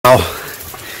Oh,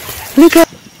 look at.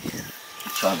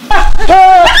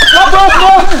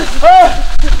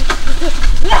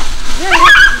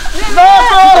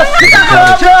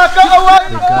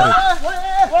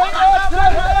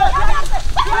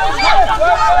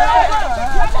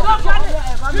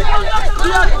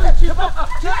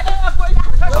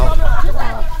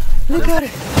 Look at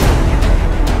it.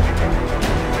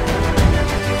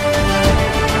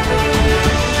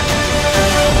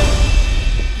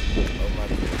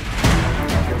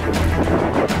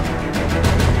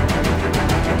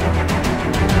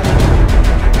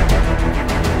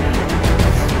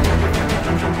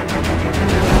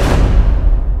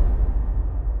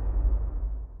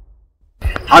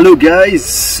 Hello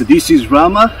guys, this is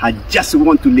Rama. I just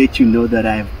want to let you know that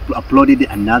I've uploaded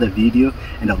another video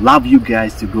and I'd love you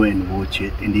guys to go and watch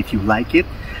it. And if you like it,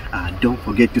 don't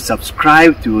forget to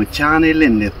subscribe to our channel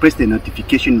and press the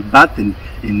notification button.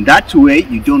 In that way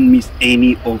you don't miss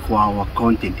any of our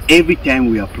content every time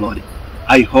we upload it.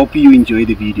 I hope you enjoy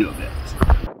the video guys.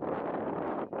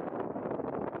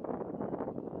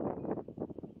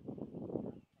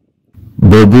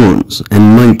 Baboons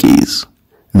and monkeys.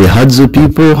 The Hadza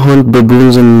people hunt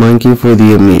baboons and monkeys for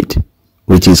their meat,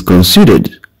 which is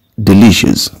considered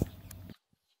delicious.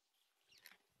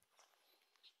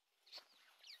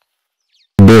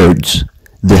 Birds.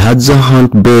 The Hadza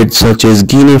hunt birds such as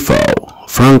guinea fowl,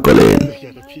 francolin,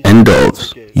 and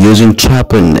doves using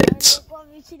trap and nets.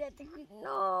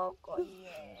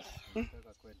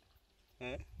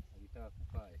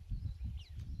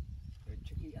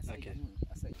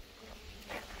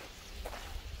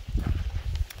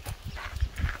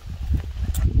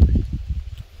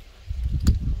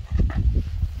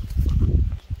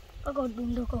 Ako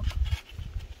dundo ko.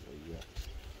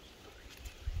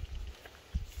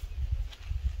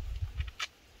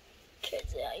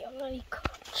 Kasi ayaw na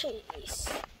ika-chase.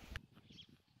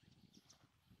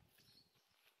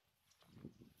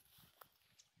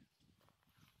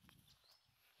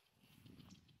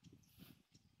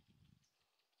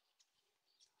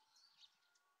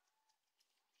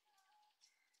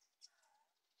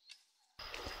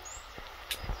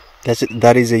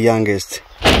 That is the youngest.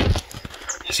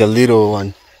 It's a little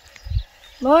one.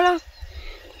 Bona?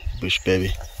 Bush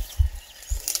baby.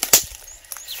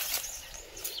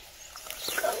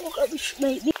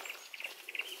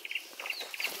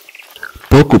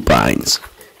 Porcupines.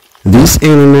 These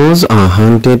animals are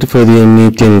hunted for their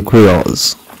meat and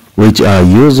quills, which are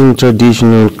used in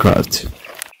traditional craft.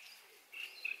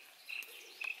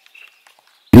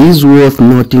 It is worth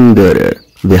noting that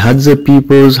the Hadza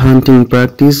people's hunting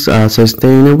practices are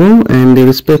sustainable and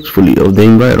respectful of the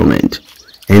environment,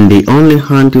 and they only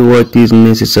hunt what is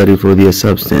necessary for their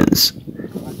subsistence.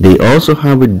 They also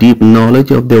have a deep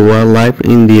knowledge of the wildlife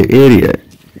in their area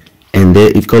and their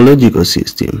ecological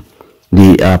system.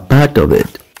 They are part of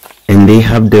it, and they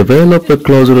have developed a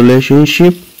close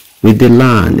relationship with the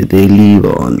land they live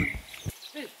on.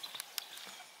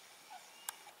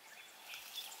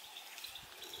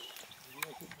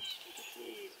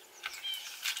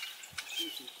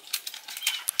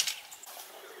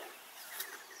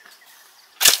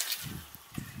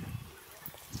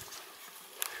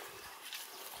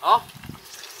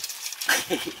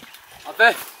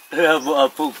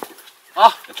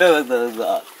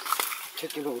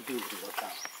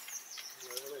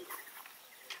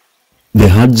 The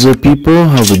Hadza people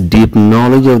have a deep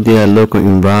knowledge of their local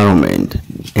environment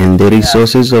and the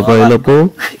resources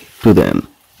available to them.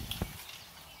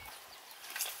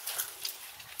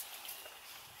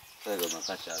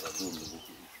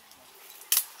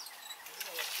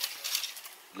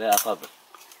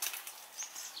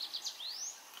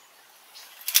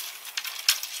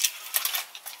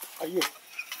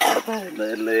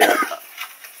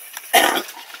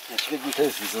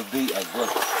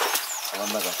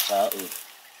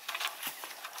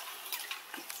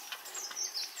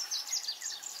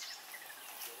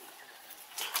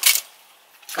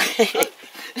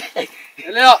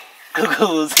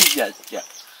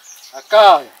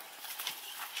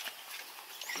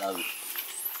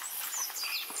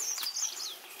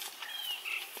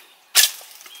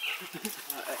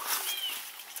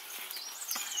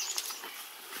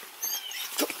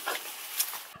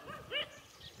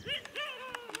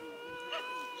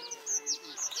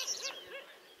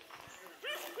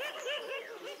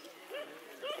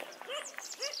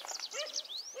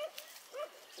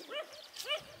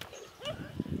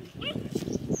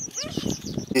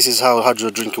 This is how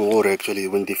Hadza drinking water actually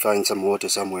when they find some water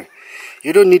somewhere.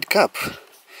 You don't need cup.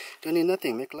 Don't need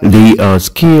nothing. Make life. They are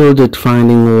skilled at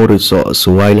finding water source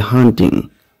while hunting,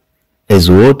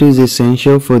 as water is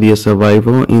essential for their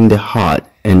survival in the hot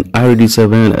and arid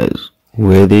savannas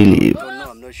where they live. I don't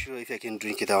know, I'm not sure if I can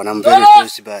drink it out. I'm very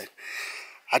thirsty, but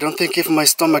I don't think if my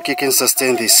stomach can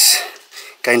sustain this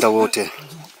kind of water.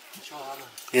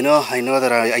 You know, I know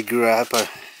that I grew up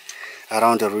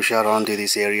around Arusha, around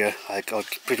this area. I can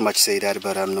pretty much say that,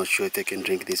 but I'm not sure if I can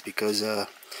drink this because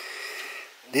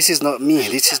this is not me.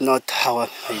 This is not how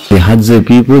The Hadza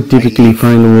people typically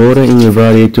find water in a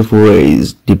variety of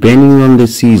ways, depending on the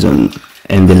season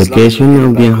and the location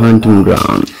of their hunting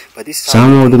ground.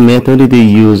 Some of the methods they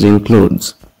use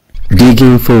includes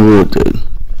digging for water.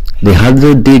 The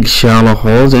Hadza dig shallow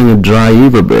holes in dry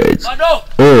riverbeds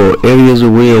or areas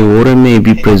where water may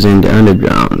be present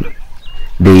underground.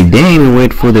 They then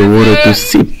wait for the water to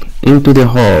seep into the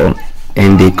hole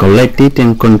and they collect it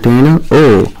in container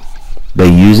or by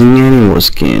using animal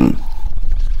skin.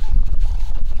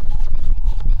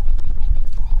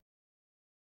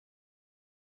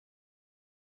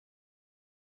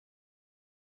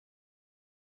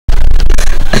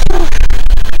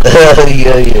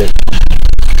 Yeah.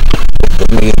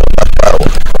 Kami matao.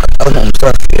 Matao ng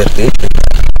traffic.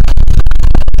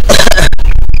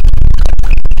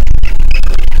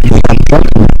 We have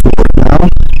gotten now.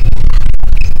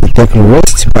 We take a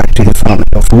rest back to the family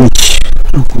of which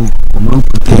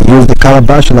they use the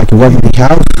calabash like what we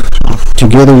have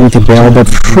together with the baobab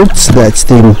fruits that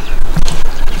still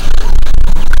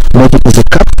make it as a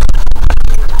cup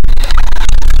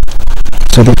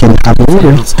so they can have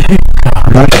water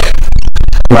back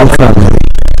to the family.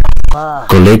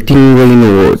 Collecting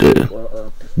rainwater.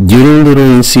 During the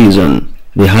rain season,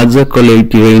 the Hadza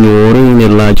collect rainwater in a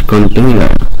large container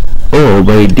or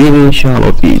by digging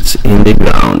shallow pits in the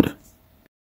ground.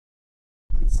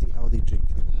 Let's see how they drink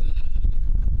the water.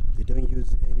 They don't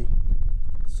use any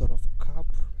sort of cup,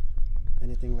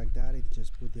 anything like that. They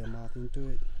just put their mouth into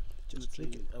it, just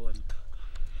drink it.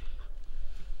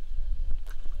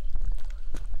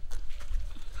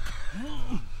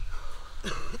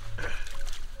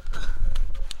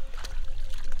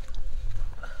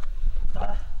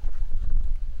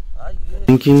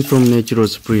 Drinking from natural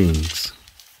springs.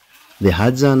 The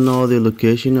Hadza know the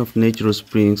location of natural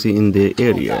springs in their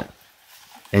area,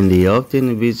 and they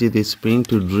often visit the spring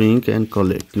to drink and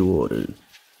collect the water.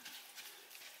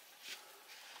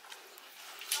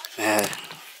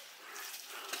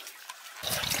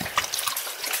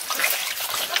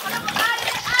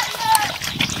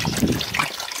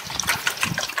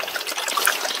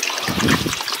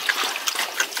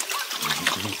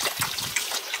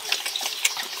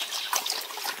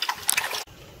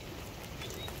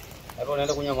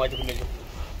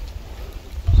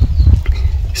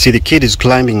 See, the kid is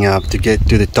climbing up to get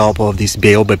to the top of these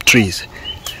baobab trees.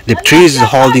 The trees is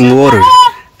holding water.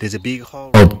 There's a big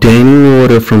hole. Obtaining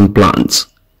water from plants.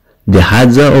 The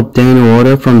Hadza obtain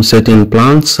water from certain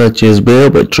plants such as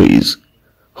baobab trees,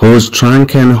 whose trunk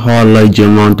can hold large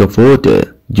amount of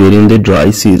water during the dry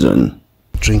season.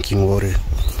 Drinking water.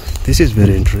 This is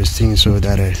very interesting, so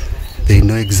that they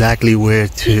know exactly where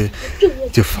to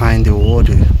find the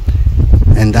water,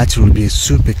 and that will be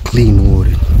super clean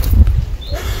water.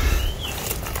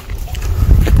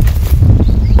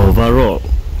 Overall,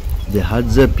 the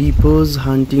Hadza people's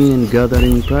hunting and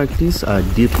gathering practice are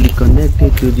deeply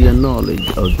connected to their knowledge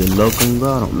of the local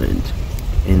environment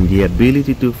and the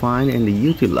ability to find and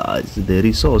utilize the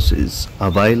resources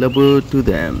available to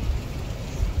them.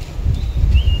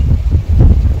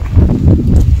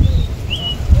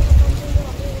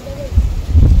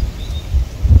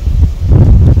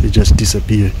 They just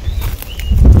disappear.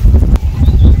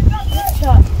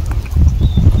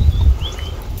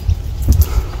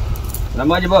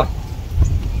 Lama aja, Bo.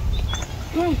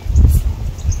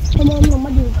 Teman-teman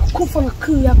maju, kufa na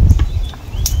kuya.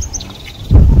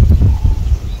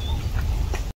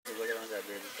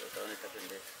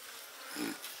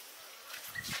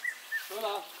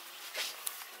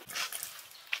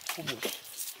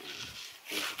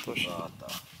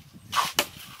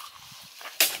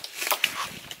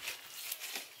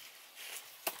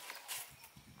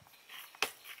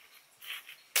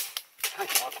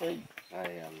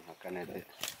 Ayam, akan ada.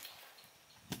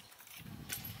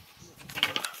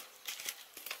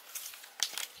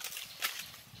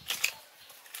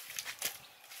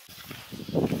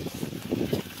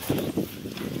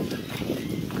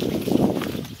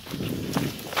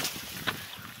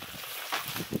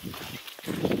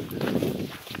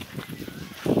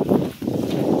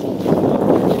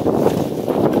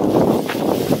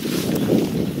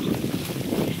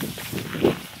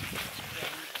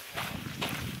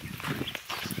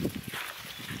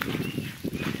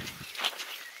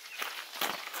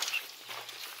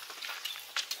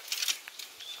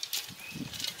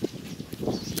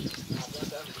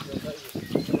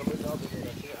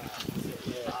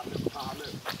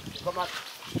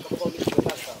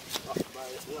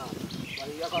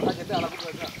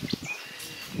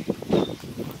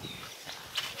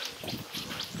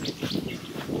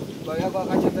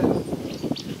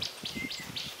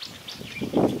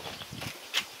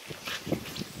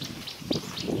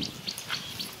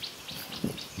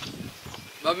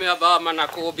 Bami aba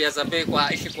manako biazabe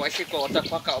kwa ishi kwa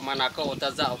utakwaka manako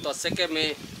utaza utaseke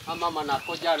me ama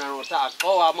manako jana nota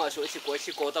ako ama so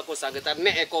ishi kwa utakosageta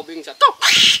ne eko bingsa to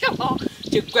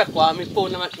chigwe kwa mi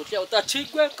pona matukia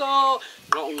utachigwe ko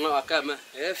no akama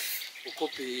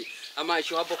ukopi ama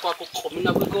ishi hapo kwa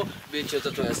komina kwako bicho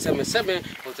toto seme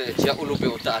utajia ulube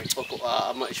uta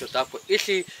ama ishi utako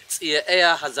ishi tsie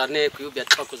ea hazane kuyubia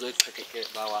tako zo ikeke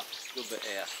bawa lube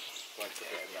ea kwa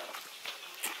ea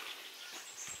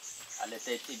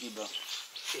Laetoli bibo.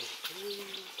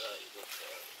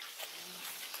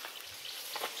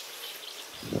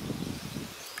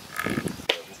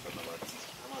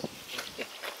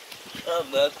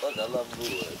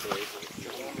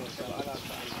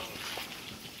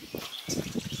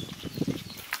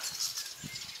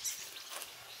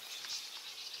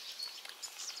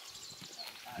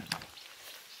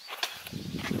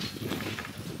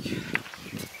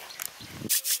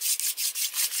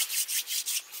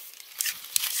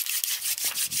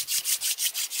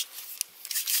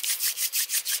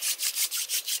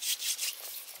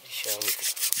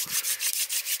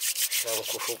 Sham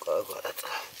kufuka agora.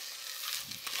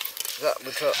 Za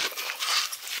betul.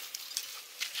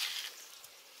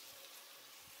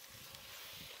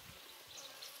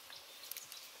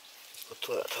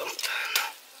 Betul tak?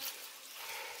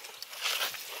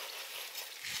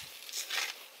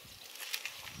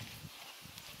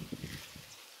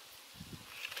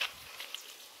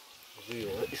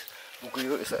 Buku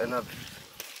isa enak.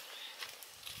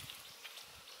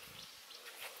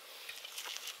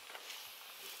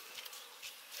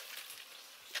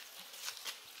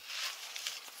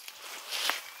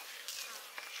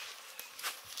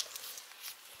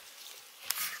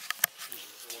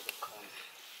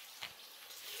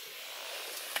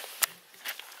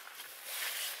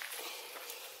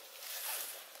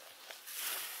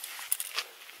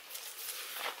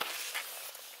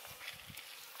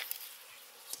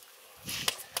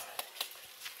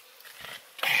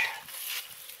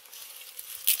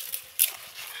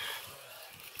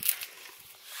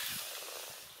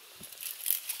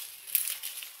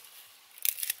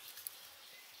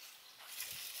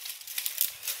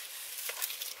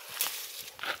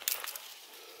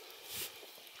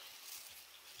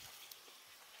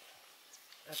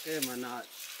 Oke mana?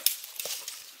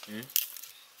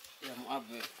 Ya mau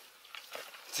apa?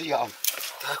 Siap.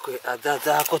 Takut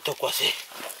ada aku tu kuasi.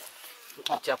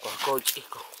 Cakap kau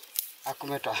cikgu. Aku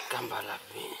meto. Gambar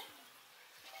lagi.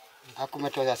 Aku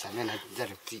meto ya sana na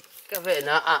jaruti. Kafe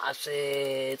na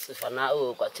ase savannah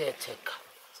kwa ceka.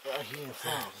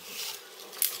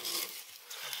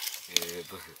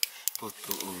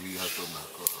 Foto uwi hato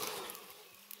mako.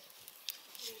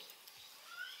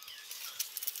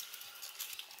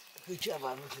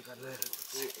 Hujaba mesti kerana.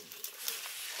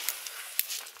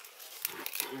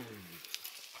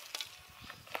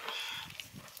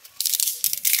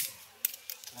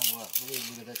 Apa?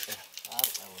 Boleh dah.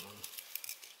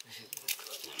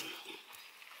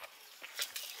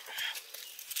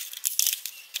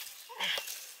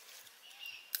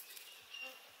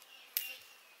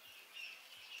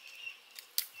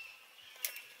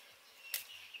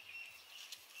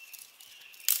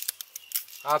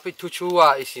 Api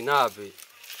tuchua isinabe.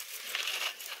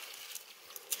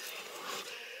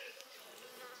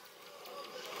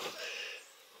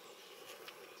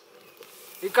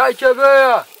 Ikai chebe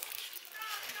ya.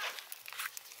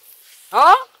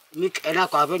 Ha? Nik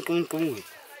enak kapan kung.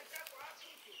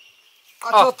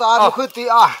 Kaco tahu kuti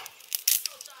ah.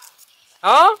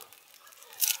 Ha?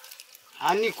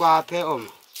 Ani kwa pe om.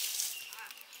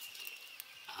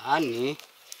 Ani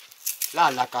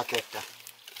la kaketa.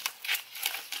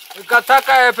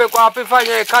 Ikataka epe kwa api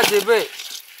fanya Hadzabe.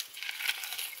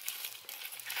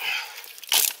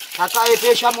 Kaka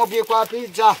epe shamobi kwa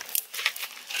pizza.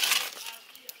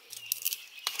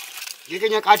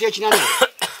 Gigenya kati ya chinani.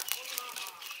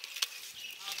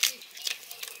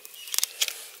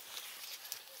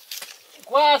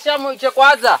 Kwa shamu che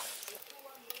kwanza.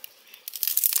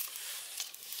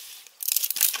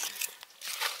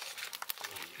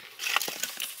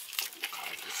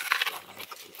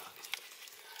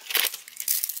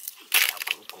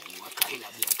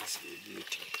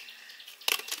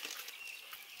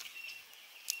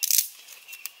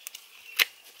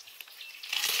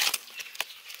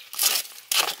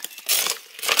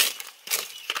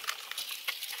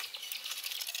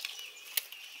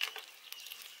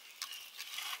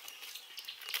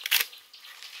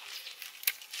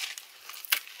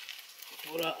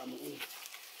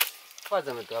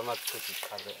 Kwanza mtu ama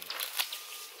tukikabe.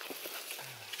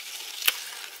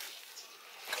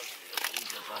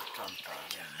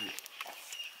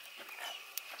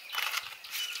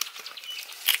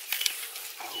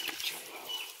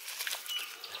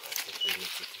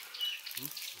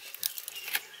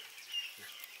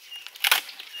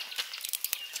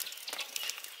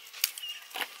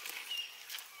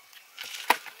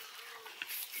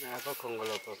 Na ako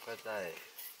kongolo ko katae.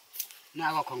 Na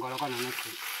ako kongolo ko na naki.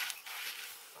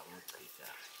 Pamukita.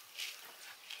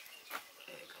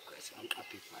 Kakwesa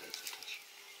ankapi pale sisi.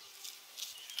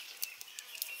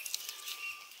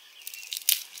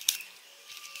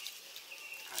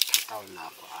 Ataka na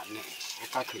kwa ane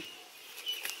ekaki.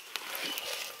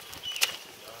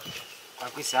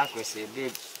 Akwesa akwese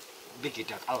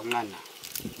bikita au nana.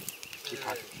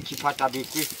 Kipata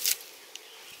biki.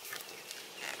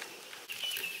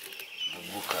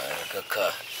 Buka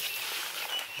kaka.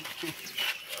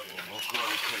 Buka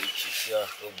kuichisha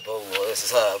kubawa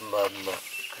sa mama.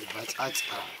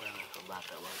 Kibatata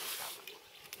Kabata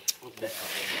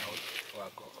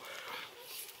wako.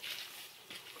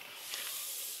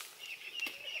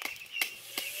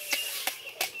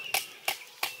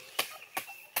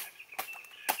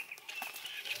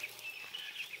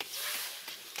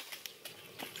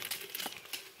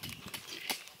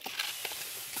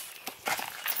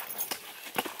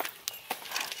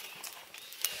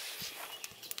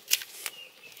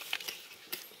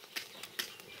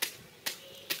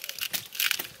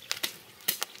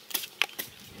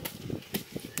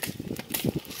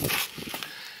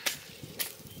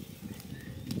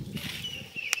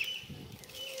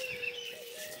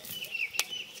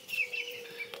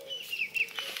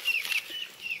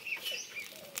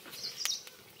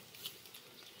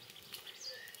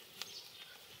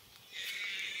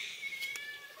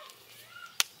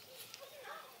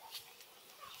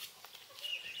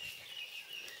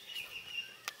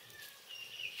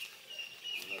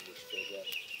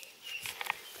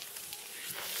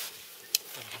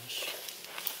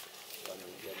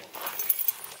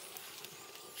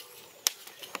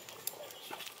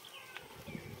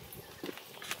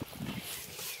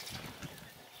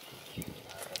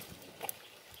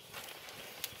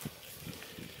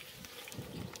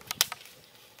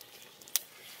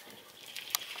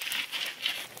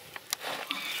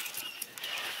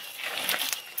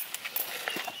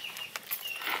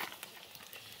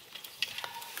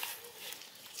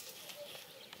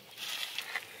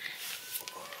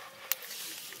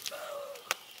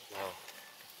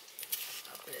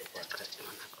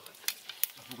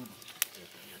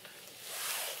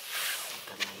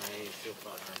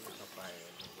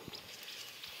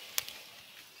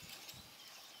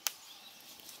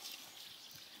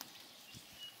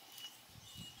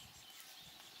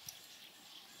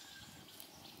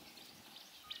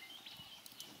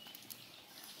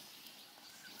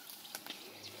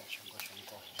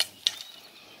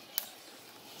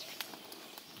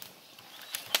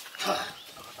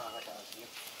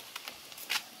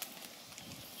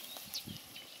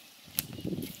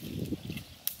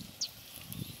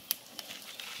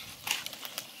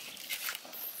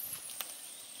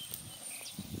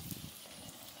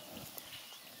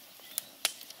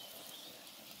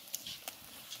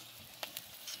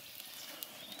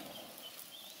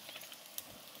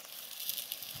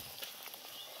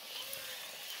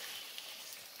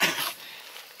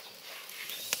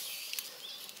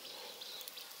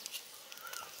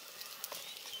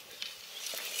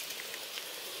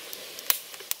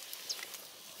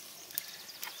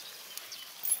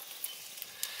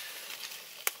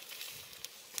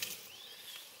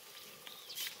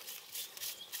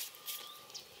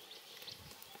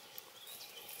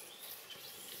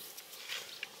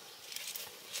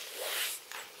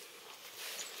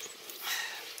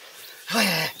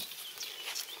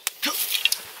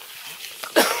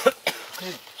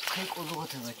 Kai kolo ko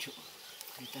tanga chu.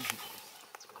 Kita sih.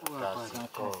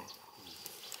 Ko.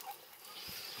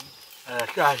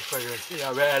 Kai ko ya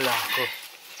bela ko.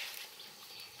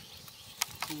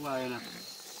 Kuwa yana.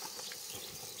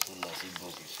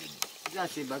 Ya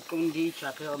si bakundi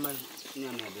chape o man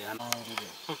nyame be ama.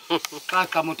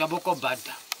 Kaka mutaboko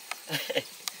bada.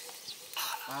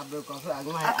 Abe ko fa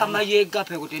agma. Akama ye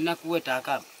gape ko tena kuweta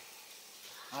akama.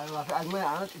 Ayo fa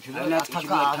agma ana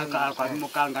taka kwa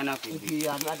mukanga na kubi.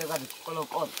 Ya ada ka kolo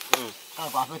ko. Ka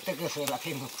kwa fa teke se la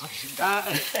kimo.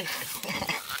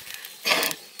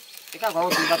 Ika kwa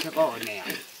utumba pe ko ne ya.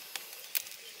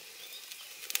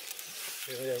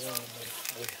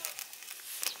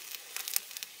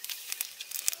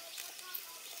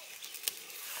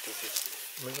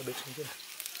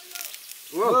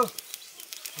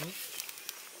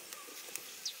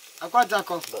 Aku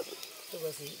jako.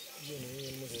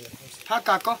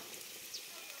 Hakako.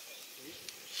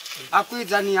 Aku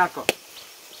izani yako.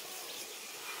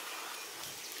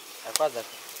 Aku azak.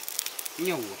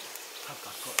 Nyewo.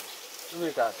 Hakako.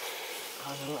 Umika.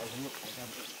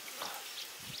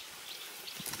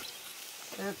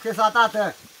 Kisah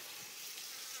tata.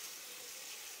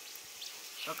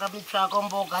 Kami bisa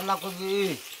kumpulkan aku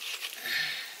di.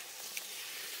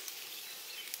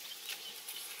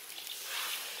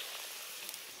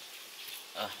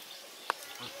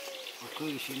 Aku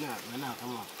di sini mana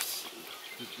kamu?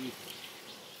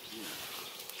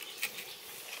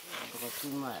 Aku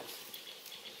Xmas.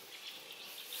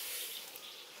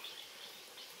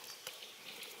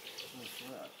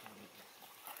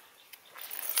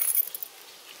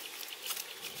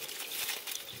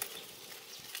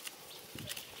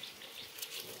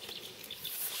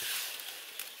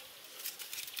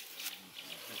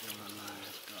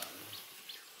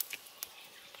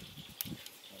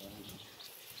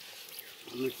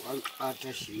 Ini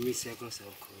ada sini saya kalau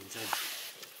saya kerja.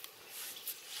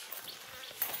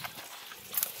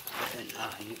 Dan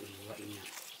ini dua ini.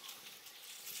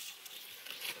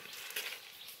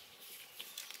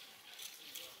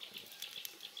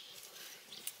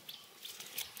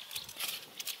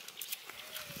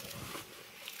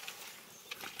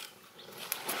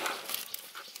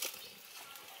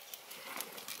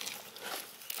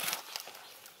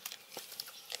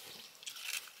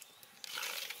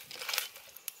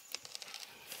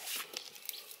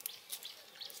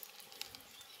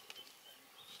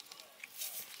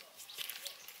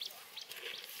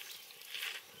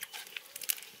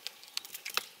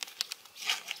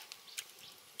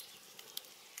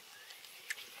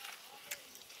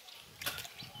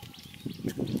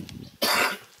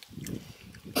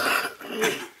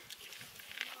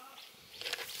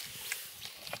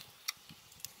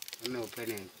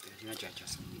 Open it, not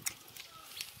just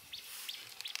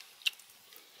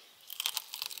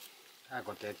I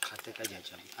got that cut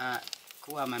a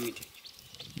kuwa mamite.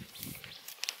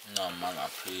 No, man, I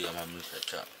free my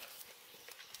music.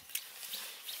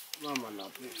 Mama,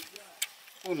 no,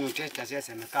 uno just as yes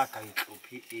and a kaka to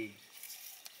PE.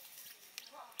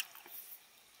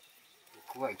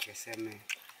 Quite cheseme.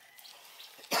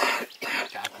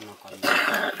 Takano.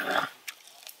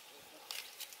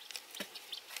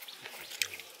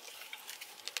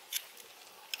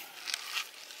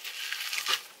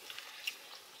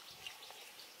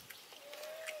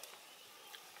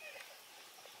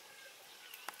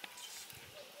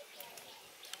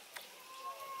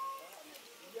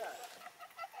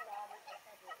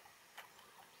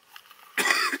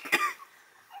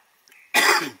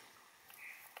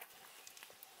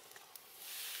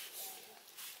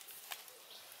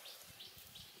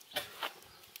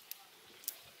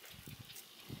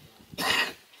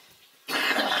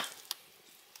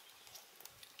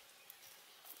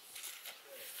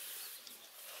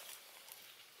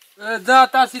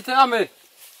 Zata site ame.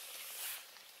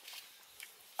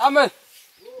 Ame.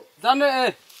 Zane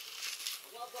e.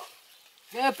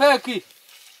 Ke peki.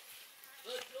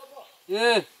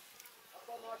 Ye.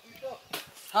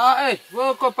 Ha e,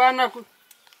 wo ko pana ku.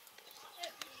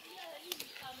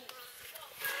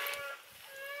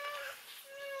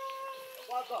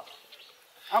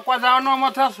 Akwa za no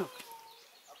motasu.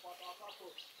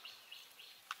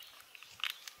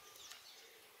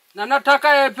 Na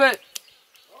nataka epe.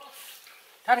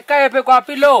 Tarika epe kwa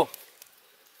pilo.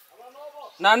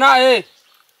 Nana e.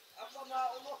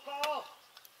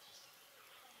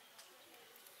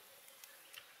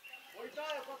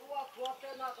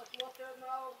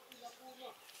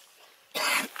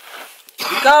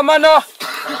 Kama no.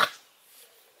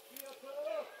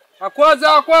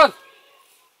 Akwaza.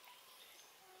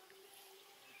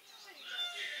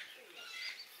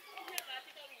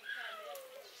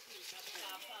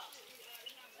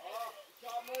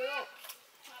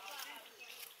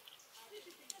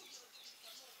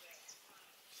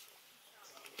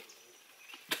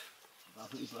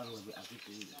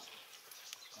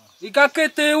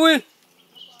 Ikaketewi.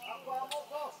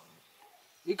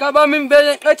 Ikaba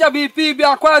mimbe acha BP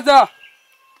bya kwanza.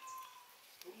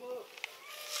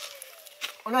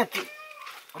 Onati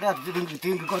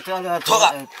dingi kota ala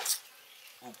Toga.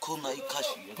 Ukona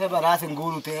ikashi. te barasi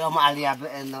ngulu te ama alia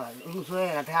en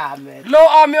uswe na ta me Lo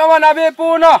ami ona be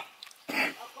puna.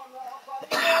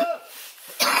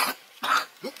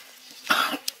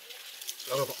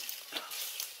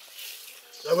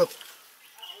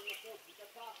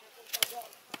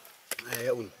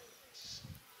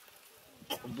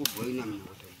 bu boy na mi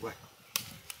ko boy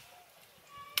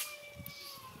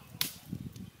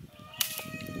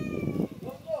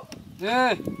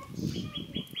Eh.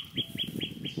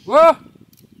 Wah.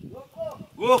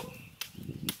 Wah.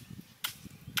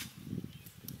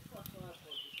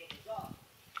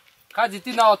 Kaji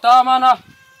tina otamana.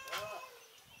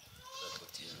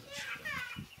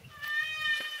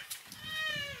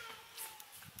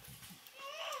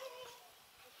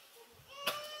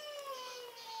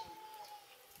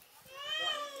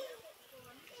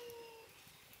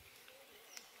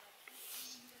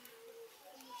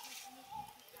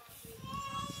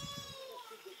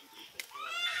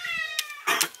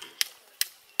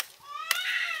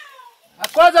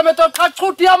 Kwanza metoka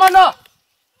chuti ya mana.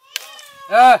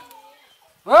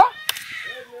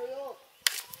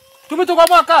 Tumetoka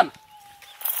makan.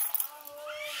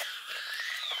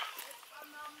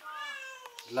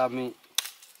 Lami.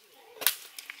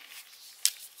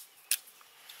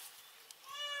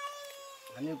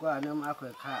 Ani kwa anam aku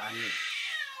ka ani.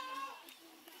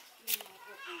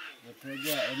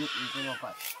 Bekerja ini itu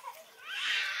apa?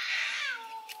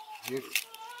 Ini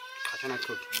kacang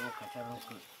akut. Oh, kacang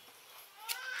akut.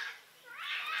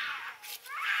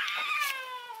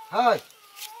 Hai.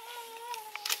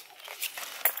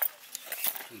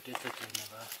 Itu cacingnya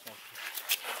bah.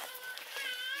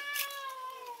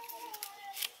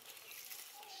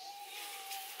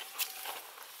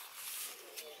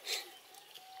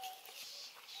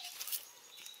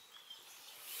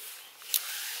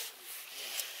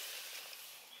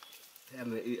 Saya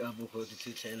mau abu kau di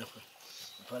sini nak.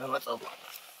 Pada mata apa?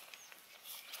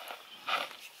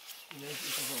 Ini itu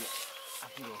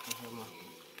apa? Aku sama.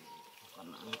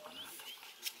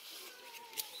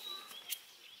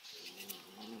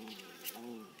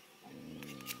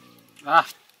 Ah.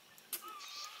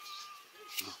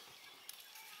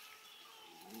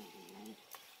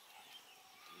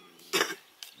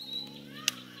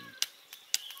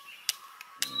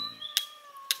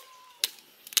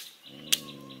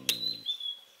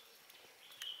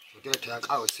 Udah tak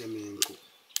kau seminggu.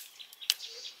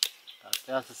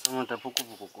 Tak sesama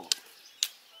terpukul-pukul.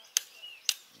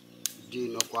 Di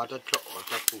no kuat cok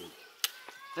tapi.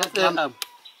 Tetap.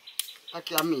 Tak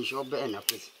kami coba enak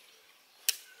pun.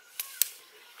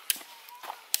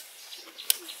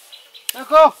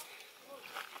 Eko.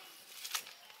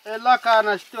 Elaka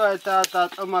na sto eta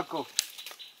tomako.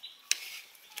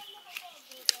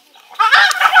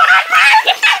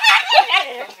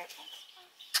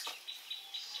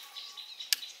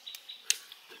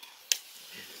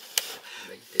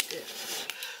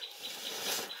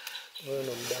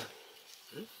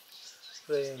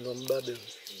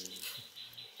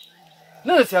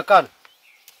 Nini siakan?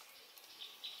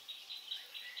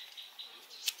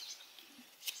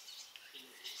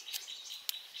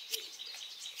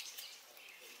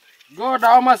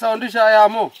 Goda ama saundisha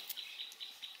ayamu.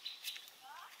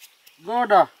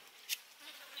 Goda.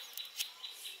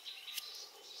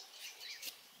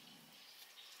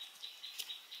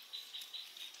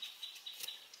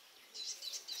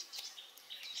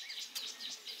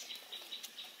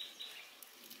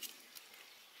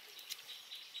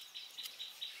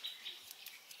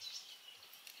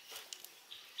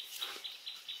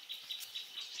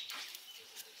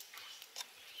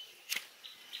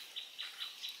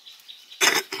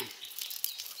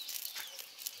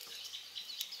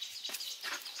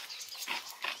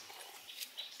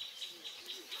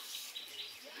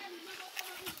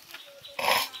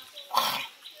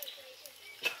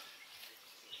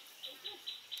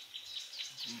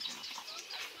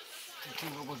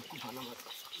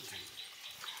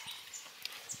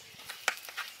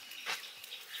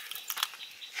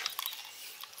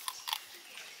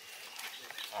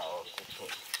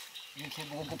 Ini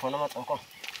buku apa nama toko?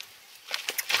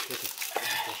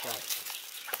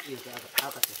 Ini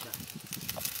agak susah.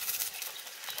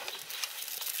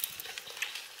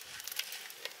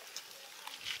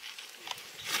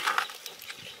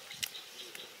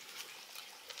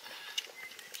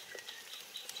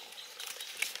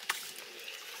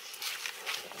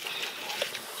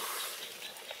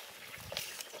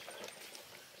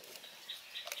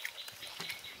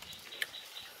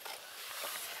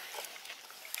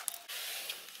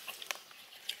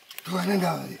 Tuan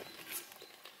anda.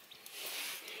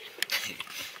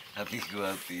 Tapi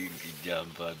gua tinggi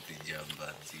jamban sih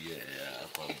ya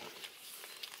apa.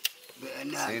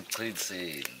 Benar.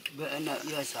 Saya. Benar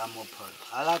ya sama pun.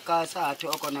 Alaka saat tu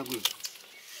aku nak gua.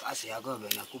 Kasih aku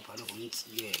benar aku pun aku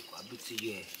mesti aku abis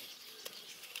ye.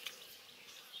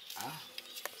 Ah.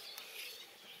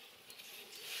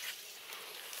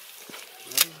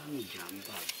 Ini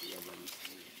jamban ya bang.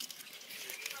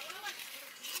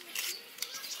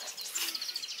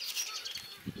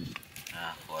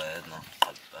 No,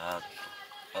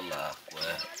 Allah,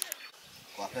 kue.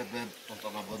 Kau apa ben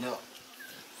untuk ngabono?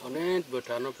 Onet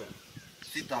botano pe.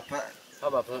 Sita pe.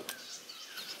 Apa pe?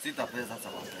 Sita pe sasa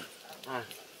pe. Ah.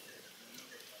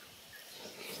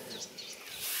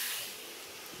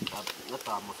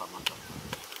 Ngata mo sama to.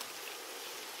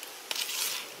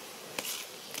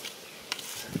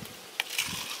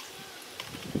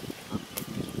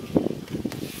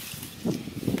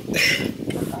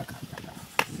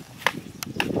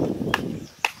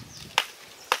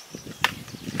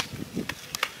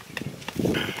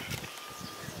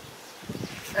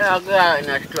 Agora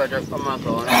na história como a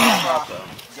cor,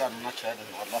 Já não tinha de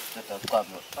nada, tá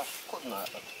como tá como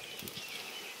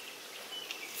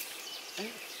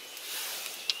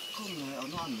como não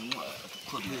não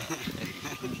como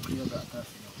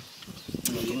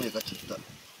não me gachita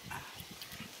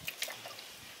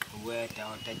Ué,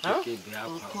 tá até que bia.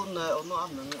 como não não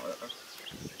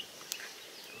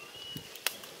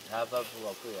apa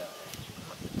buat aku ya.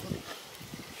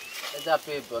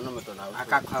 Tapi bono betul nak.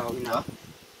 Akak kau ini.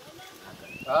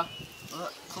 Ah?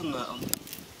 como não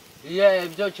Iya,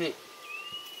 jauh cik.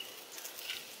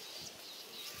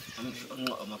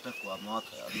 não mata ku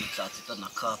amata ani chatita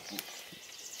nakapu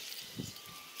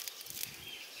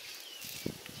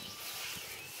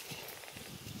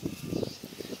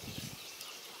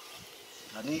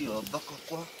ani yo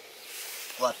bako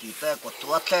kwa tita kwa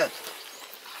tuate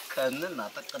kana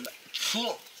nata kana fu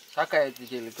Taka itu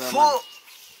cik. fu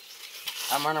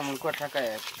Amana mulku taka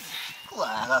ya.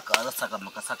 kwa ka saka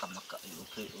maka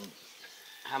okay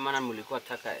Amana mulku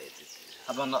taka ya.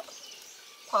 abana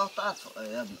kwa taso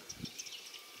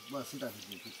Bos sudah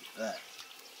begitu.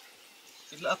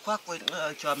 ila kwa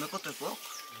cha me ko te ko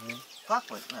kwa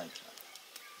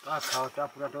Ah, kau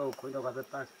tak pernah tahu kau dah kata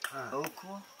tak.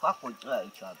 kwa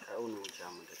cha Unu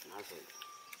jamu dah nasi.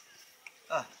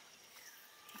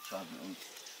 cha me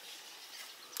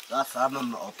da sama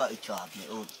ma ota cha me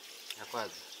Aku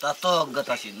ada. ta to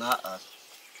ngata shi na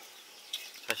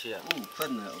Kasih ya.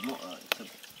 fen no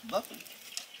ba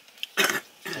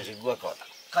Kasih gua kau.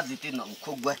 ka di tin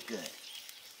ko gwa ke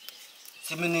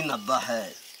simini na ba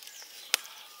hai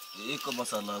iko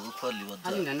masala go kwali wa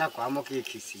Ani nana kwa moki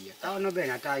kisia. Kau no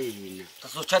bena tai ini. ta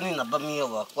so chani na ba mi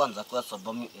wa kwanza kwa so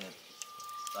ba mi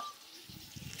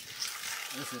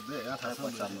Ese be ya ta kwa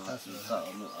chani sa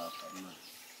no na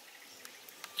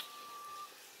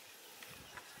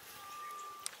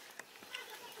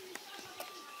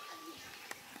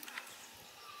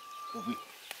Kopi.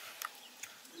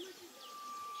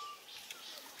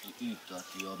 Ita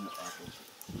tio mo ako.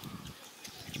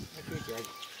 Aku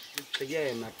jadi.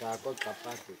 Kerja mata aku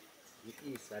kapas.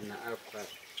 Ini sana aku bas.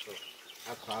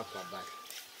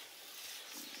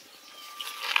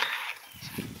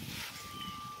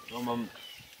 Romam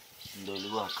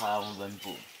ndoliwa ka mo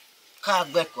bampu. Ka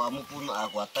gbe ko amu punu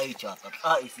agwa tai chata.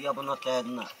 Isi abana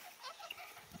tena.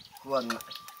 Kuana.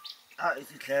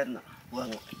 Isi tena.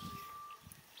 Kuana.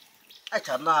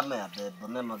 Acha na me abe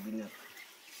bone magine.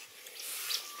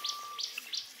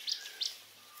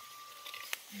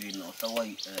 Dino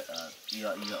tawai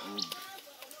iya o.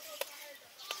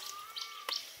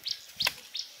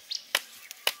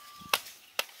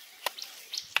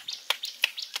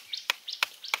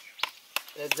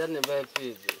 Edzane ba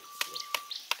pizi.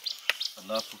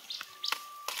 Alafu.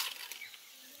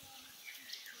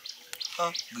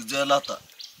 Gizelata.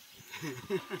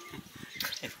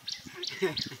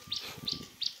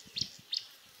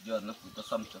 Jana kita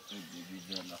samcha pe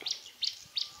bijela.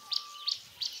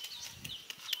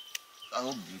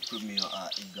 Obi kumi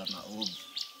igana obi.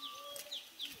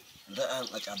 Nda an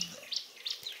acabbe.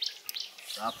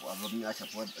 Sapu abami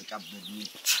achapo acabbe ni.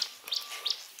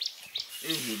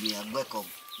 Ni agbeko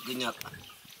ginyata.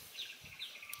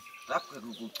 Takwe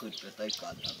kukukwete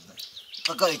taika danda.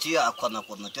 Kaka ichi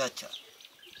akwana chacha.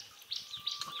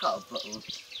 Kaka apa o.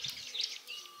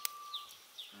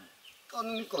 Kau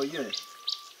ni kau ye.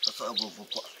 Asal aku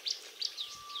buka.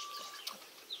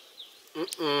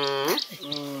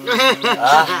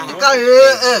 Kau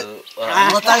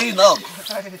matai no.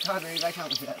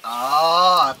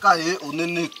 Kau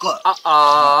unini kau.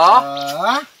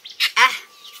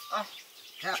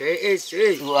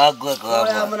 Cek. Aku.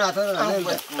 Kau mana tahu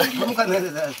nak? Bukan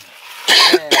ada.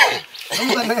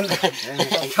 Bukan ada.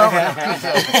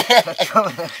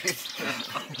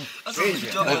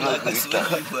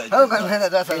 Bukan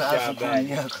ada salah.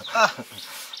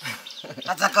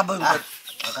 Hadza kabun.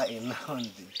 Aka ina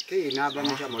hondi. Ke ina ba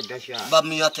mi chamo dasha. Ba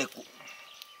mi yateku.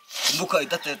 Kumbuka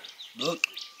itate do.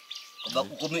 Ba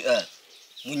kukumi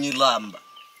munyilamba.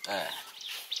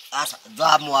 Asa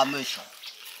zamu amesha.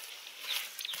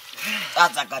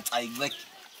 Hadza katsaigwe.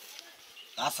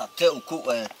 Asa te uku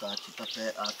ta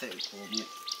chitate ate komi.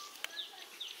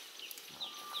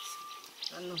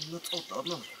 Ano natuto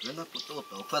no. Natuto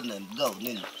pa na go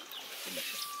nin.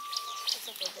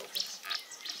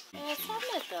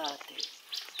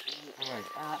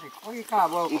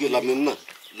 Ngi lamin na.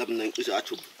 Lamin isa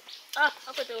achub.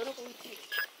 Ako te ono kung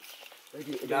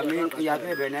Lamin iya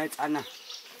pe benet ana.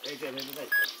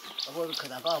 Ako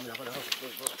kada ka mo ako.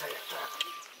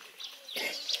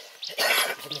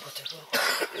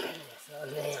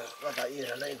 Wada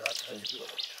ira na inga.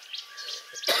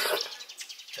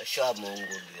 Sha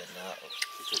Mongolia na.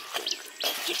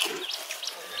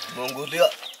 Mongolia.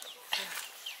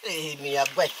 Mi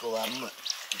abai ko am.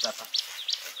 Tata.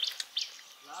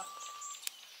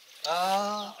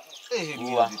 Mi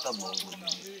dita Mongolia.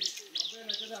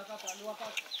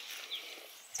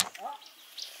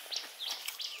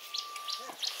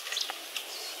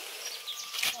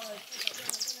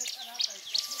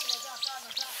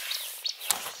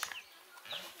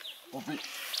 Opi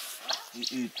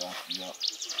ita ya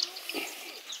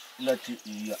lati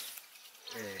iya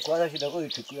kwa shida ko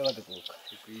itukuya batukuka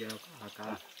Kuya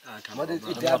haka. madi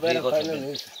ita bera kana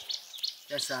ni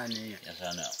Yasane.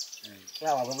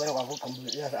 ya wa bera kwa kumbu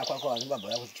ya akwa kwa ni baba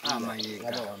ya ku Amayeka.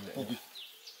 opi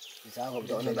isa ko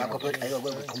ndo ba ko pe ayo ko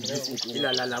kumbu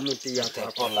Ila la muti ya ta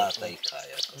kwa. ko la ta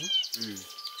ikaya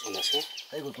Unasikia?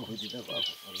 ayo ko hujita kwa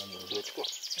hapo Unachukua?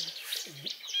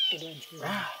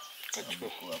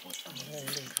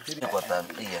 kwa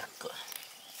tabia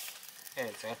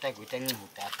Sasa kuitengi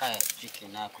hutaka chiki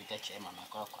na kuita chema na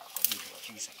kwa bibi wa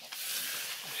chisa ka.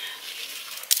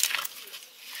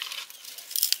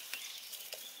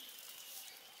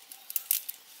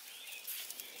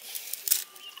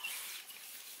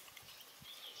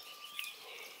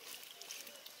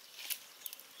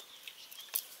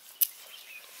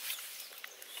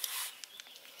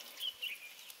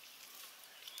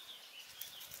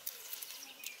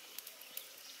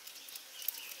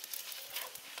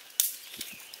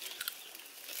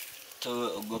 Tawe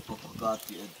ogopo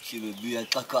pakati chiwe bia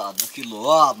taka na kilo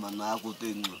mana aku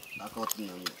tingo aku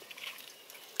tingo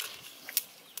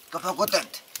kapa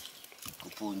kotet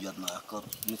kupunjat na aku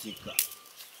musika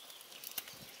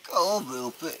ka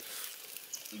ope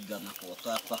igana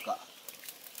kota paka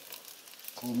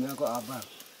kumia ko aba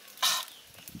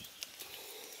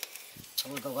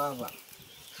kamu tahu apa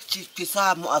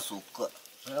kisah mu asuka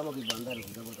saya mau di bandar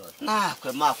kita betul nah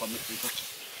kue mah kue mesti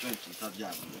itu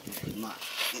terjadi mah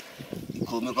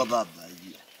come ko baba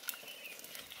ji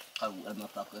kau ama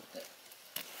pakete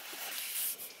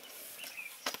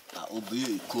na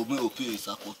obi come opi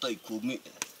sa kota ikumi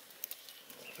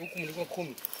Huku mlikuwa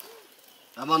 10.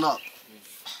 ama no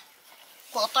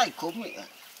kota ikumi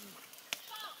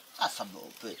sasa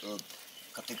opi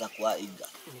katika kwa iga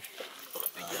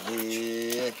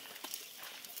ale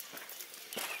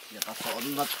ya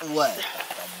kasona tuwe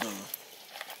tado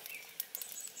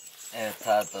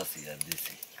tata si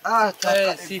andisi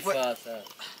Sifa sasa.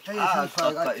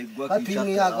 kaka igwa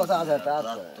katini yako sasa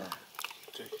tata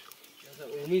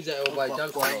Umiza ya ubai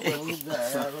changu.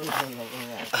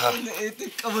 itu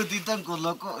kebetulan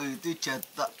kalau kok itu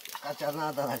cetak kacana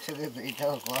tanah sedikit itu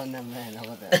kau namanya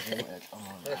apa tuh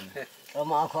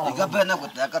sama aku jika benar aku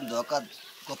akan doakan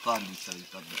kau pandi sekali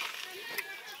tadi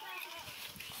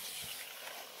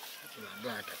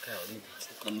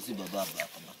kamu si baba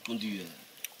apa kundi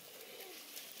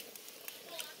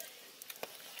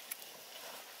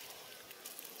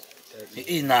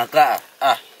Inaka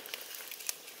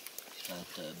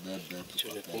kata bebe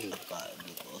kata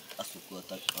asuku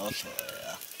tak apa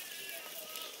ya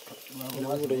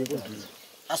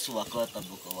asu aku tak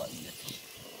buka wa iya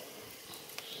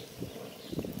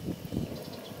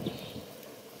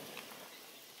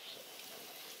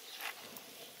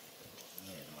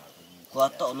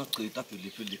kuata ono kita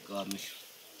pilih-pilih kamis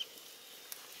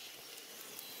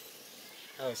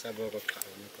Sababu kwa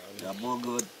ya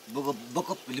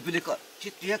bogo pilih-pilih kok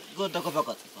citiak go dak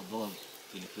bakat bogo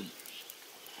pilih-pilih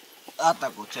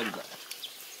ata ko cenga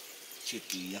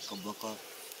citiak ko bogo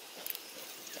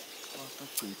ata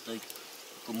kita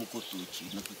kamu ko tuci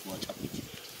na ko chapi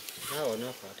hao na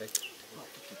fata.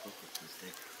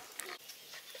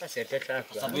 Sasa teta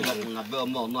kwa. sabila ngabe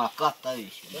mo no akata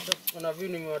ishi Kuna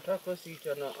vini mwataka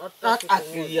sita na hata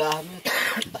akiya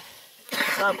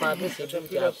sapa basi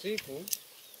kila siku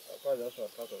kaza sasa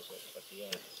paka usapatia.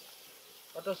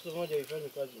 Hata siku moja ifanye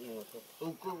kazi unatoka.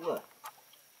 ukubwa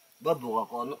babu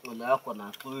wako na yako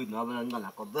na kui na bana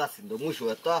na ko basi ndo mwisho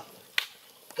wata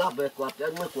kabe kwa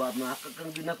tena kwa na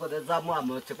kakangina kwa zamu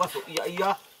ama chepaso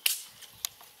iya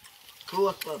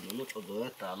kuwa no to do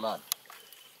eta la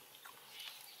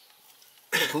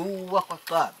kuwa kwa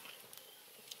ka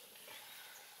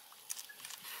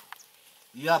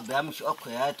ya bam shi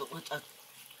okay ya to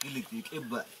Kilik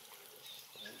iba.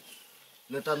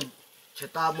 Netan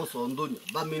cetamo sondun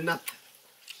baminat.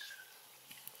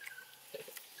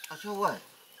 Asawa.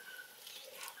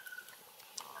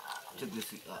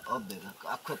 Cegesi obega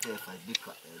akwete fa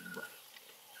dika iba.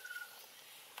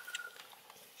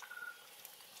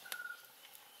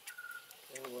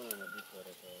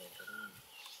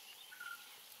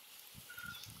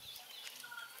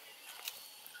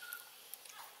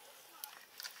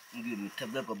 Gini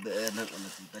tabla ko beena ana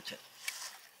tacha.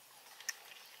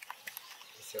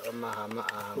 Si Oma hama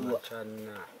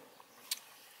chana.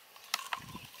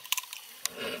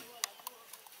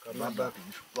 Kamaba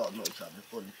ko no sabe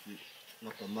ko ni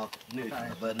no kama ni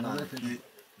bana ni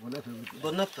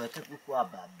bona ta ta ko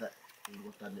abada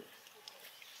ngotane.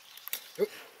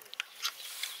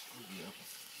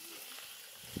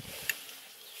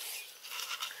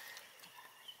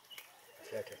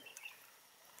 Okay.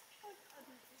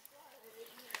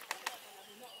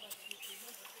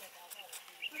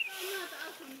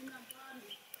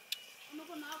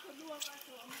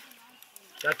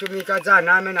 Yatumika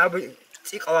sana nami na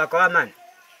tsika wako man.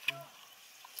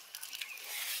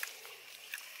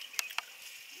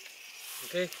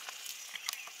 Okay.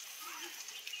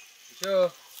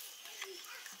 Sure.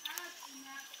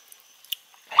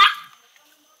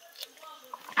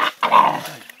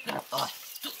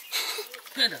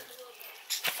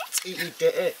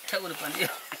 Ite Tahu depan dia.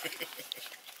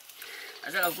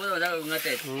 Asal aku tahu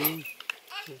ngatet.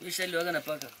 Bisa lu akan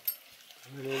apa kah?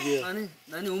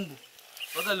 Nani umbu.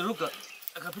 Bakal luruka.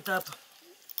 Akapita hapa.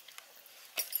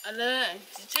 Ale,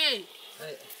 cici.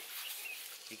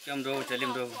 Ikiam do,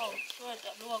 chalim do.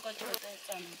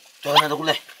 Tona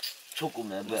kule. Chuku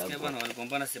mebe. Sikia bwana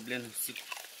walipambana sebuleni usiku.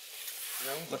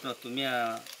 Kwa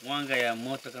tunatumia mwanga ya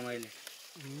moto kama ile.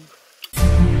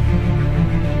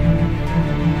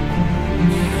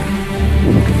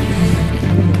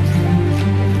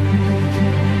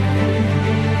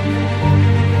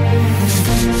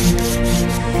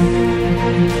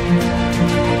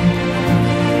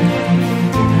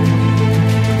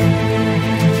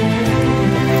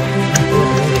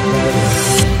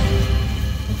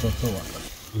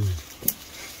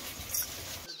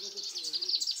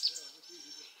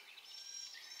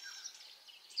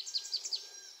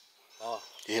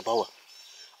 Bawa.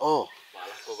 Oh,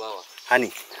 Balako bawa.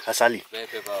 honey, asali.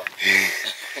 Bebe bawa.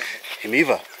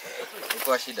 Himiva.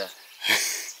 Kwa shida.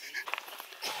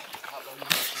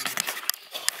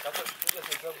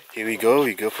 Here we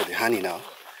go for the honey now.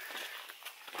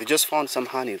 They just found some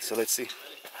honey, so let's see.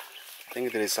 I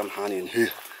think there is some honey in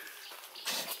here.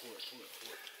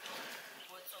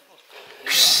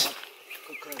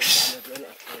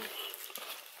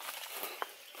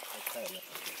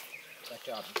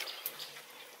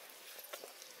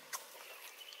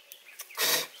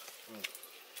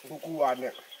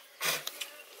 kukuane.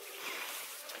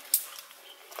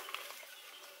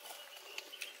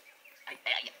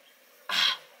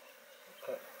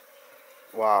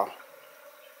 Wow.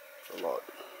 That's a lot.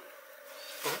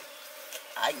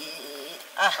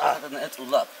 Ana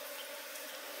etulak.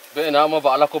 Be na mo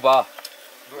ba ko ba?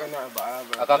 Buena ba.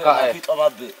 Akaka Pito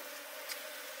mabe.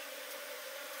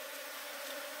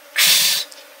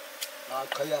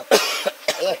 Kayak.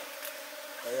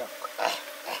 Kayak.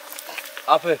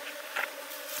 Ape.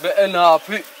 Be na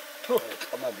api. Tuh,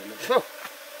 kamabe.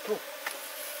 Tuh.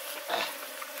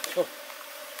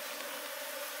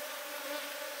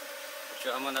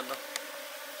 Siya man na ba?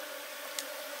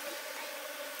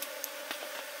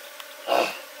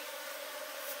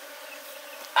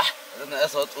 Ana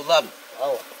esot ulam.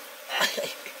 Aw.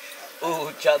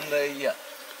 Chanaya.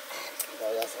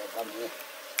 Kaya sa kami.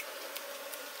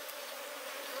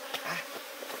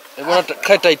 Emang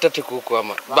kai tai tati ku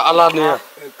ama. Ba ala ni.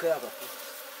 Kaya ka.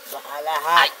 Baala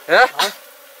ha. Eh?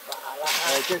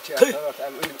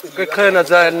 Kai kai na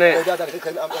za ne.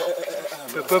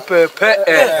 Pe.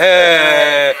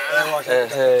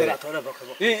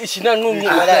 Isina ngungu.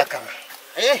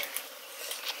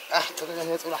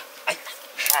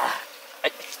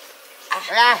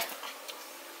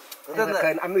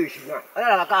 Kan amisina.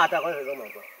 Ala ka ata ko mo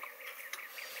ko.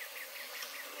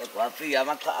 Tapi ya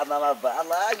maka ana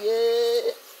baala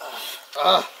ye.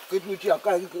 Ku chi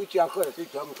aka ti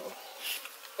jam ko.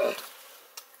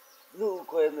 Lu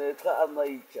ko ne ka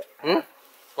amaicha.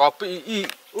 Wapi i.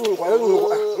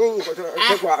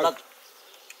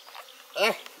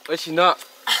 Isina.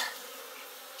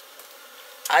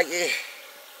 Ai.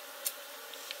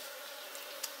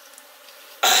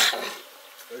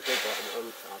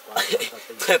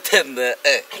 Tende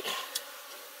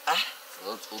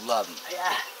ulam.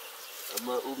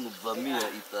 Ama bamia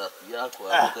ita yako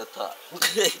atata.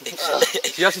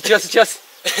 Cheers.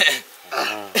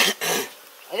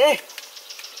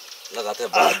 Lagate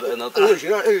babe na ta.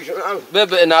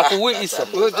 Bebe na ku wi isa.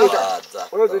 Hadza.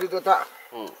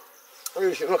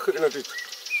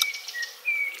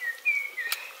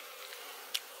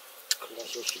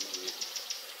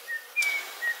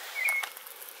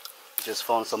 Just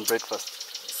found some breakfast.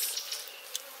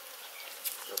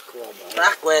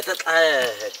 Tak wetet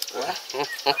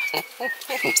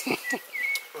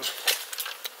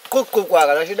Kuk qua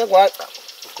cái đó chứ nó qua.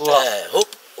 húc.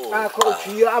 Không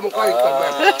chỉ ăn một cái còn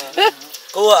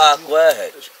Ko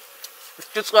que.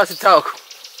 Just was talk.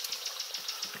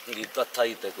 Ngi ta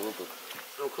thai te ko.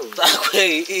 Ta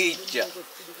que icha.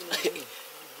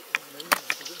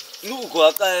 Lu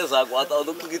kwa ka sa kwa ta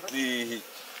do kiti.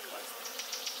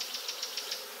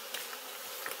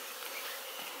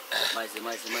 Mais.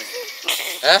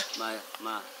 Eh?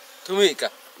 Ma. Tumika.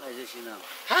 Mais shina.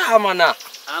 Ha mana.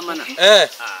 Amana. Eh.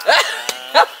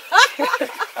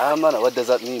 Man, what does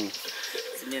that mean?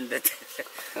 It means that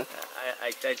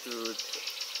I tried to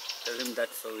tell him that,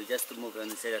 so we just move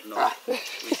and say that no.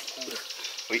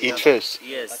 We eat first.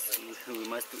 Yes, we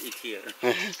must eat here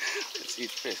Let's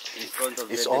eat first. in front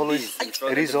of It's the always, bees. In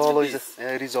front it of is the always, bees.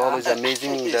 it is always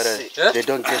amazing that they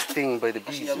don't get stung by the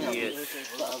bees. Yes.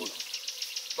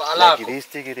 Paalako. Like they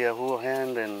stick in their whole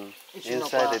hand and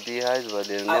inside the beehives, but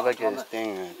they never get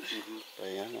sting. But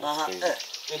yeah, that's crazy.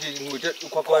 Ndi ngute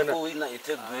kwa kwa na. Ko ina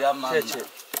ite buya mama. Cheche.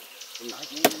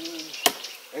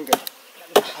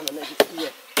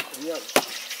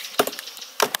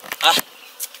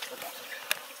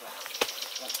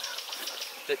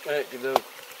 Take the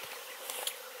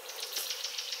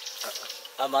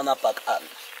Amana pakan.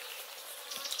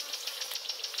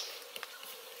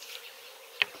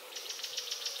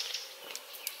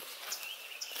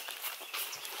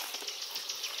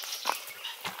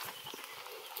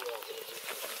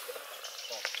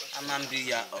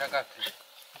 Amambia.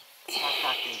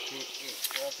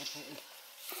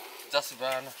 just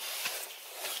bana.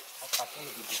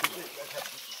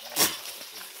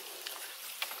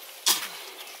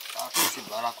 si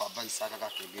bara kwa bansa kaka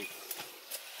kebe.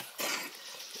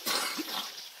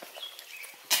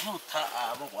 Muta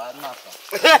abo kwa napa.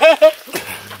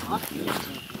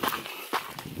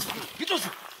 Gitu.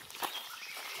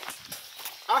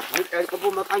 Ni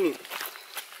kapo makani.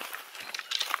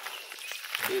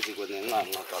 Isi kwa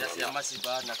nganga kala. Just ya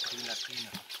masiba na clean.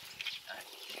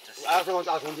 Asa mo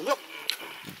ta sonji.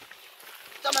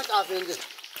 Tama ta sonji.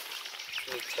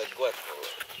 Ni chagwa.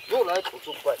 Yo lai ko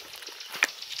so kwa.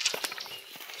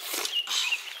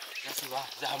 Just ba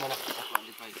zama na kwa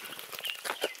ndi pai.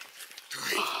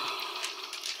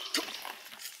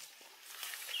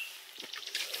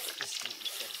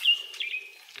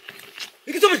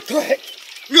 Iki to to.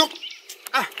 Yo.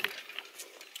 Ah.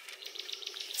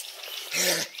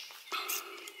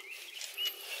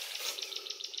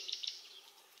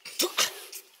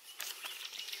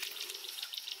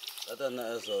 Ada na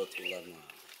eso tulama.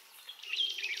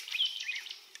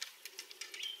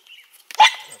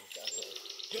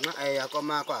 Na ako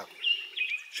ma kwa.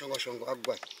 Shongo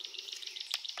agwa.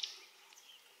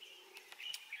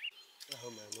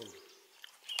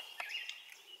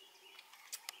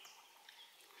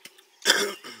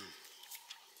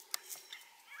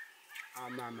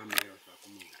 Mama mmeyo sa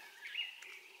kumu.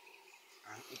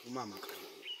 Mama kani.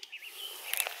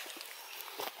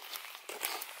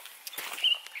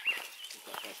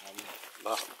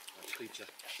 Ba.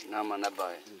 Nama na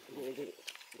ba.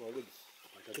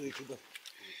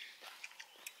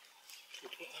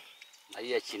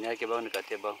 Yaeda Chini yake bao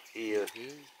nikatie bao. Hiyo.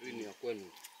 Hii ni ya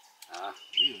kwenu. Ah.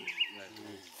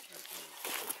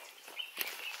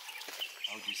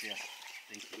 How do you say?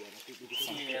 Thank you.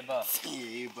 Sieba.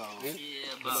 Sieba.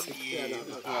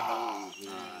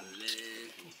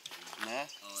 Ne?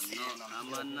 Oh no,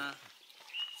 amana.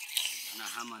 Na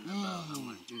hamana ba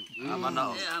hamana. Amana.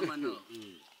 Amana.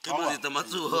 Kama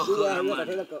zitamatsu. Amana.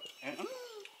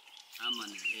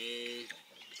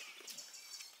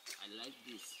 I like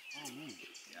this.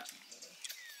 Yeah.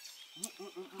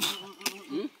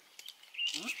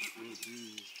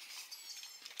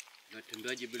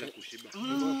 Natembeaje bila kushiba?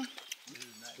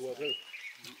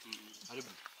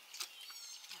 Karibu.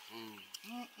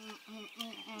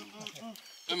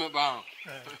 Ba.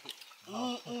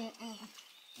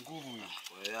 Nguvu.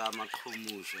 Waya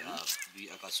makhumusha bi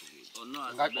akasuki. Oh no,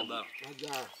 azabeba.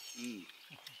 Hadza.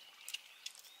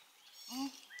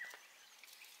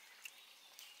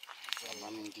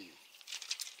 Salamin di.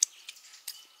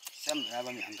 Sam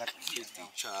aba mi hangat.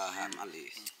 Cha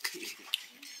mali.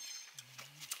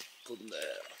 Kunde.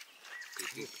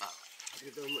 Kita.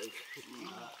 Gitu mai.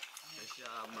 Cha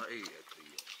mai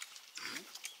kriyo.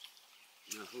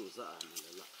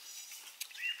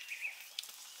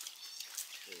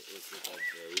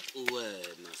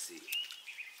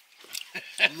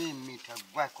 Mimi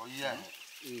tagwako ya.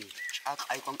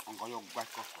 Ai con yo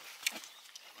gwako.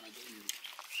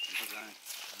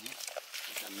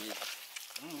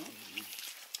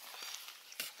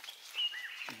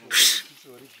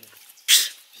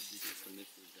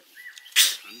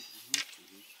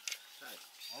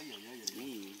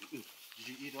 Did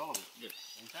you eat all of it? Yes.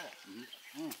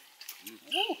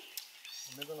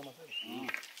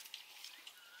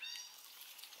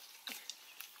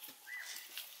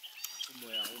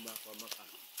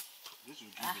 This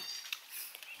is good.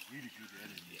 Really good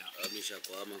energy. Amisha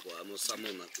kwa ama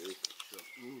sama na kuiko.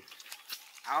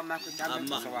 Ama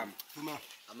kutama sawamu.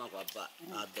 Ama kwa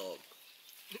a dog.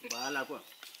 Bala kwa.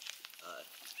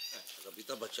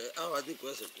 Kapita bacha. Hadi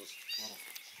kwa sababu.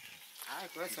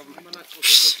 Kwa sababu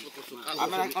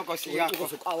amana kwa si yako.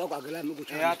 Kwa kwa gala mgu.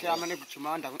 Yake amana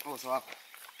kuchumanda kwa sawamu.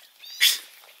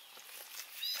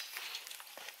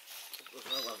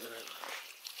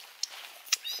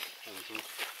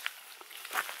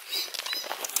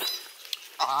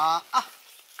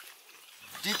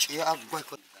 Ditch ya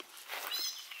gwako.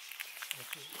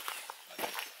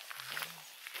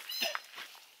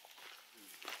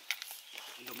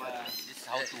 This is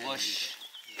how to wash.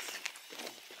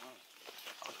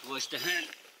 How to wash the hand.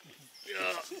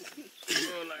 Yeah.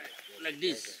 So like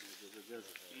this.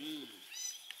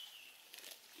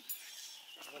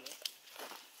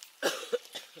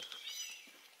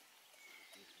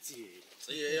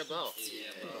 Yeah, bao.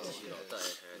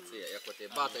 Yeah, kote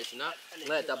bata isna,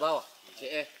 ngai ta bawa.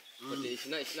 Kote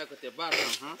isna kote bata.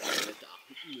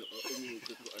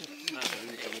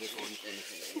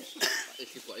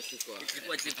 Isiko.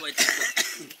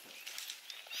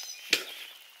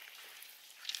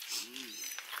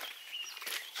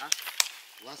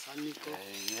 Wasaniko.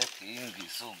 Kingi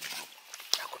sobo.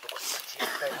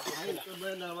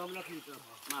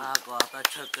 Ako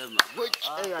atachake ma.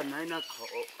 Aya naina ko.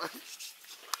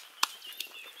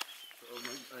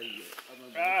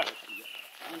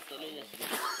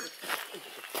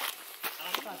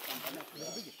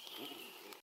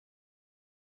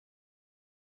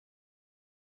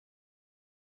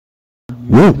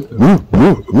 Woo, woo,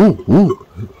 woo, woo, woo.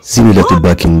 Similar to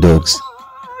barking dogs.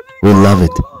 We love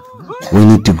it. We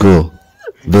need to go.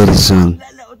 Very soon.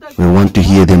 We want to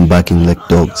hear them barking like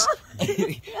dogs.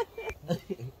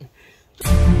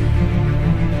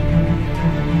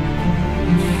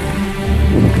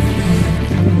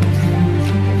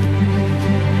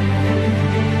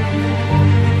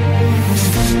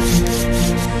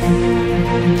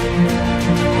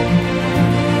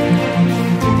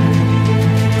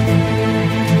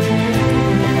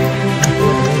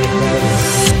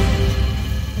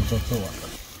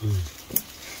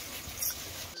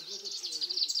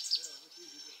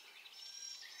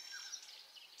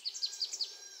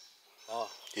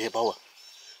 Bawa.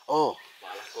 Oh,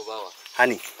 Bawa.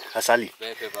 honey, asali.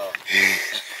 Beke bawa.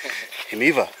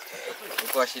 Imiva.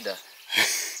 Kwa shida.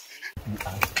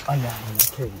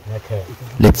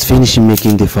 Let's finish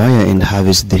making the fire and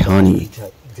harvest the honey.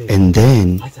 And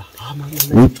then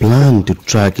we plan to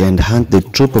track and hunt the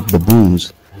troop of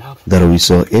baboons that we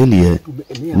saw earlier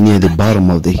near the bottom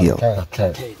of the hill.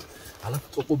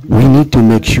 We need to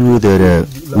make sure that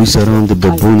we surround the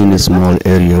baboon in a small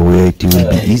area where it will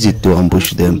be easy to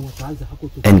ambush them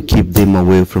and keep them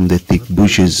away from the thick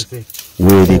bushes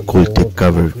where they could take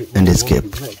cover and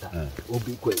escape.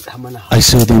 I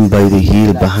saw them by the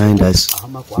hill behind us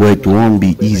where it won't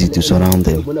be easy to surround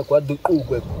them.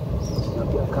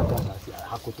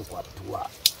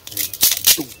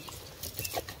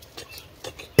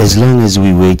 As long as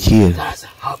we wait here,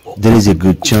 there is a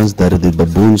good chance that the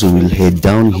baboons will head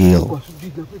downhill,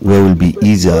 where it will be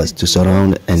easier to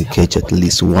surround and catch at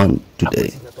least one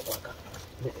today.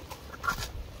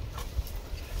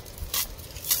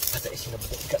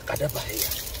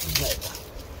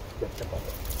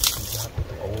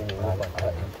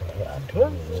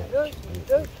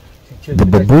 The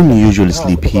baboon usually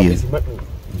sleep here,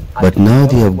 but now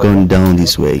they have gone down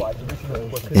this way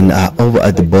and are over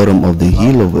at the bottom of the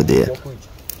hill over there.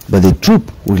 But the troop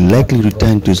will likely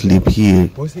return to sleep here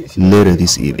later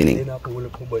this evening.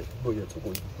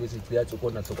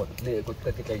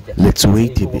 Let's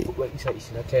wait a bit.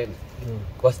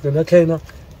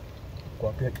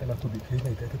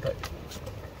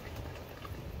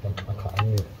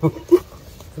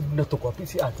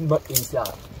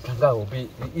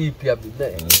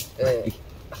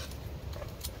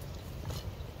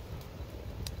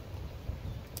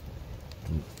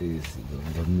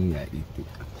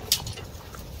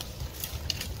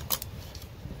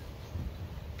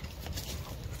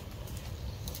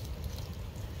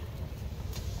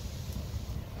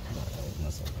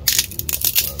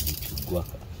 gua.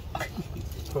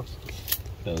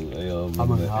 Ayo,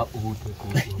 ama na uute ko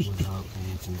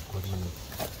mana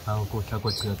ako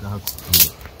chako chata hako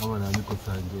ama na niko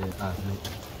sanje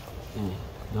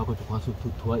nako tukwaso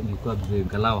tutua ilikuwa mzee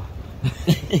ngalawa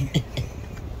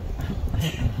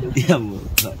ya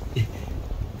mbona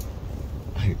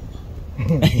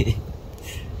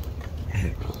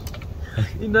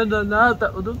inanda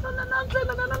nata udutana na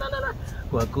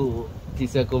wako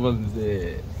kisha kama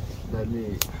mzee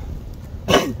nani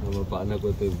nama pana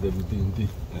ko te mtinti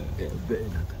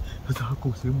bena sasa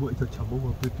ako semo ita chamo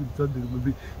wa petu tsande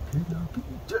mbi kila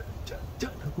cha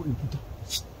ko ikita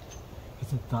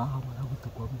sasa tama na ko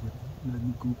kwa mbi na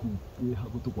nikuku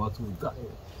hako to kwa tsuza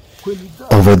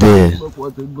Over there,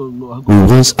 we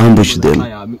once ambushed them.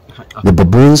 The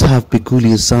baboons have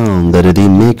peculiar sound that they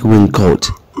make when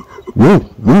caught. Woo,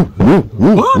 woo, woo,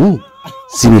 woo, woo.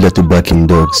 Similar to barking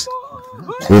dogs.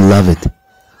 We love it.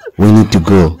 We need to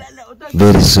go.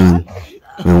 Very soon,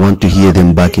 we want to hear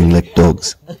them barking like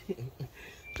dogs.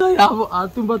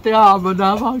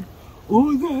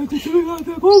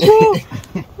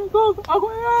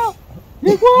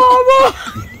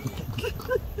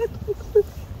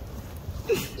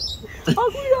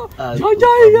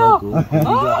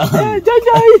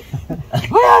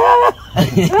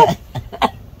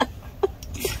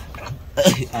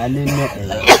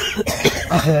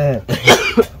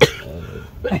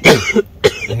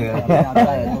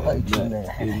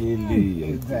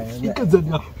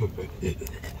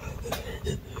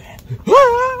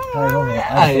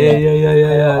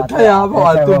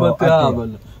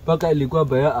 Paka ilikuwa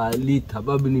baya alita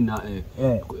babini na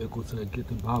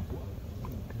kusakete babu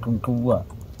Kumkubwa.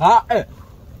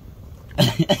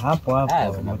 Hapo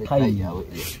matai.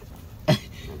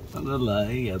 Sana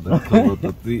lai ya bakalo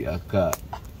tati aka.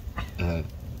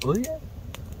 Oh yeah.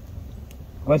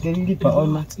 Wote nilipa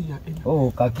ona.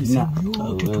 Oh kakina.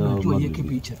 Tunajua yake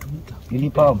picha tumika.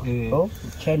 Nilipa. Oh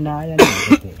chena ya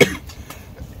nini.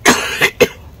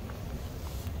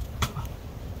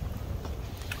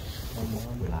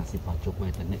 Si pacok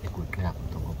mai tane ikut kaya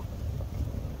kutongo.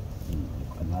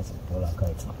 Kana sekolah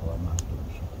kai sekolah mah.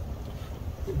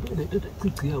 Beda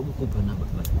kukia uko bana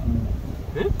bana.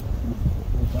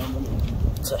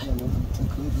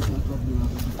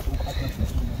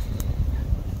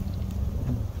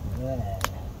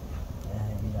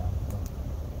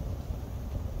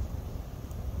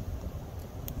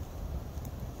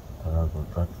 Aku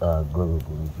kata gol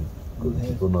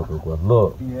kuna kwa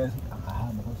lo.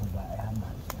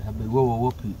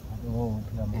 Wopi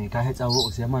kaheta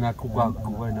wo sema na kubwa na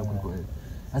kubwa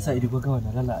sasa ilikuwa gawa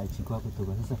na lala aichukua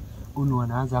kutoka sasa unu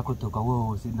wanaanza kutoka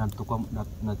wao sina kutoka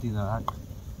na tina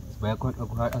baya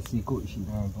kwa asiko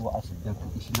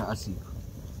ishina asiko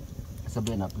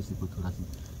sababu na pisi kutoka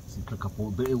si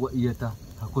takapo be wa ieta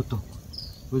hakoto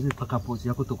wewe takapo si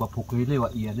hakoto poko ile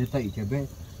wa ianeta ikebe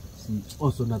si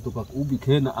oso na toka ubi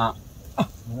kena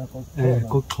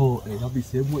koko nabi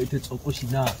semu ite tsoko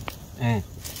shina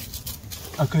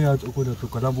akaya tsoko na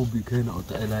toka nabu bi kena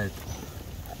ota elait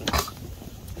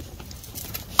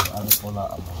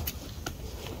Pola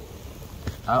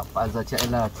aza cha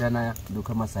ela tena ndo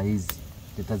kama saizi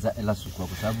tutaza ela sukwa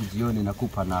kwa sababu jioni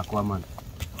nakupa na kwa maana.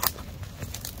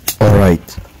 All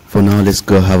right, for now let's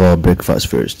go have our breakfast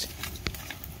first.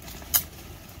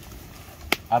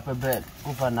 Apa bed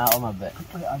kupa na oma bed.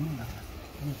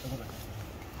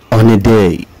 On a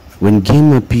day when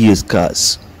game appears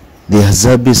scarce, the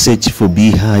Hadzabe search for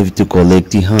beehive to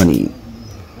collect the honey.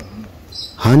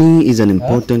 Honey is an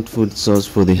important food source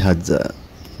for the Hadza,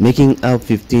 making up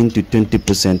 15 to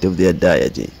 20% of their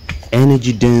diet.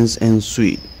 Energy dense and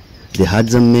sweet, the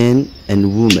Hadza men and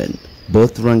women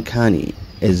both rank honey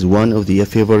as one of their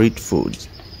favorite foods.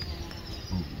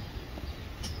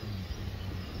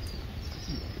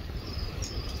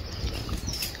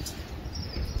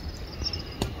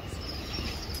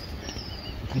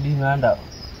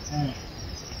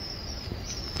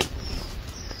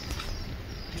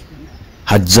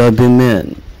 Hadzabe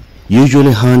men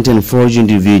usually hunt and forage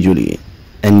individually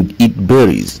and eat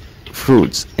berries,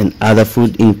 fruits and other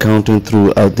food encountered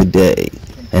throughout the day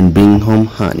and bring home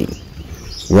honey,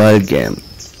 wild game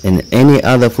and any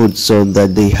other food source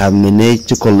that they have managed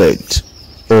to collect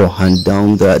or hunt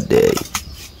down that day.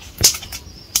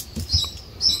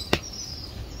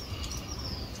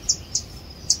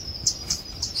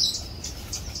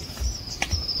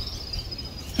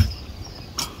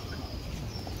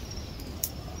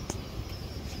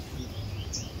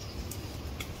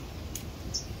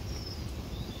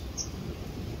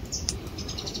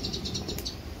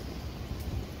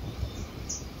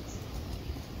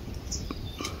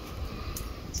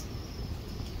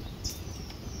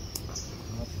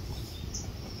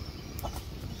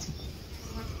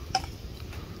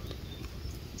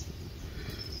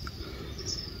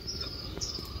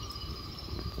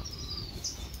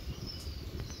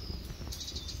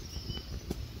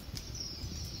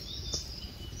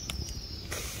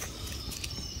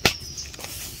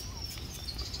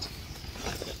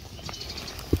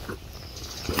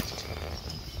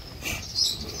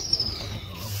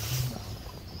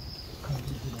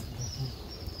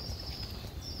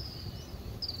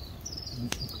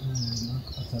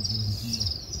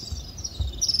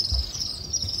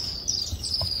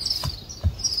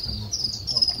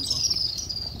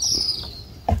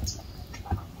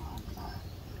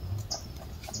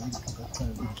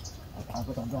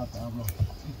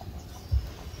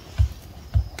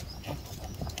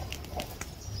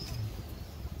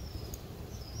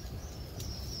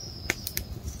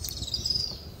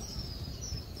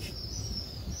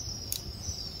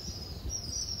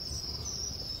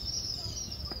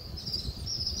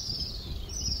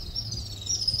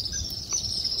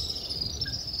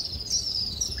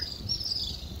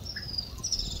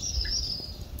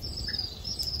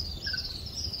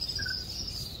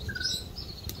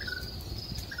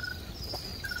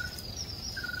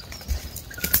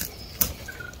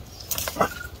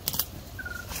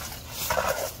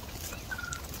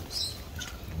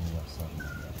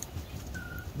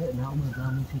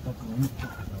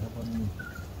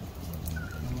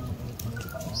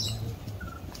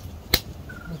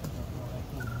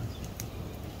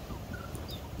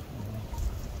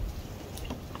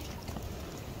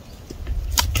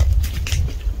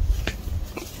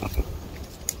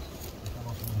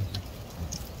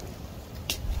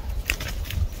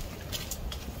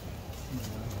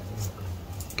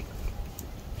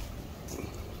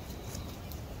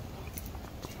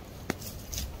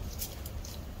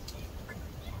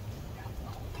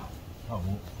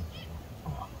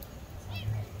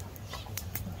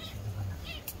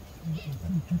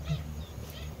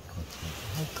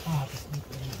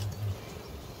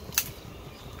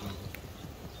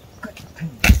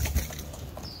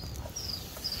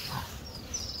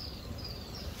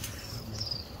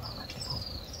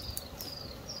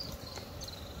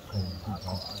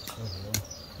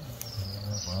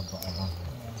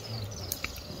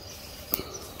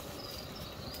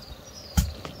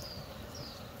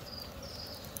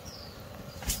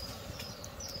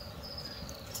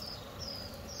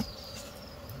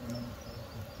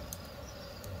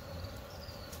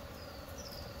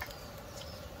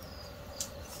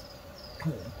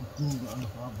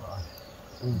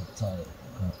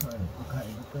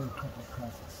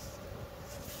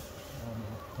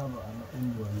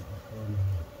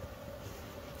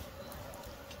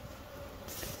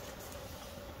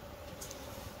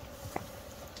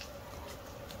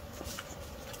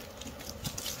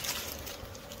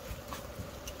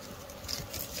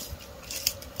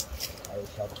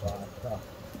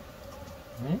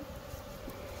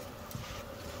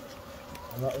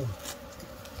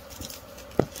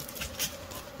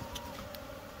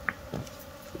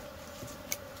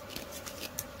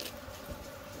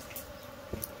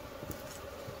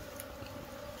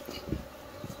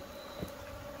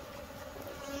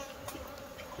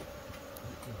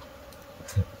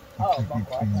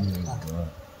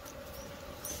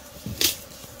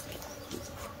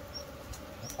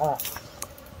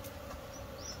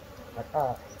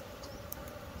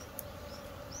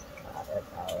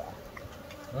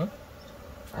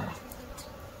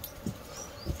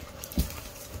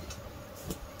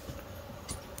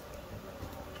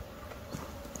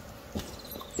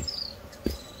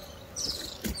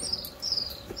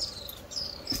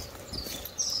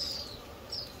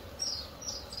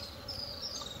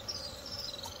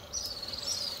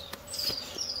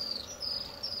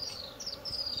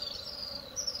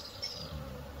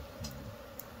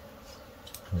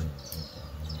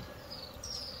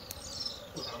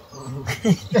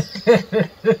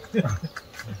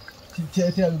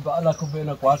 Cece bala ko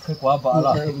bena kwa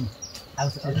bala.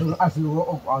 Asli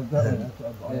wo agda.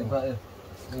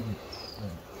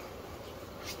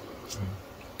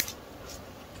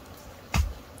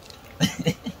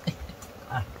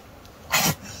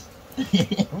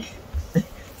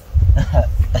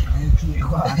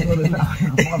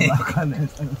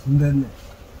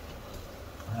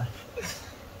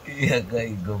 Iya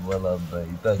kai gobalanda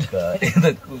itaka ita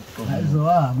kuku. Aizo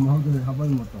mau ke habal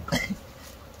moto.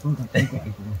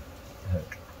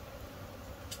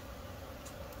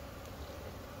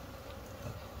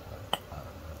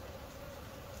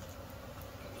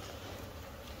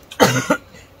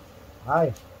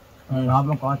 Hai.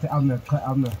 Làm có thể âm được, khởi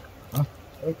âm được. Hả?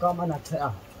 Ê con ăn sẽ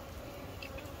à?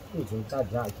 Thì chúng ta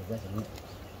ra thì ra thế này.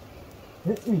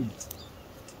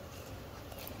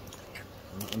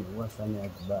 Wasanya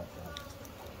bata.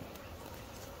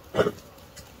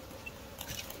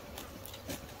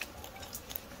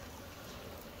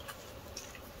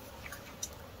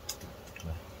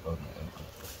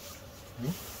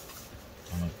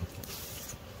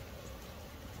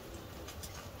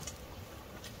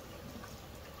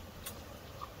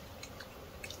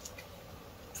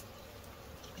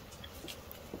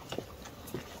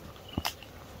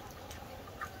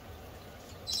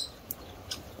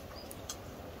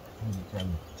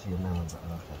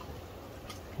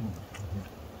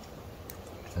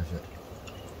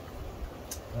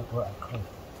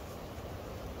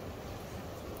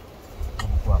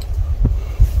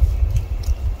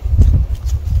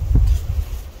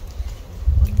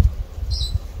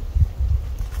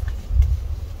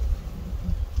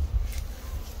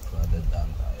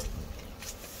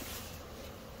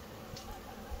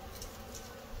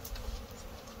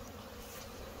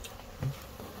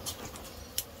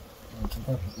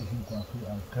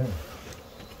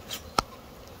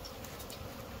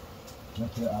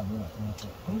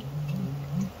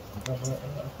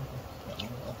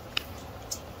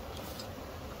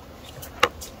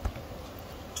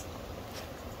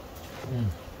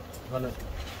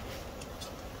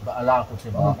 Baala ko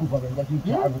siya. Ako pa rin dati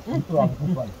siya. Ito ang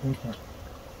kupal. Ito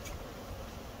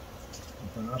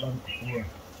nga bang kukuha.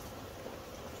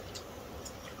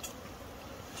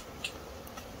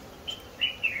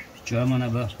 Cuma mana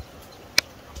ba?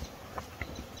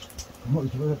 Mo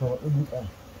ito na tawa ibig ah.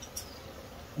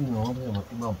 Ino mo yung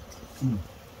imam.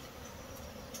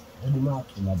 Hindi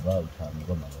na ba sa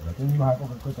mga mga. Hindi ko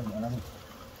kagkutan alam.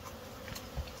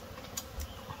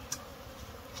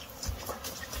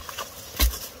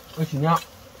 Ôi chị nhá.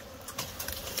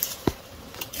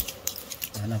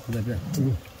 Đó là không được.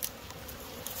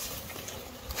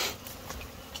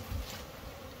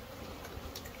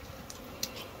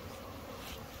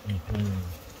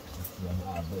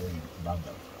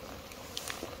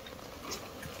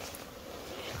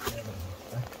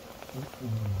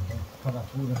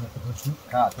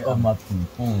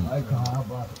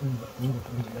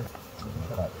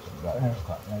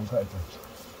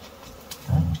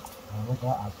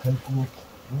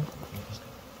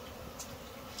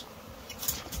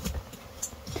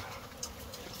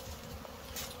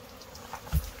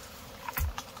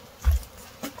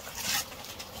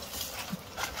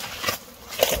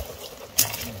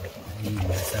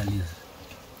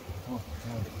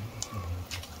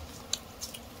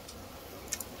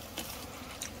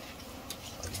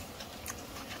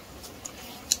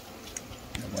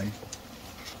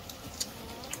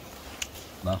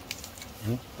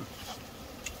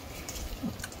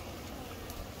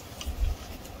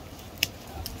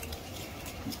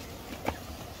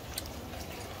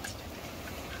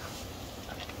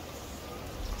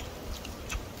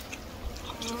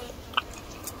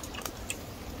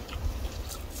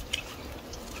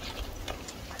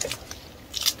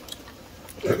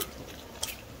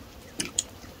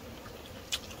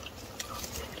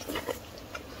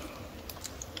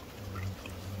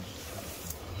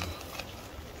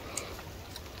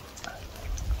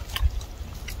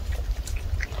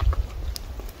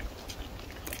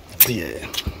 Yeah.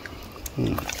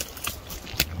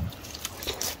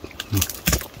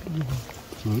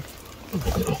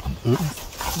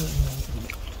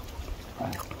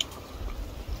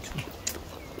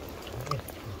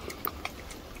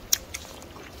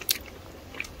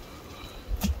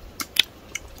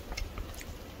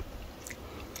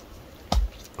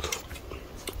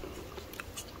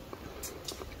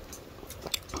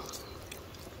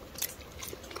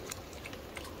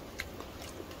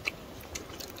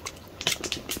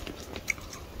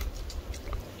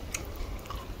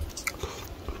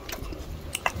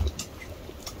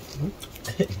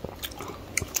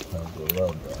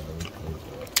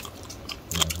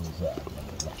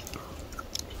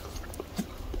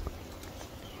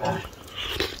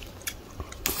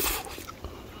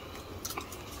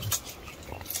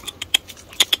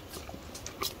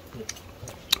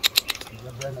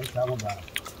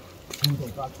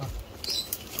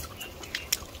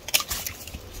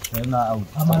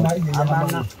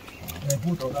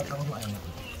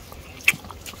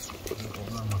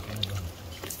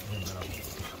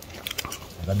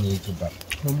 Gani coba.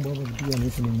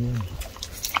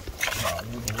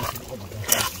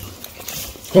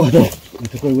 Kok ada?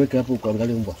 Itu kau gue kapu kau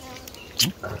kali umbo.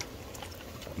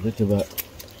 Dia coba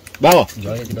bawa.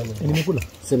 Ini pula.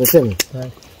 Selesai.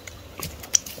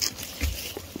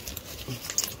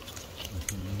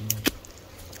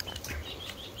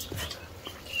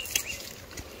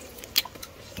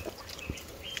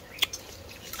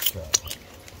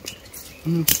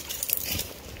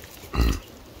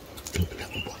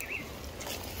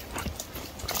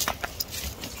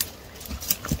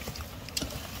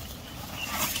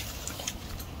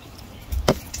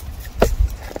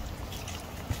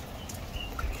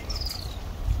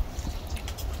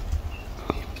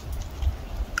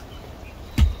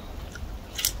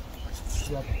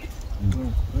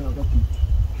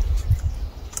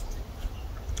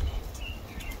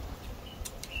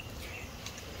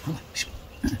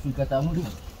 Katamu dia.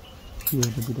 Ya,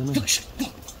 betul betul.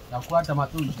 Aku ada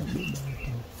matul.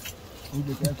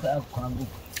 Udah kita aku anggup.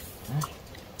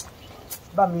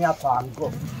 Bang ya aku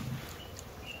anggup.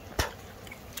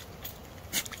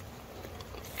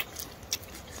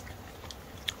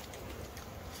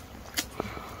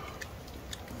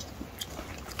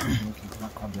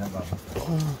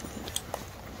 Ya,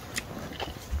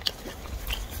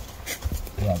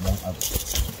 bang up.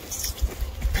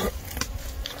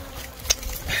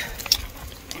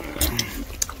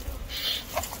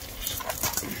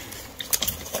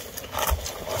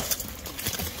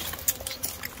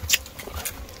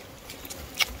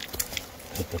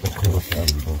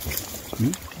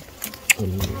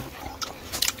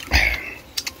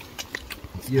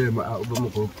 Yeah, mà ảo bơm một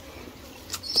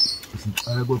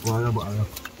bột quá là bảo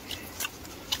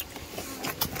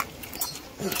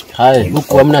Hai,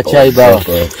 buku amna chai ba.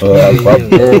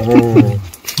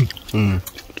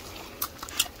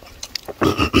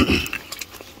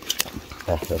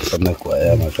 Sama kwa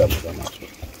ya makamu kama.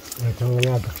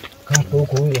 Tangannya kan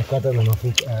kuku ya kata nama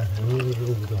kuku ini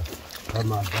gitu.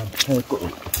 Sama ada.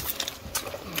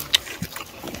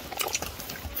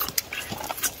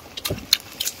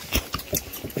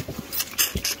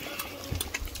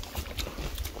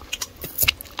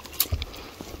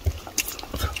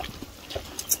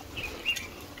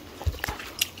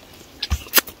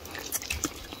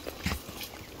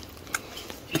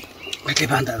 Cái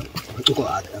bàn thờ tôi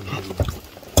có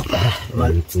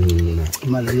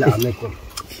mà làm này con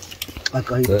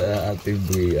cái Ati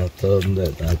beri atom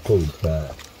dan aku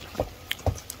tak.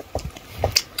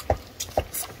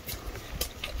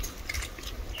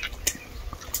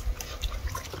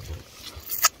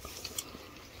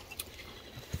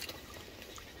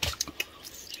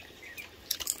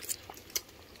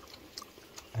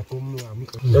 aku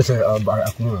mau saya bar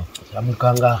aku mau kamu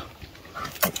kangga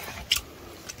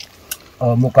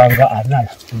muka enggak anal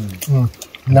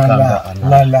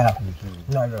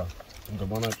nala Untuk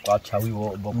mana kau cawi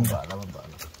wo bawa bala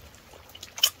bala.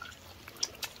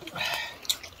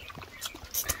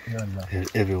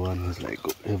 And everyone was like,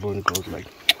 everyone goes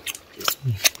like.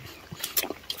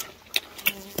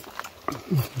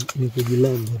 Ini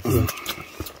kegilaan.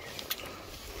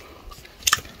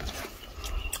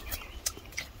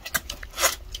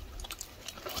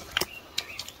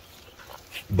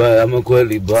 Ba ama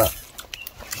kweli ba.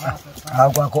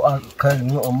 Aku akan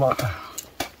ni oma.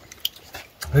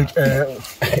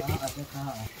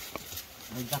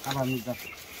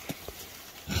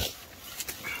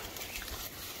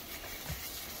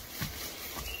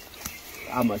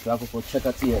 Ama aku kau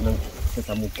cakap sih nang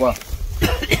sesama kuah.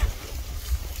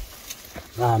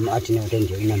 Ati ni udah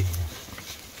jadi nan.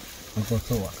 Aku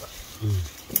tahu.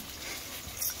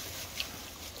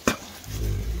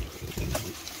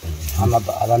 Ama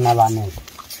ala nala ni.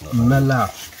 Nala.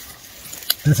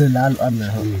 Itu lalu ana.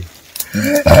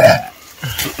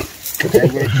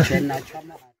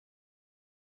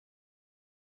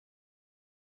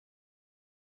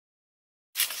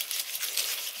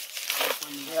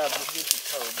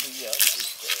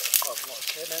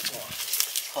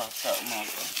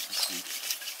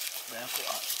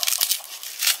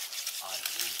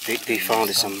 They found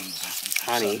some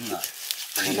honey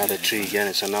on another tree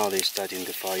again, so now they're starting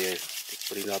the fire. They're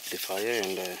putting up the fire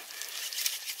and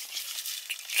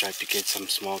try to get some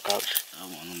smoke out.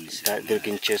 That they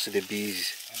can chase the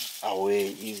bees away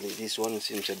easily. This one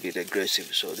seems a bit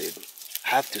aggressive, so they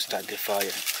have to start the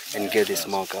fire and get the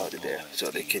smoke out of there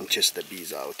so they can chase the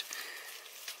bees out.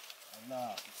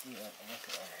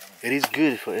 It is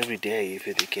good for every day if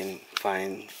they can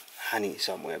find honey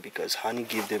somewhere, because honey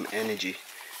gives them energy,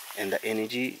 and the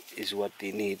energy is what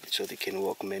they need so they can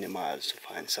walk many miles to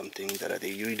find something that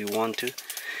they really want to.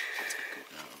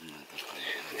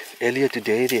 Earlier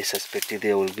today they suspected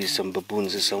there will be some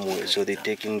baboons somewhere, so they're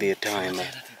taking their time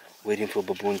waiting for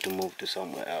baboon to move to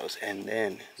somewhere else, and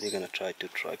then they're gonna try to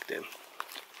track them.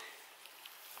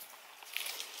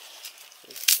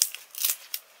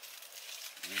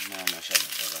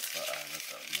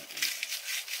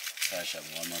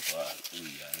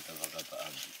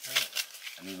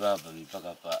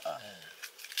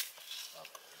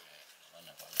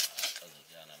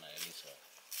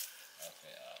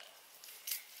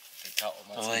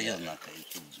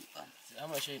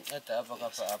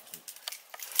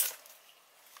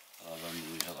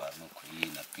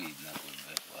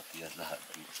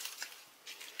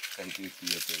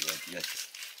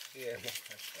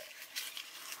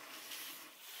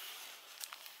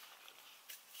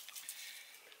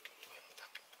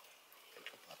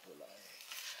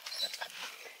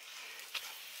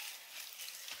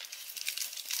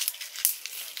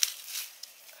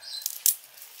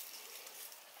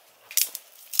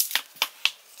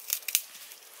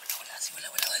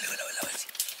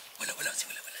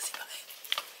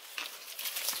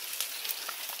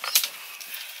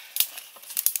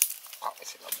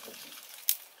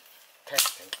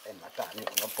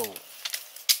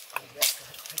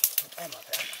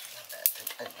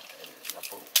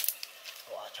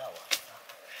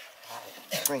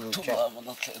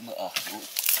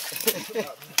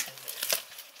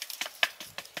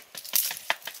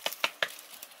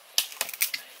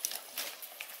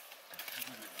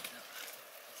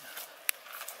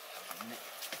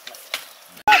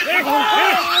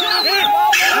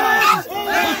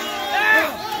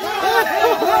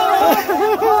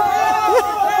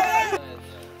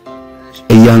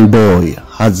 A young boy,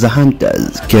 Hadza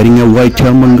hunters carrying a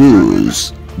white-tailed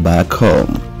mongoose back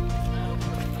home.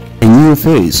 A new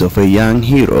face of a young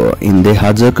hero in the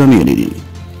Hadza community.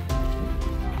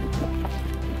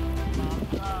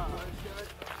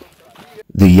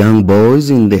 The young boys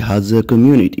in the Hadza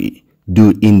community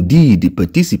do indeed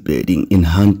participating in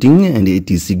hunting, and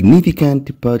it is a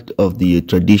significant part of the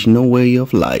traditional way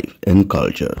of life and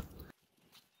culture.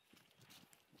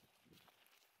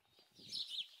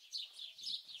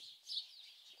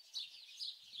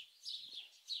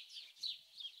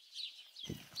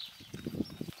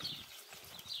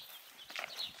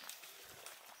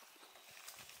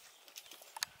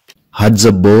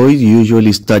 Hadza boys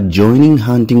usually start joining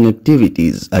hunting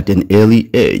activities at an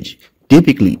early age,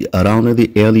 typically around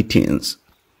the early teens.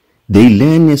 They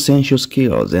learn essential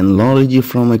skills and knowledge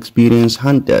from experienced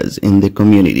hunters in the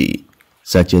community,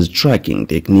 such as tracking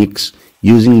techniques,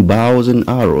 using bows and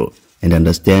arrows, and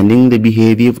understanding the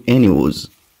behavior of animals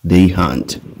they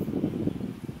hunt.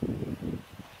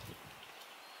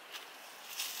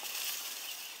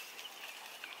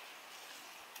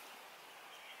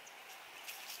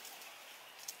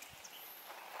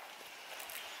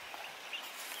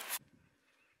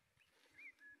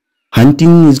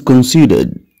 Hunting is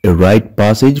considered a rite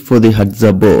passage for the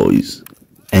Hadza boys,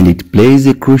 and it plays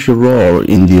a crucial role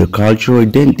in their cultural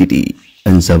identity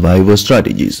and survival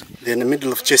strategies. They're in the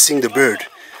middle of chasing the bird.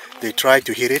 They try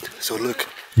to hit it, so look.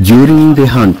 During the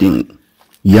hunting,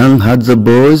 young Hadza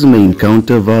boys may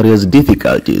encounter various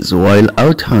difficulties while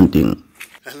out hunting.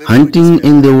 Hunting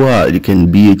in the wild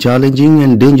can be a challenging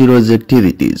and dangerous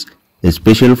activity,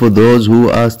 especially for those who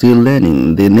are still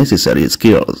learning the necessary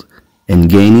skills and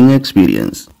gaining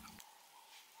experience.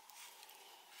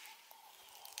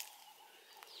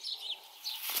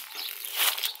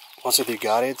 Once they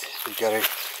got it,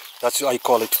 that's why I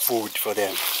call it food for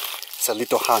them. It's a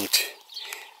little hunt.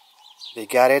 They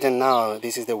got it, and now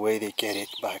this is the way they get it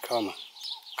back home.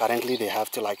 Currently they have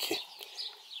to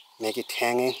make it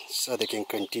hanging so they can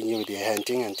continue their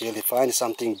hunting until they find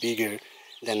something bigger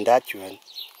than that one.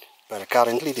 But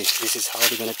currently this is how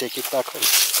they're going to take it back home.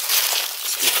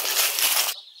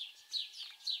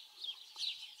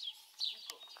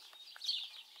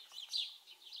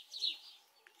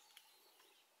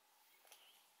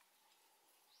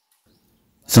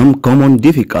 Some common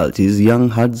difficulties young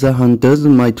Hadza hunters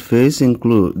might face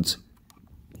includes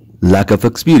lack of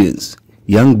experience.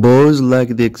 Young boys lack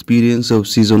the experience of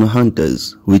seasonal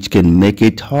hunters, which can make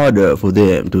it harder for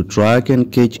them to track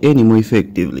and catch animal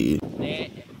effectively.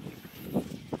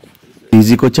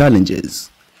 Physical challenges.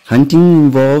 Hunting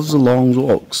involves long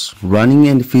walks, running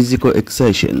and physical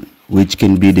exertion, which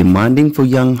can be demanding for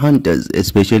young hunters,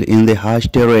 especially in the harsh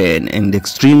terrain and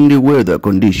extreme weather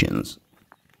conditions.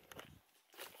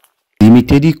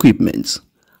 Limited equipment.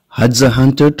 Hadza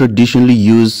hunters traditionally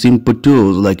use simple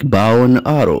tools like bow and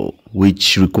arrow,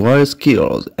 which require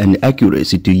skills and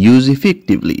accuracy to use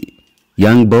effectively.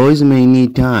 Young boys may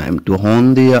need time to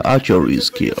hone their archery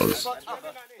skills.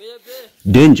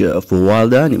 Danger for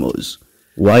wild animals.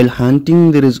 While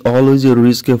hunting, there is always a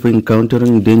risk of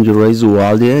encountering dangerous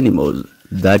wild animals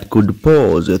that could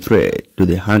pose a threat to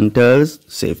the hunter's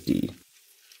safety.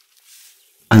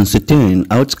 Uncertain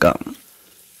outcome.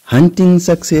 Hunting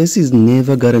success is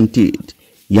never guaranteed.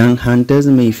 Young hunters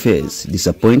may face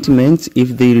disappointments if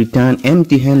they return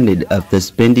empty-handed after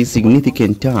spending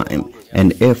significant time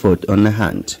and effort on a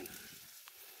hunt.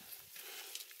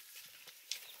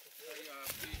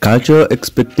 Cultural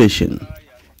expectation.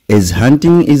 As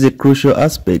hunting is a crucial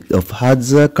aspect of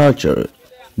Hadza culture,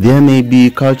 there may be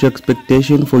cultural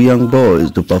expectation for young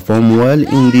boys to perform well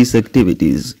in these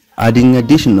activities, adding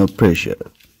additional pressure.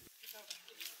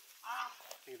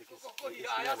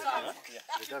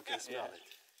 The dog can smell it.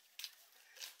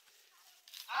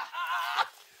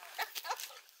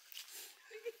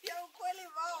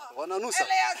 Wananusa.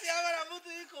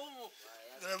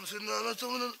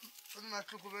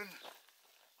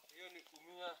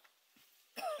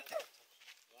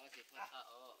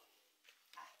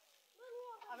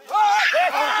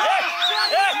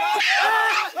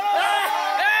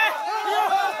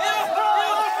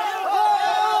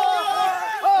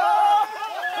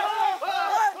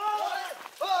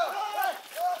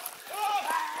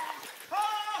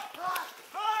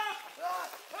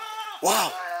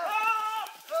 Wow!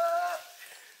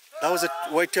 That was a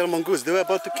white-tailed mongoose. They were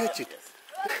about to catch it.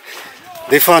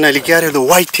 They finally gathered the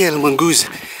white-tailed mongoose.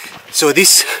 So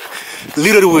this,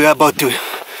 literally we're about to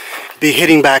be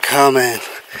heading back home, and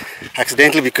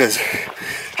accidentally, because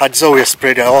Hadza were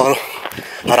spread all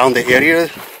around the area.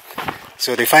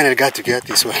 So they finally got to get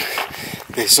this one.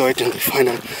 They saw it and they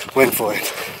finally went for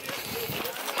it.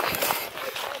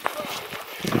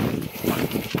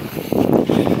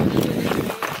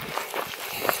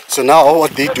 So now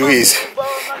what they do is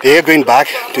they are going back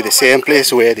to the same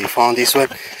place where they found this one.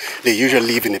 They usually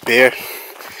live in a pair,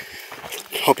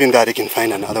 hoping that they can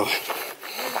find another one.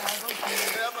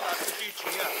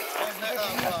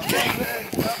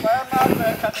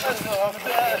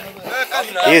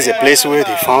 Here's a place where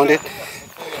they found it.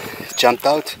 It jumped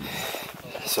out.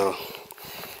 So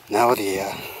now they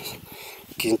are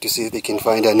keen to see if they can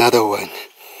find another one.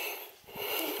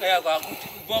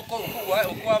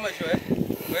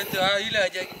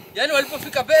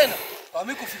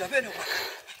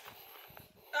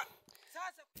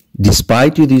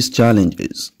 Despite these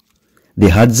challenges, the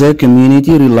Hadza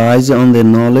community relies on the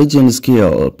knowledge and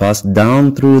skill passed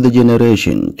down through the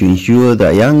generation to ensure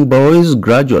that young boys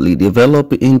gradually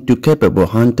develop into capable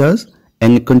hunters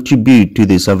and contribute to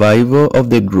the survival of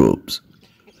the groups.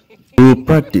 Through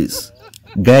practice,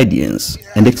 guidance,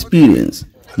 and experience,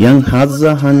 young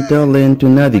Hadza hunters learn to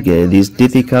navigate these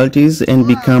difficulties and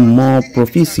become more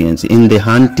proficient in the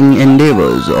hunting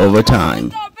endeavors over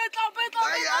time.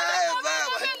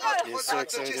 He's so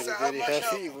excited and very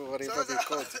happy with whatever they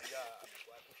caught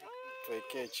for a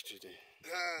catch today.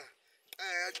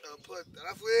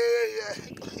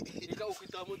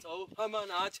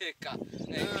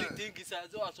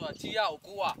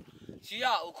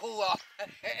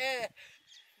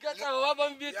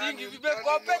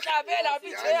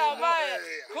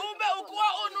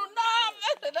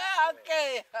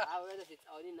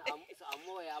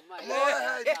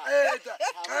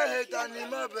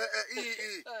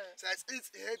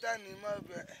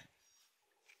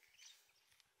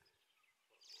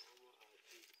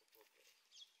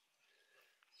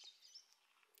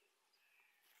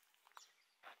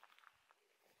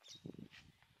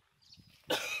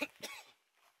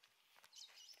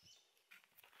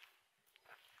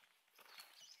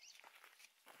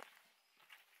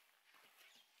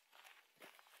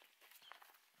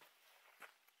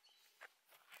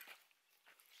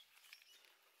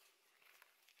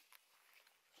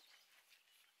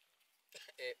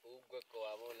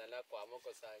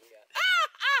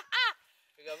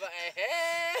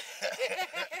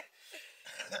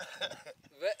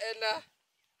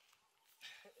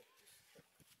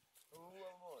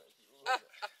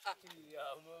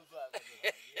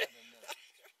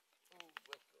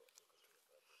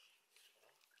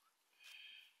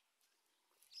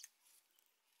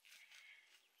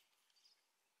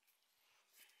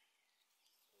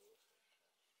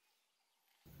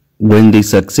 When they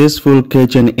successfully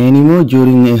catch an animal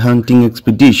during a hunting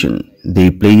expedition, they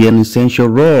play an essential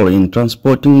role in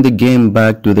transporting the game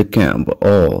back to the camp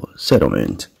or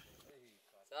settlement.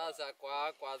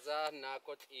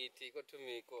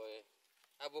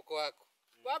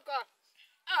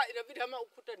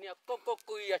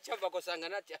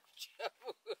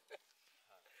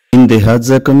 In the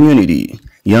Hadza community,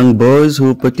 young boys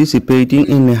who participating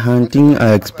in hunting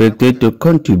are expected to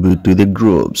contribute to the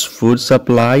group's food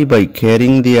supply by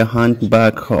carrying their hunt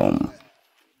back home.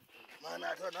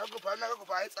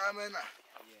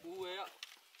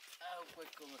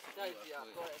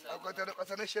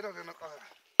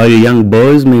 While young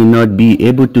boys may not be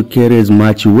able to carry as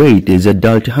much weight as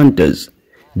adult hunters,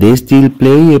 they still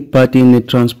play a part in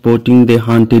transporting the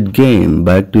hunted game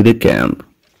back to the camp.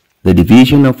 The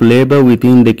division of labor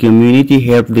within the community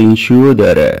helps to ensure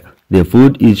that the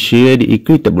food is shared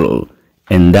equitably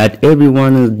and that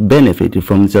everyone benefits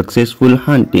from successful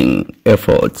hunting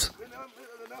efforts.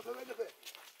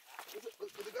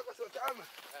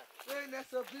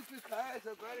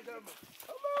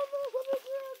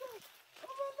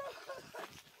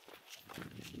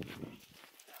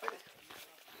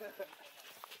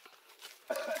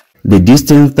 The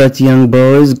distance that young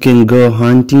boys can go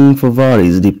hunting for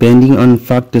varies depending on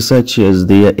factors such as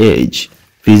their age,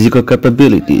 physical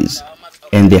capabilities,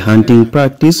 and the hunting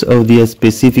practice of their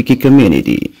specific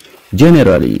community.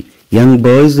 Generally, young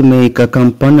boys may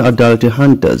accompany adult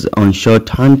hunters on short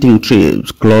hunting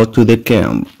trips close to the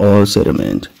camp or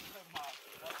settlement.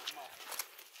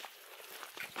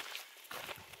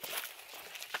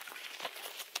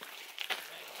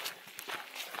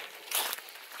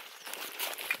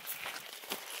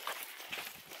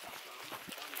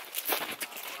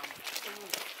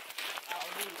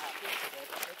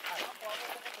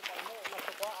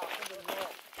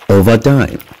 Over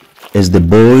time, as the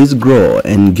boys grow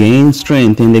and gain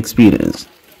strength and experience,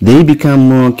 they become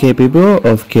more capable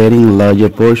of carrying a larger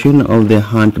portion of their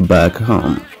hunt back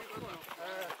home.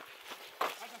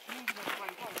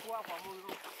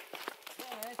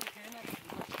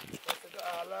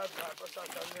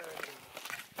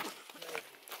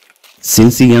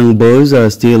 Since the young boys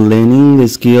are still learning the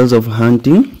skills of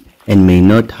hunting and may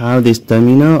not have the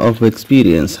stamina of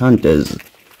experienced hunters,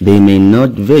 they may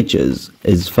not venture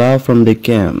as far from the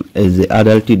camp as the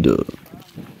adults do.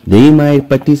 They might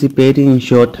participate in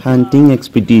short hunting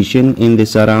expeditions in the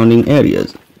surrounding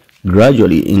areas,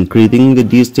 gradually increasing the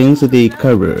distance they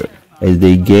cover as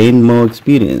they gain more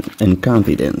experience and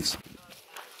confidence.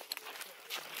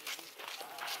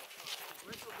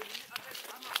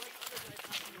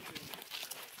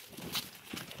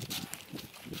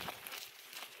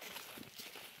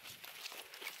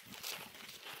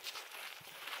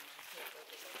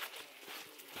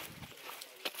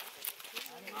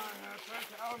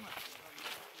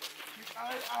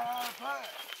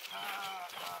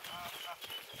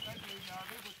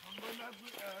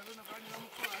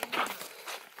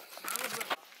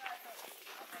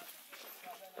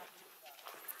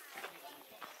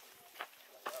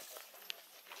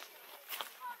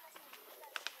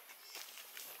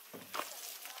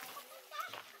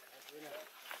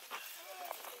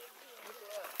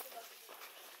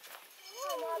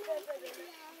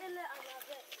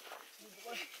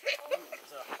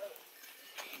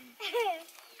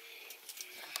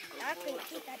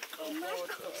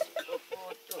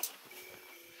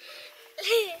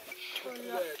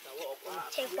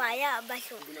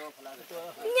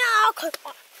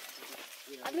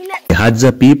 The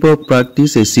Hadza people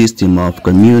practice a system of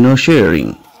communal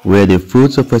sharing, where the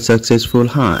fruits of a successful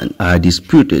hunt are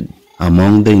disputed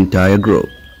among the entire group.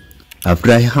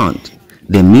 After a hunt,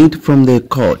 the meat from the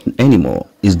caught animal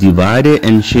is divided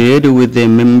and shared with the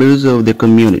members of the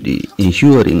community,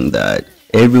 ensuring that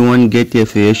everyone gets a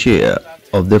fair share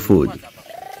of the food.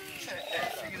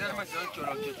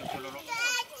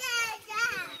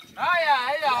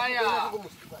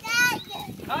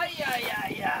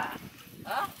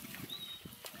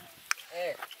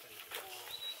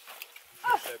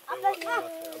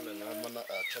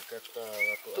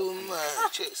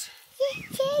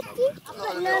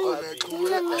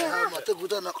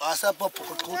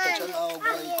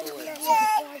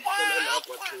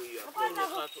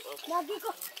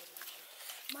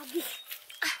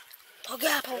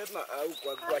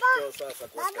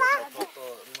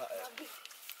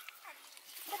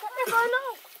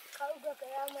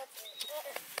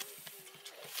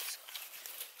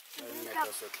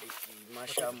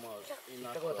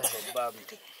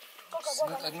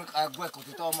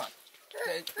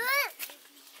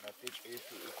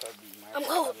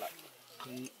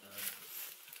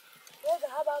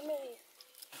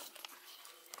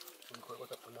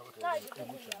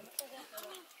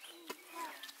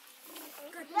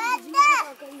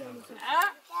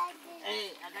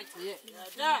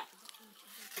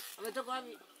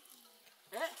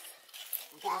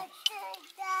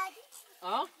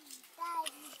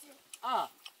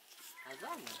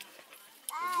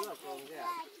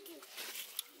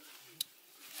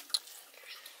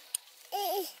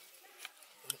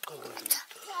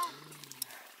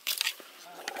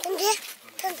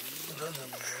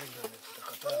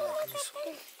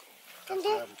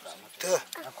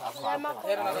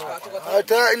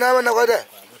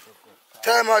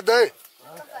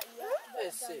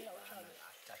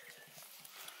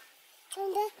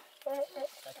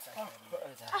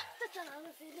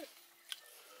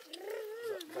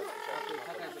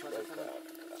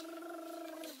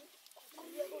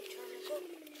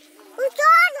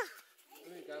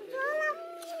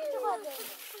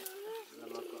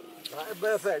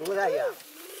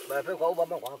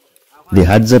 The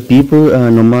Hadza people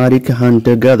are nomadic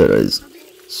hunter-gatherers,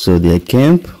 so their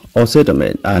camp or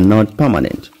settlement are not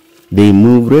permanent. They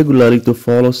move regularly to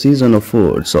follow seasonal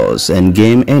food source and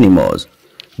game animals,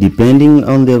 depending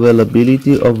on the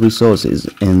availability of resources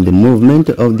and the movement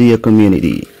of their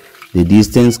community. The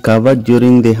distance covered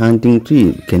during the hunting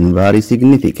trip can vary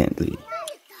significantly.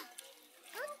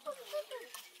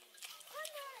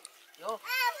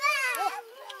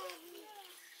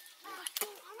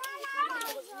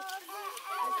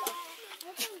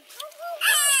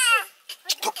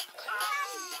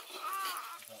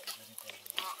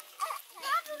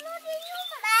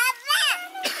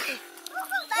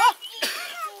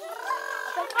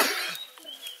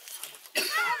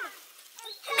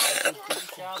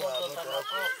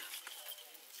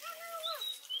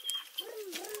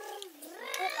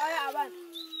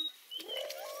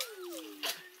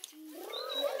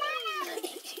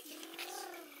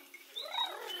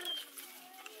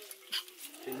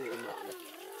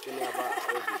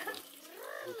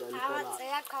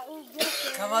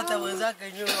 Kamata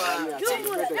mwenzake nyuma.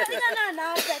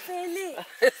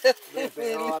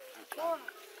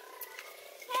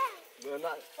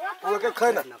 Uweke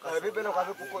kana. Bibi na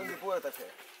kafe kuko ni kwa tafe.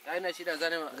 Haina shida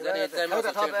zane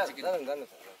masocheki.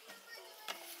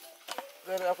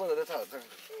 Gari hapo ndio tata.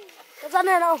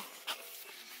 Zane nao.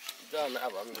 Jana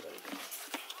hapa mimi.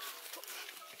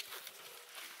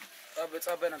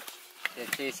 Tsabe na.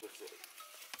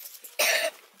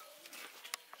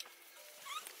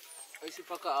 Isi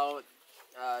paka au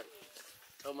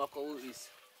tomako is.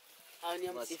 Ani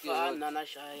amsifa na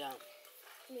shaya.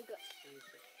 Niga.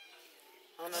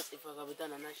 Ana sifa kabisa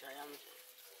na shaya.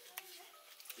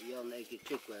 Hiyo na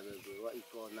ikichukua bebe wa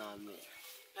iko na mimi.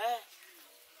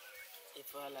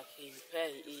 Ifa lakini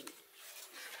pay in.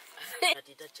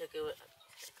 Atita chekewe.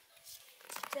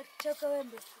 Chekewe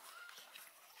mbe.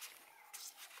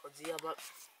 Kozia ba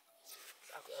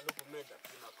alupu meda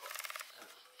kinako.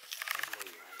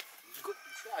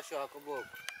 Shasho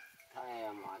akoboko.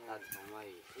 Haya matatu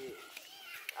mai.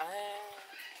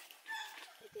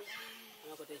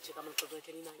 Nako techeka mtoto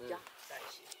wake ni nanja.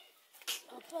 Saishi.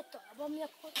 Apoto, abamia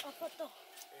apoto.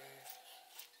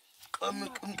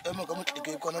 Kama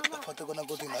tike kona tafata kona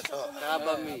koti na ta.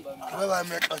 Baba mi. Baba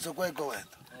mi atso kwa wetu.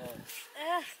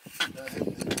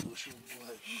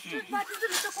 Pati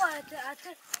tu kwa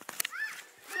ate.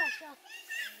 Sasa.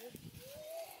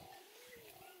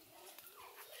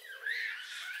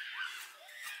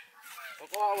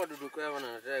 Kwa wadudu kwa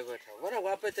wana nataka kwa ta. Wana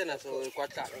wape tena so kwa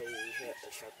ta.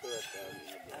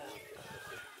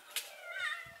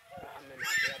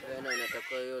 Wana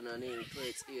nataka hiyo nani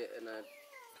tuexie na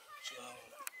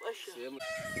sehemu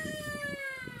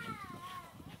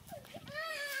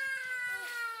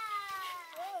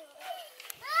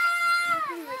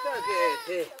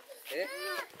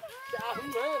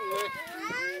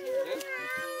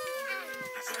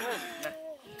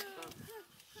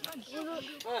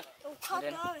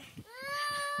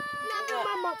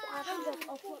Mama kwa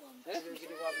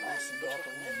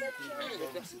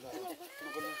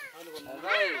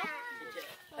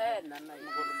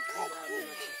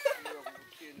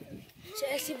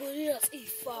Siburias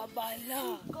ifa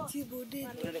bala. Sibudi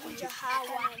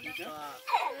jahawa.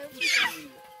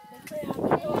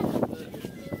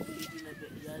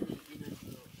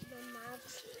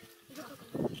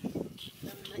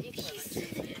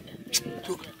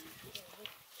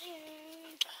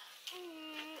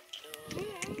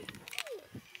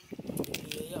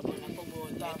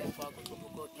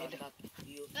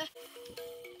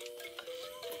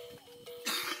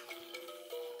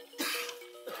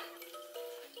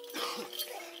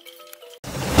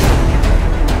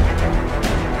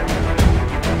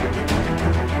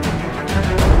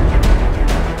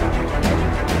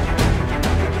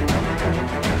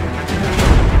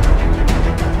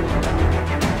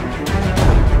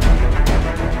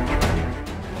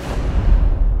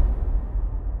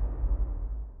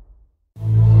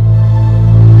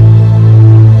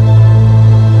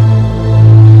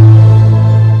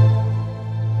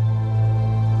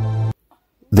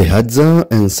 The Hadza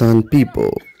and San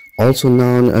people, also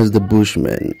known as the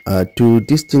Bushmen, are two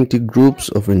distinct groups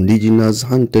of indigenous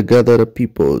hunter-gatherer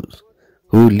peoples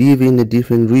who live in a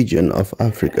different region of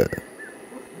Africa.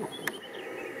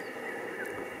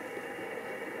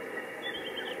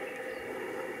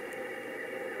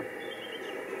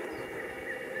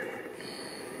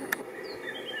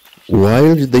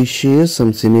 While they share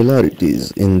some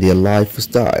similarities in their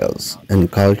lifestyles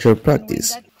and cultural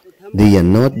practice, they are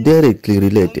not directly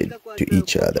related to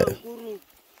each other.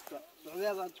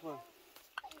 Whenever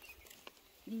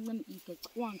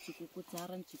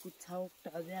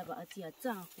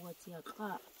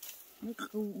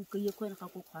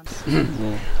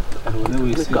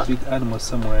you see a big animal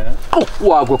somewhere,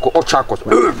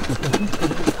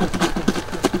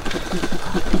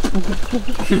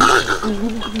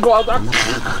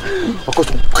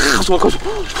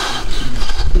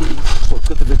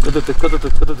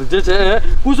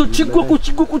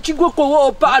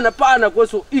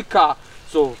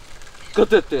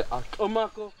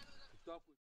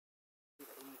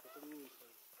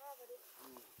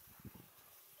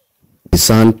 The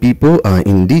San people are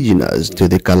indigenous to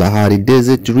the Kalahari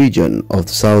Desert region of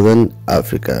southern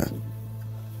Africa,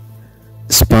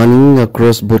 spanning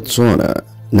across Botswana,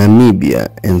 Namibia,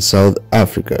 and South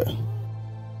Africa.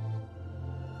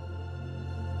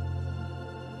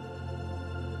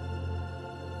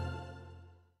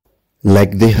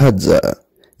 Like the Hadza,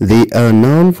 they are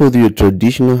known for their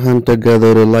traditional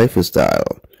hunter-gatherer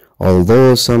lifestyle,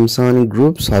 although some San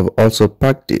groups have also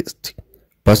practiced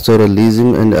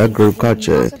pastoralism and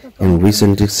agriculture in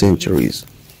recent centuries.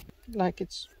 like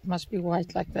it must be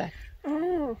white like that.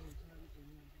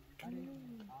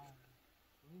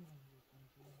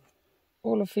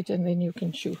 All of it, and then you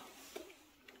can chew.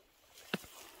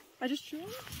 I just chew.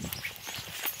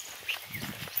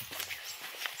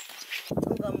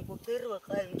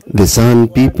 The San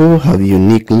people have a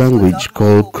unique language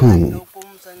called Kung,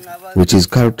 which is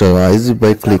characterized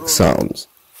by click sounds.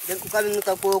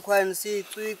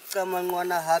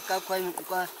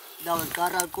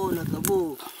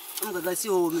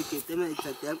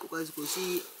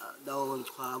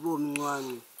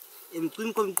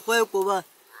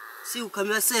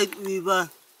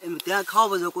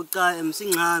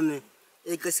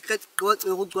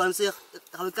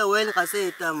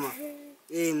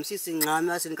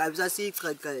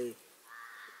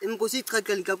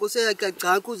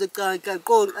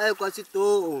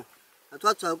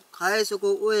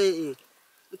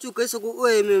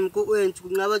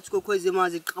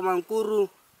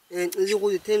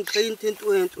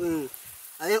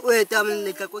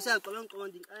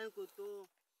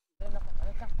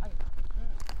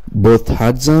 Both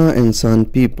Hadza and San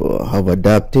people have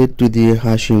adapted to their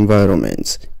harsh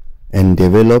environments and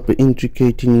developed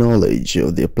intricate knowledge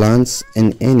of the plants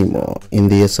and animals in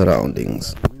their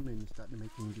surroundings. Women start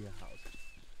making their house.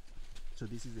 So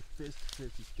this is the first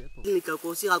step of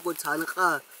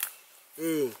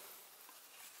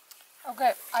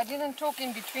Okay, I didn't talk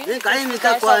in between. You guys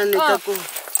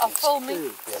are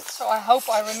filming, so I hope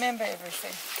I remember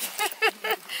everything.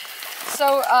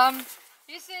 So,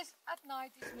 he says at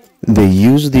night. They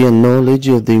use their knowledge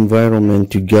of the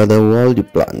environment to gather wild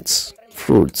plants,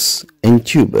 fruits, and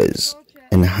tubers,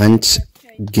 and hunt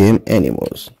game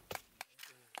animals.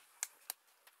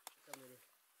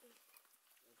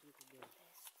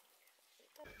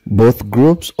 Both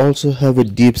groups also have a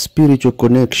deep spiritual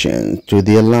connection to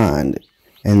their land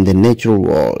and the natural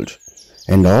world,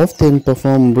 and often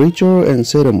perform rituals and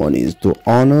ceremonies to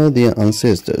honor their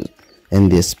ancestors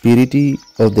and the spirit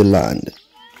of the land.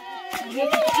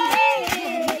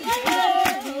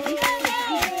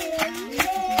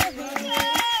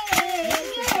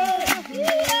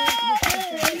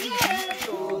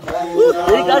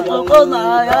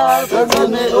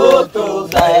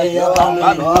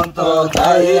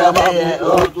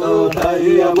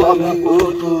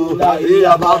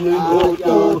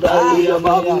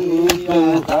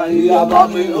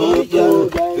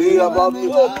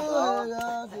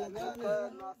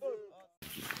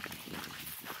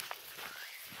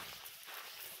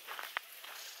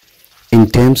 In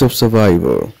terms of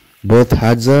survival, both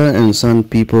Hadza and San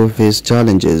people face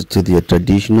challenges to their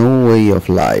traditional way of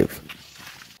life.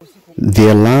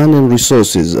 Their land and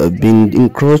resources have been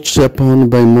encroached upon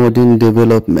by modern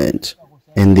development,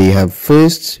 and they have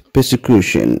faced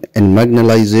persecution and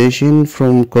marginalization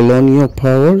from colonial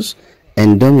powers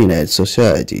and dominant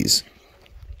societies.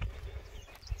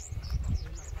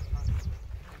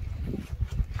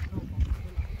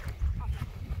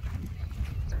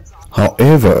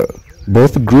 However,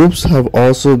 both groups have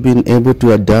also been able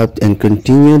to adapt and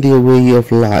continue their way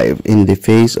of life in the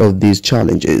face of these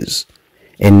challenges,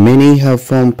 and many have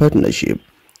formed partnership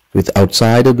with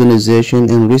outside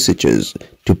organizations and researchers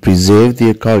to preserve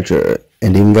their culture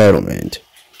and environment.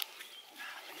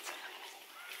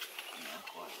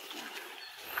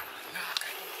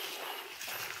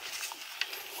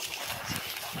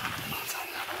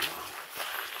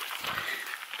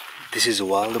 This is a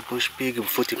wild bush pig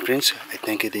footprints. I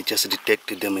think they just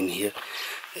detected them in here,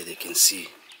 as they can see.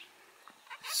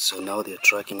 So now they're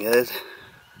tracking it.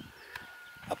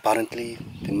 Apparently,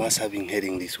 they must have been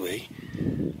heading this way.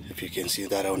 If you can see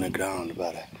that on the ground,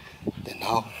 but they're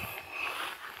now,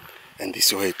 and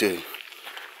this way too.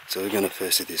 So we're gonna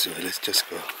face it this way. Let's just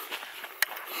go.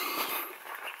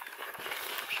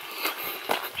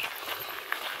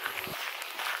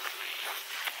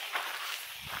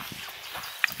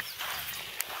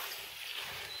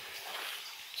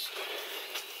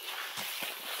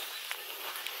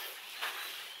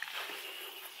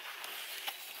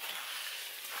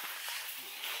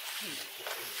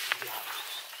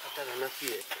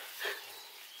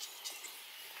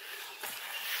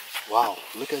 Wow,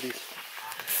 look at this.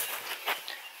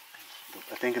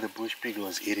 I think the bush pig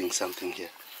was eating something here.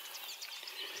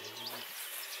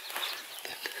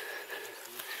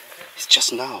 It's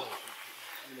just now.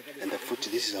 And the foot,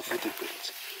 this is a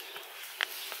footprint.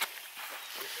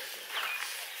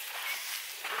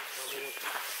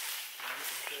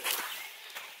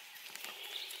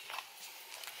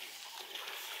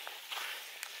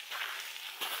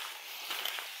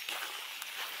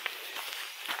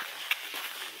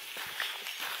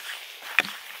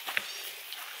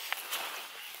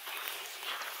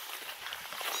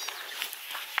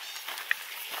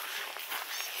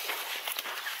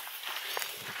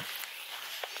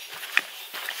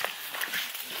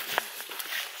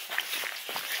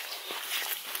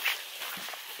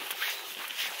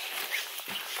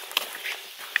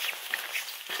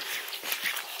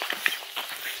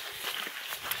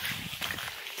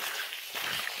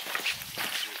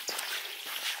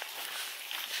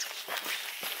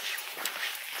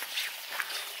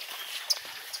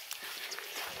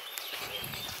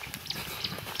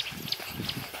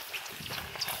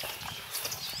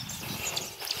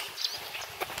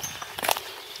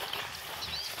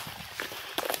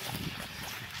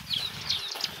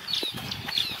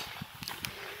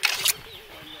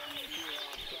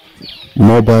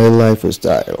 Mobile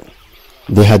lifestyle.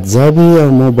 The Hadzabe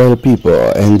are mobile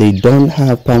people and they don't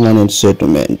have permanent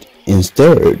settlement.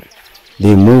 Instead,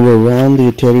 they move around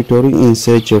their territory in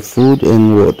search of food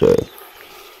and water.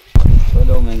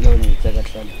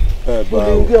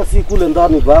 Niliingia si kule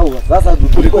ndani bau. Sasa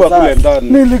Tulikuwa kule ndani.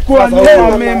 Nilikuwa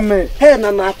nyuma mimi.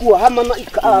 Hena nakuwa hama na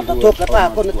atatoka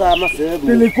tako nitama sehemu.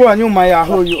 Nilikuwa nyuma ya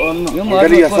huyu ono.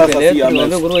 Angalia sasa si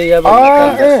amesi.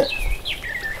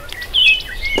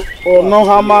 Ono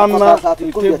hamana.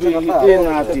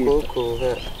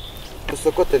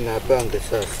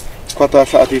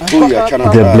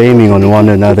 They're blaming on one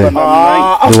another. The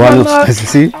one who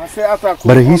see,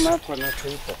 but he's,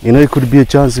 you know, it could be a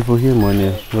chance for him when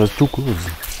he was too close.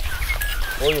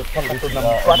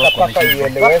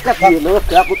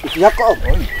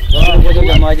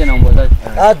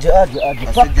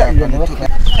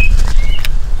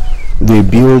 They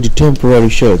build temporary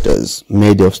shelters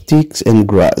made of sticks and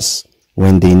grass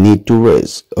when they need to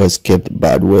rest or escape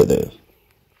bad weather.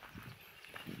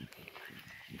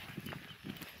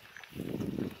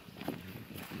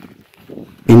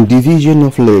 In division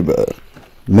of labor,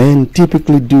 men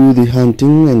typically do the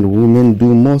hunting and women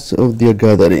do most of their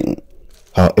gathering.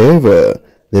 However,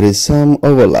 there is some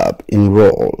overlap in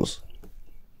roles,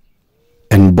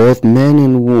 and both men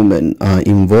and women are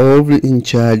involved in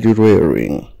child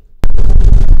rearing.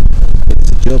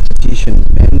 It's a job petition.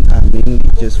 Men are mainly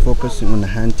just focusing on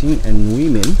hunting, and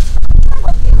women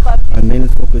are mainly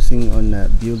focusing on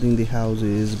building the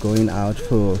houses, going out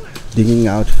for digging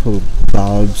out for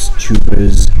bulbs,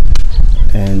 tubers,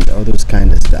 and all those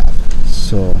kind of stuff.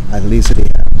 So at least they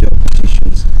have job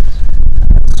positions.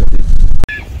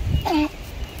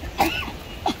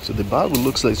 So the bulb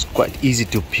looks like it's quite easy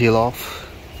to peel off.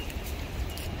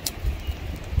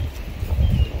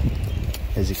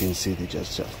 As you can see, they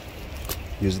just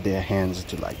use their hands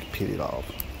to like peel it off.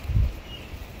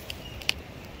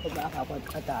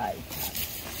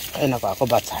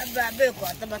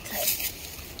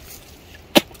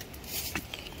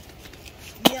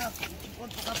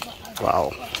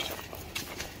 Wow.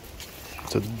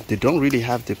 So they don't really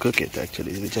have to cook it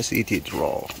actually, they just eat it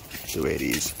raw, the way it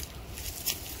is.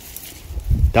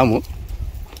 Damo?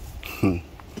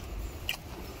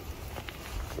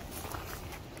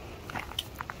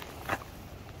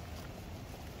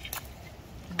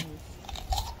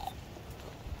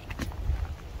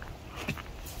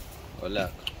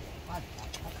 Hola.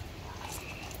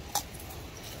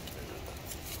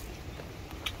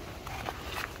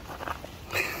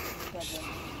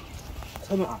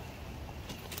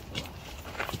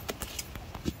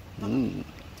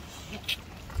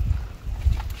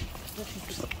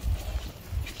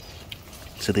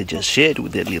 So they just shared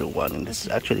with their little one, and this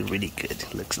is actually really good,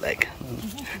 it looks like.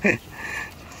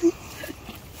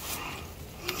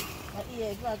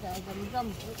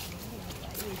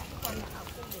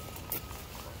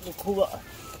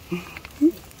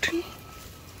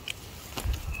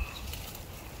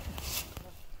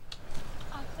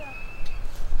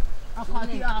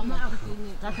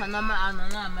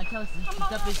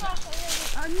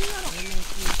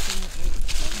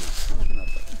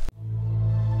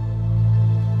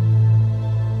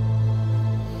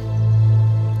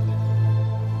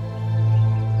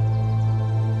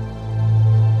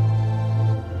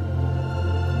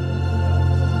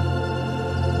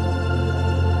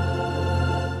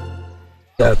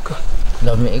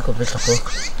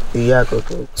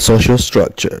 Social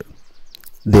structure.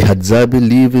 The Hadzabe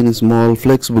live in a small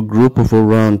flexible group of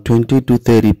around 20 to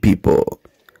 30 people.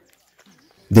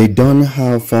 They don't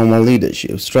have formal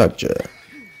leadership structure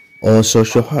or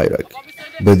social hierarchy,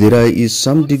 but there is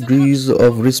some degrees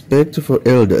of respect for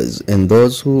elders and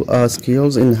those who are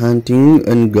skilled in hunting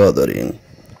and gathering.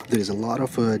 There is a lot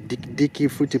of dicky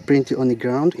footprint on the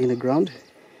ground, in the ground.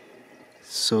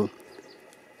 So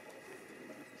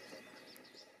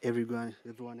everyone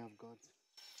have got.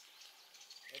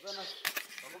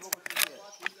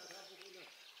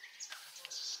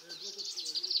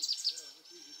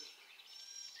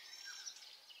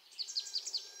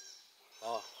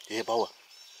 Yeah, bawa.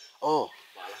 Oh,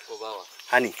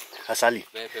 honey, asali.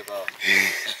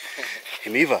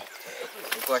 Himiva.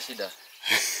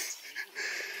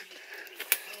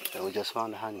 So we just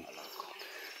found honey.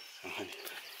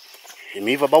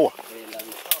 Himiva bawa.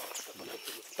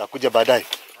 Takuja baadaye.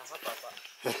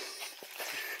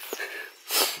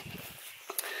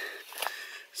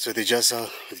 So they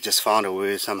just found a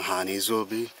way some honeys will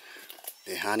be.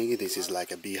 The honey, this is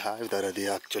like a beehive that they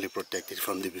actually protected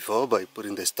from the before by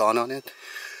putting the stone on it.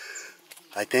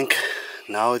 I think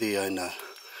now they are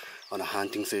on a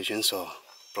hunting session, so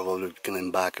probably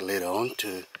coming back later on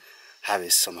to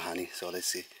harvest some honey. So let's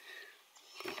see.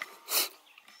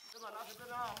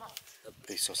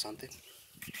 they saw something.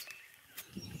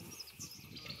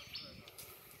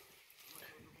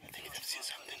 I think they've seen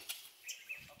something.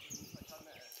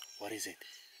 What is it?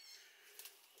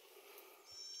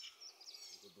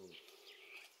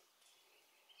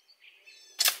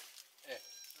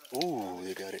 Ooh,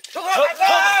 they got it. Look,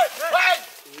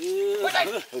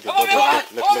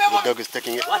 the dog is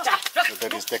taking it. The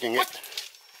dog is taking it.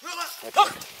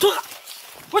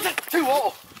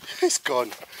 It's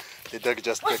gone. The dog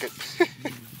just took it.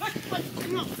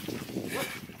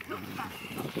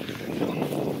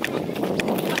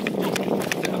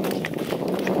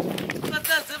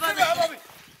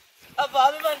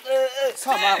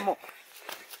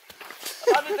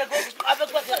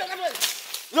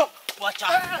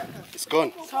 It's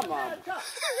gone.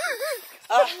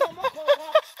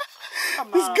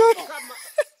 It's gone.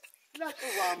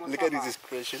 Look at this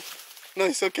expression. No,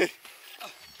 it's okay.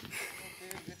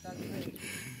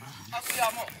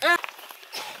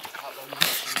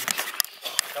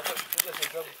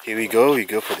 Here we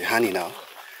go for the honey now.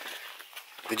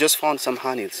 They just found some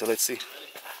honey, so let's see.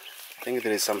 I think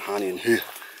there is some honey in here.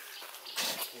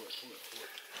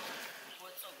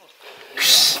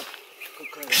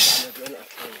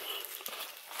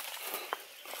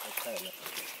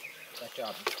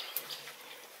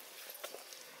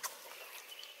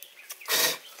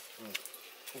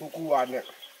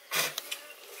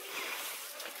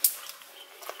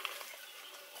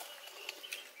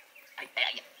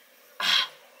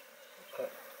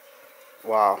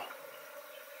 Wow,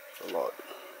 a lot.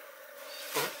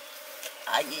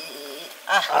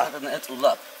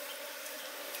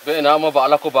 Be na mo ba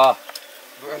ala ko ba?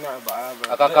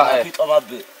 Akaka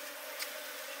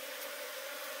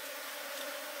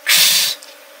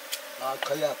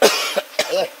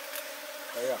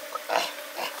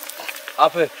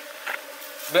Ape.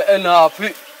 Be na api.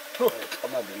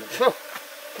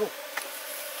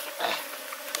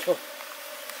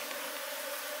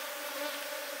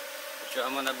 Siya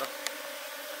na ba?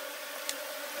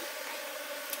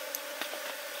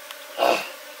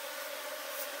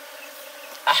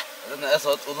 Ano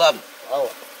esot ulam?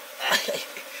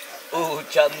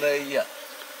 Chan na iya.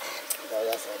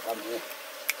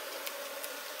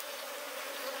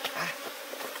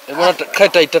 Emang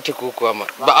kata itu cukup ama.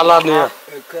 Baala ni ya.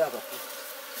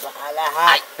 Baala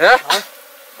hai. Ya?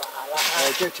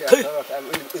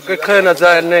 Kaya na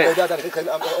zai ni.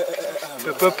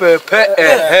 Pe.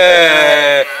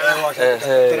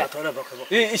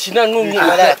 Isina ngungu.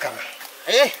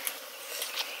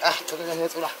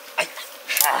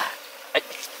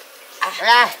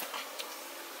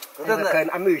 Kan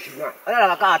ambil sini.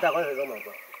 Ada kata kau itu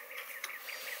mana?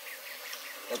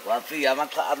 Tapi yang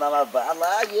makan nama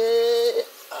baala ye.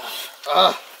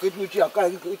 Kita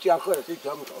cakap itu jam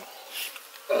tu.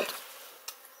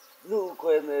 Lu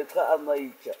kau ni tak amai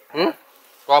je.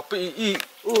 Tapi i.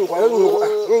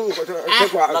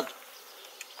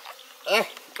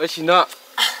 Isina.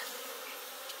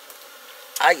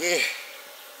 Aye.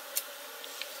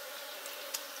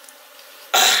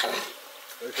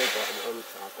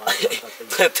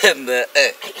 Ketenda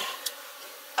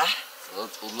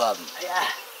ulam.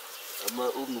 Sama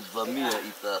bamia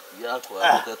ita ya kwa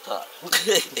kata.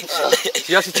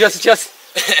 Cheers.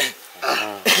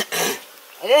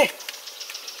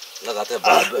 La kata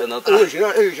bebe na tu.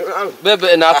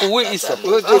 Bebe na aku isa.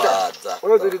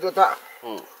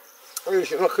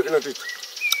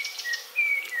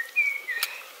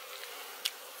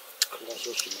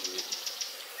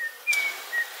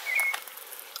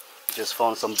 Just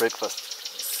found some breakfast.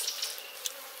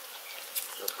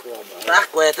 Tak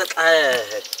kuat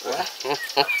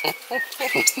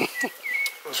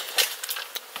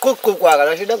Kuk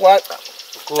kalau sudah kuat.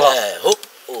 Huk.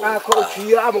 Aku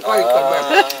siap mau kau.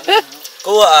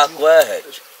 Kau aku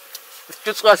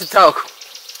Just kasih tahu.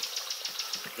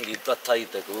 Kita tai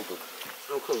tak kau.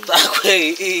 Tak kau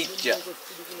ija.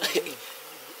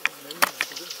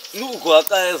 Lu gua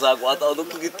kaya sa gua tahu tu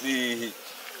begitu.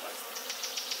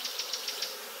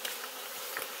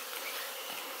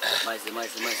 Mais.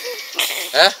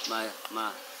 Eh?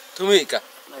 Ma. Tumika.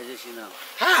 Mais sini.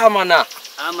 Amana.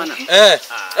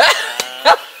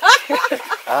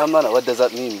 Amana, what does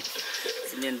that mean?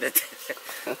 It means that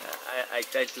I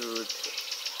try to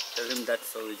tell him that,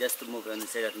 so we just move and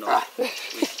say that no.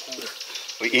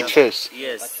 We eat first.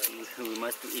 Yes, we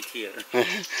must eat here.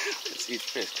 Let's eat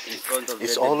first. In front of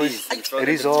It's the always, bees, in front it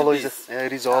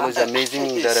is always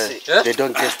amazing that they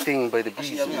don't get stung by the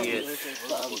bees.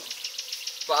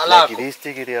 Like they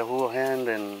stick it their whole hand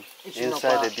and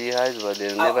inside the beehives, but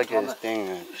they never get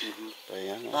stung. But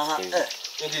yeah, that's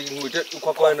crazy.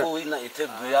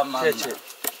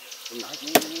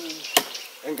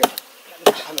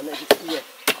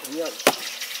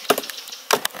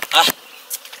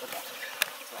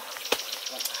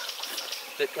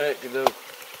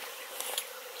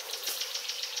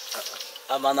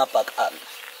 Amana pakan.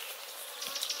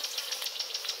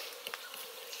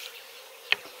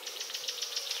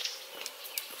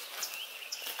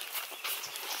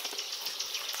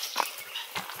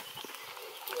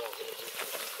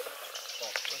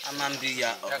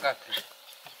 Amambia.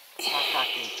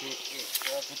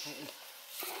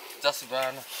 Just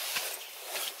run.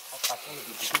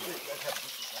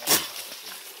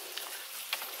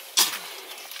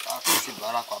 Si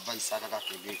bara kwa baisa kaka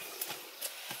kebe.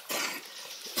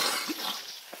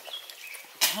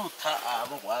 Nuta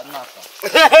abo kwa naka.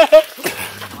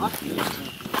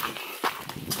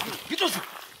 Gitu.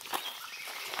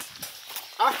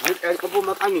 Kamu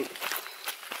makan ni.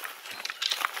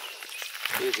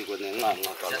 Ini kau nengang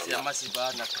ngaka. Jadi masih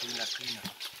banyak kena.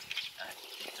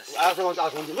 Asal tak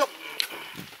asal je.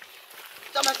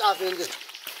 Jangan tak asal je.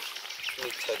 Ini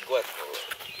terkuat.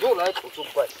 Yo lah, cukup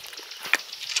kuat.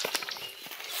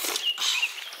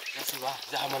 Wah,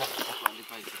 jangan mana aku di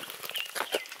pagi.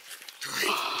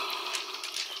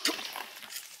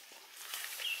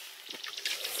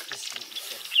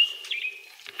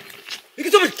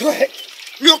 Ikut tu,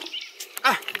 yuk.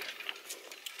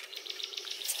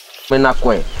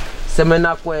 Language.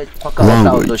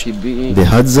 The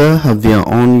Hadza have their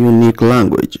own unique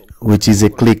language, which is a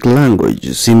click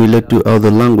language similar to other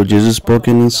languages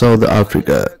spoken in South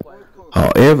Africa.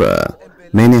 However,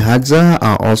 many Hadza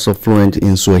are also fluent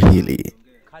in Swahili,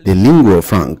 the lingua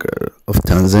franca of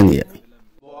Tanzania.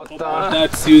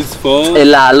 That's used for...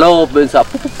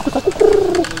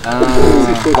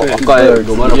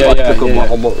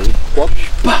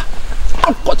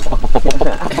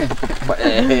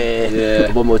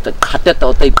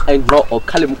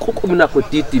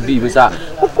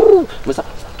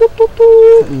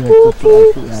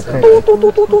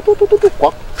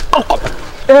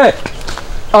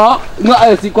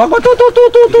 si kwa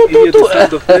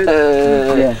tu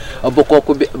boko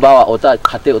ku bawa ota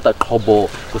khate ota khobo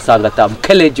kusanga tam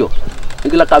kelejo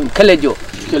igla kam kelejo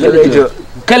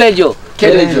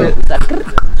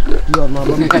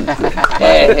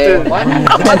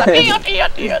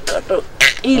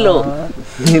ilo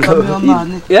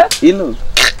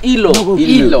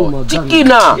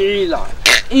chikina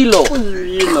ilo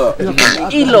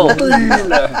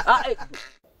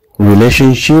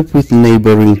Relationship with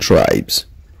neighboring tribes.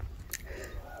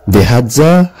 The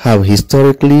Hadza have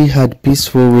historically had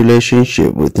peaceful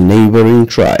relationship with neighboring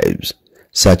tribes,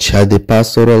 such as the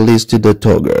pastoralist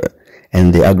Toga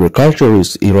and the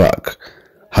agriculturist Iraq.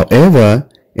 However,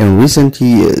 in recent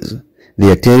years,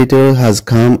 their territory has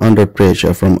come under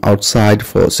pressure from outside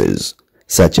forces,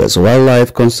 such as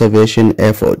wildlife conservation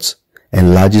efforts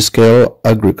and large-scale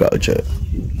agriculture.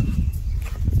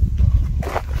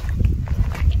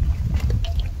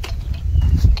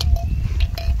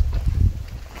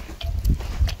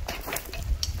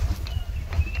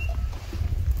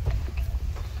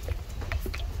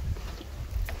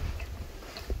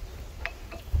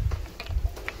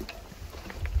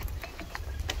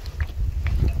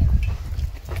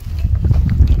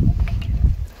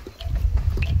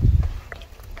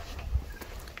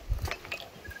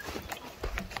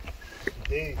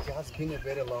 It has been a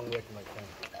very long way, my friend.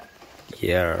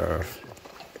 Yeah.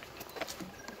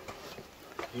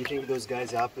 Do you think those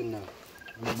guys are up in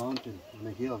the mountain, on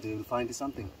the hill, they will find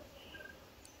something?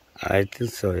 I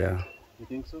think so, yeah. You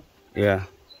think so? Yeah.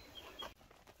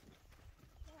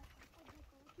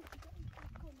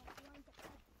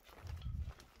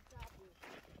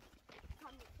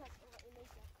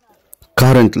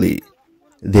 Currently,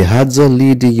 the Hadza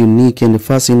lead a unique and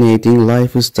fascinating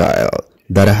lifestyle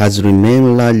that has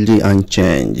remained largely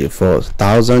unchanged for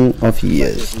thousands of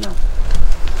years.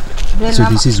 So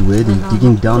this is where they're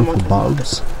digging down for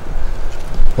bulbs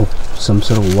of some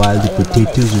sort of wild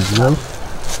potatoes as well,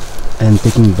 and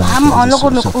taking back the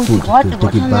source of food. They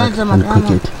take it back and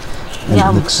cook it. And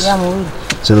it looks,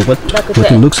 so what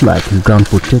it looks like is ground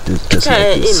potatoes, just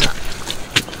like this.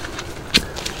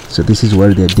 So this is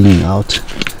where they're digging out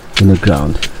in the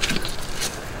ground.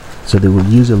 So they will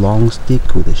use a long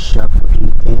stick with a sharp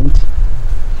end to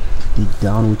dig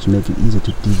down, which makes it easier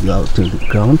to dig out to the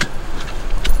ground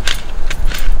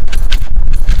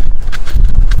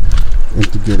and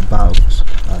to get bulbs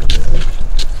out of there.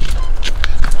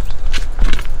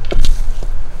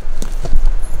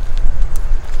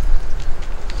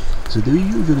 So they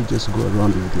usually just go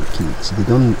around with their kids. They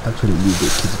don't actually leave their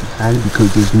kids behind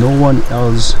because there's no one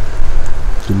else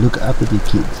to look after the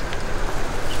kids.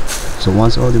 So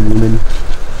once all the women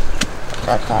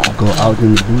go out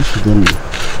in the bush, then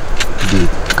they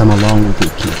come along with their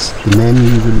kids. The men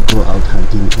usually go out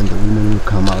hunting and the women will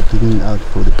come out digging out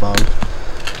for the bulb,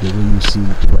 the way you see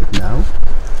it right now,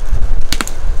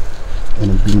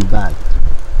 and then bring back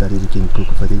that they can cook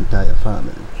for the entire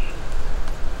family.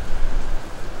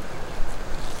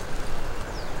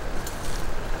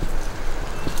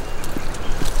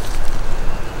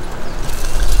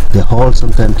 The hole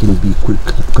sometimes can be quick,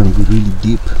 can be really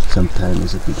deep,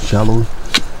 sometimes it's a bit shallow.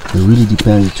 It really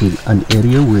depends to an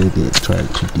area where they try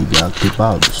to dig out the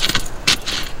bulbs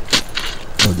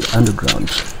or the underground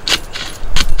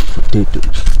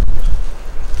potatoes.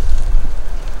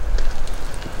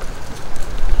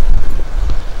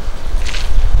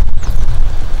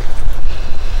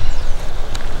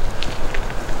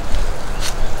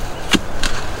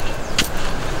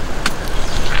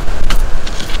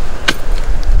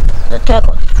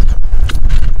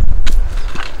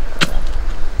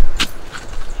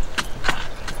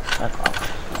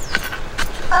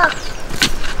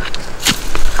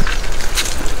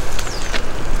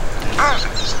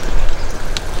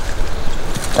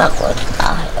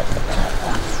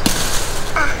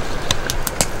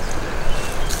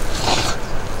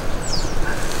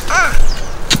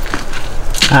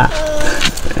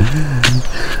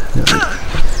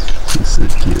 He's so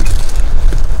cute.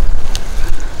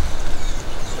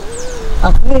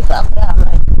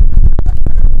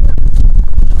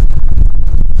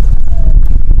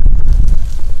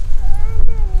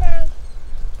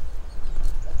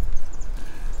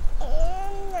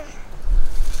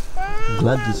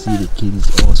 Glad to see the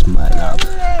kids all smile up.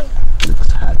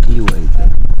 Looks happy right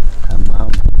there. Her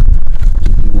mom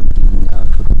keeping them digging out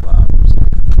for the bulbs.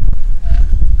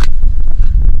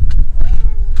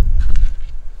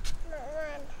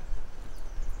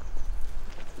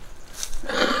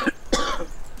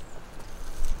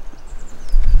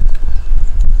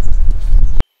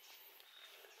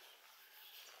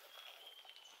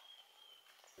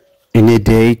 In a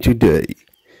day-to-day,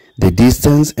 the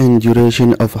distance and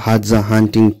duration of Hadza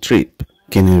hunting trip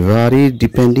can vary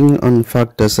depending on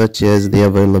factors such as the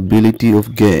availability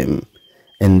of game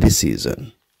and the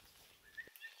season.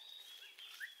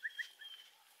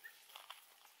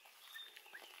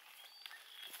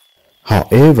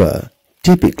 However,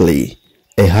 typically,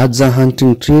 a Hadza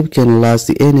hunting trip can last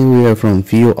anywhere from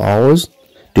few hours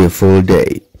to a full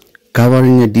day,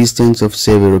 covering a distance of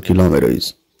several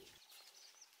kilometers.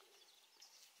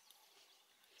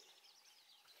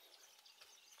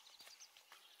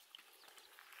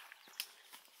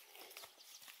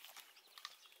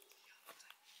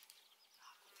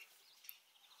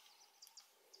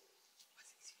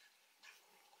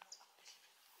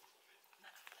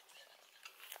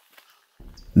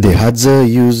 The Hadza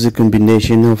use a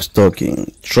combination of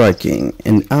stalking, tracking,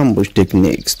 and ambush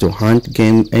techniques to hunt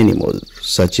game animals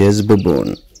such as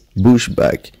baboon,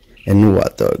 bushback, and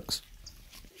warthogs.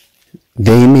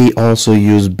 They may also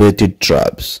use baited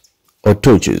traps or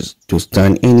torches to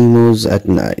stun animals at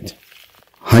night.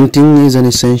 Hunting is an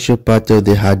essential part of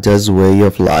the Hadza's way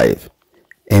of life,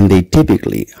 and they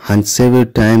typically hunt several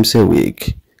times a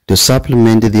week to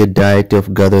supplement their diet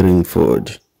of gathering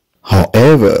food.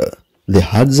 However, the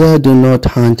Hadza do not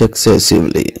hunt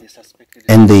excessively,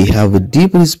 and they have a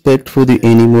deep respect for the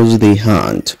animals they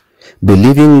hunt,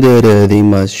 believing that they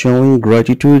must show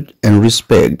gratitude and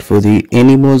respect for the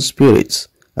animal's spirits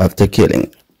after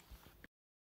killing.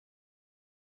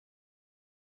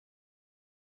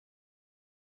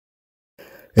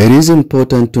 It is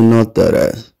important to note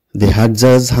that the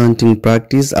Hadza's hunting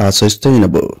practice are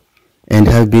sustainable and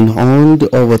have been honed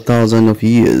over thousands of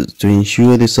years to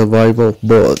ensure the survival of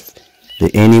both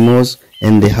the animals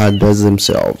and the Hadzas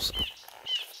themselves.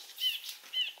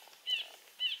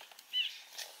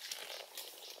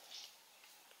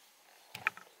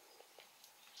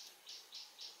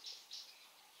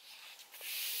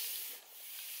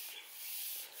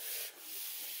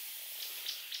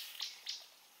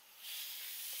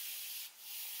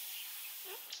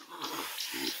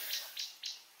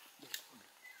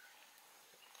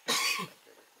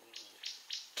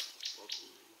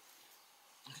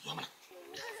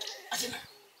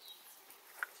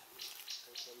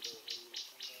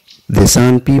 The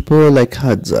San people like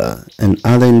Hadza and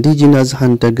other indigenous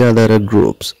hunter-gatherer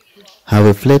groups have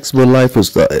a flexible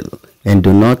lifestyle and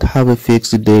do not have a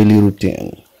fixed daily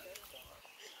routine.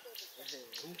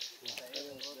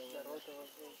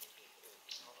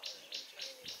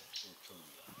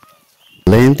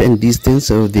 Length and distance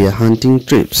of their hunting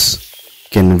trips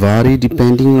can vary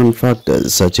depending on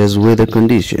factors such as weather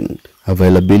condition,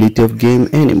 availability of game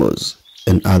animals,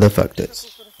 and other factors.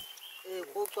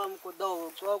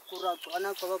 kura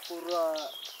ana ko kura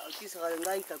kisa ga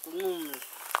ngai ka kunum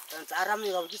tan arami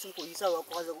ga kisa ko isa wa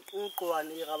ko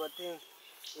ani ga bate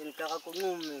in ka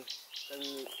kunum kan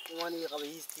wani ga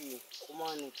history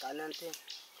kumani kanante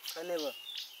kaneba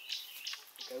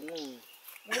kanum.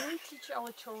 When we teach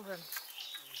our children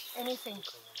anything,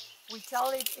 we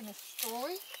tell it in a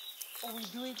story or we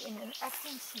do it in an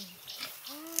acting scene.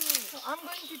 So I'm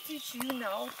going to teach you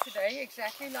now today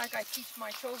exactly like I teach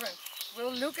my children.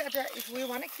 We'll look at if we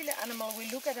want to kill an animal, we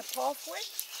look at a pathway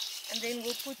and then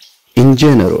we'll put... In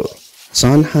general,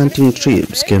 sun hunting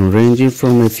trips can range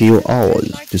from a few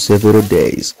hours to several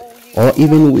days or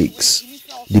even weeks,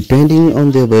 depending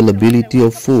on the availability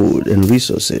of food and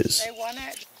resources.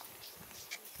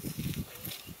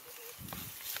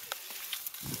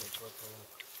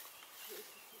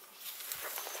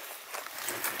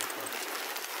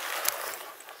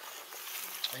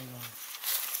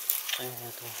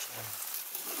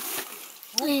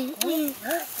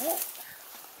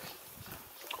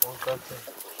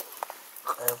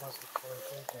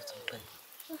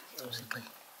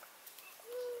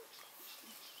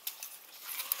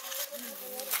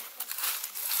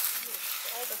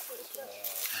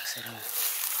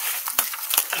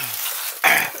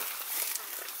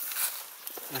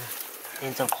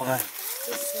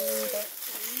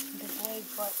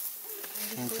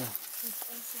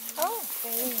 Oh,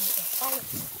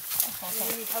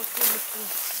 really helpful with food.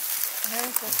 No,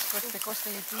 that's good because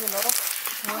they do a lot of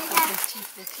work with their teeth.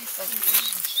 Their teeth are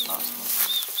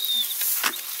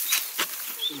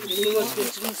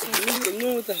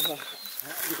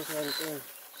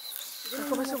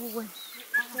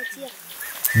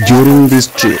During these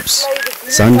trips,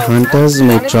 sun hunters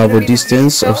may travel a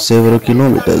distance of several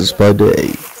kilometers per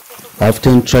day,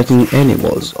 often tracking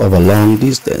animals of a long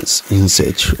distance in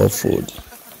search of food.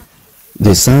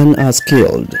 The San are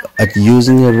skilled at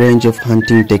using a range of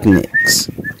hunting techniques,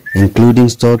 including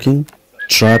stalking,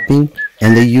 trapping,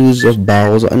 and the use of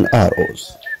bows and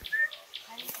arrows.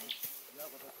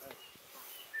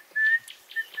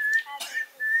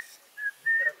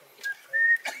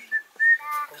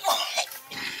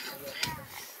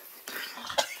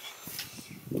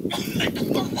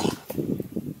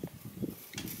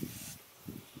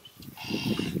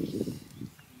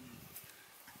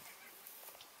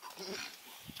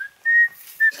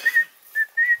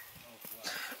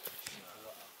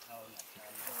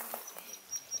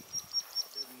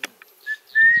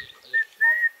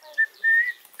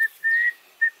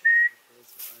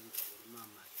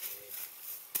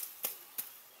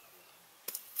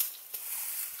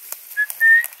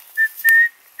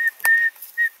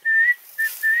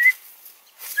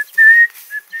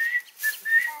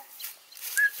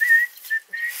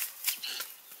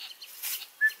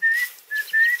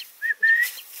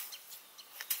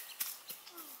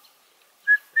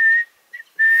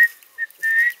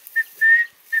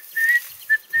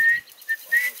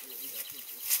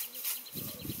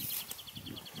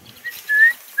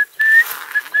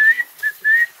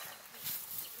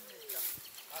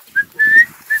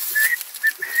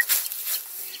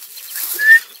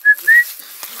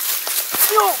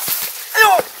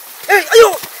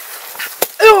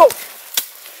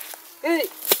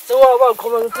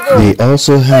 They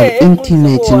also have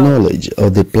intimate knowledge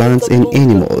of the plants and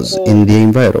animals in their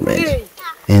environment,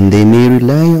 and they may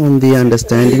rely on the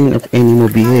understanding of animal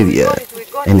behavior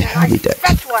and habitat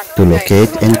to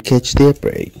locate and catch their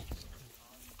prey.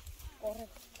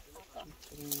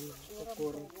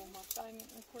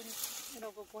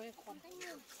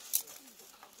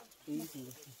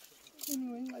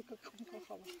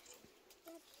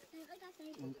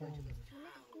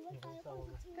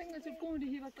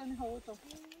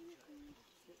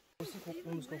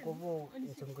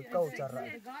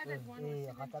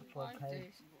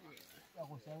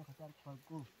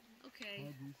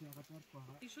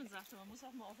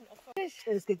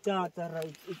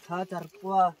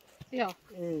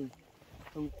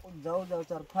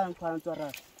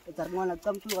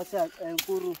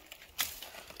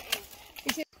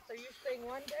 So you're staying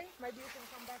one day, maybe you can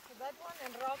come back to that one,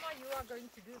 and Rama, you are going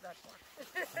to do that one.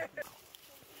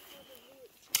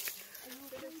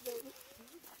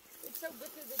 It's so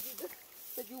bitter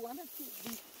that you want to be,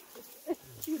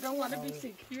 you don't want to be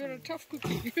sick. You're a tough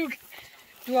cookie.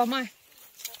 Do I my?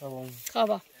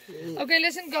 Okay,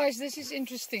 listen guys, this is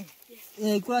interesting.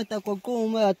 He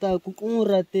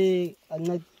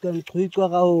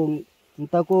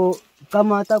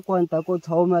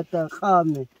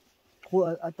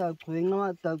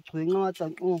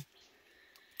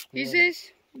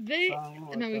says,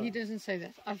 no, he doesn't say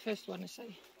that. I first want to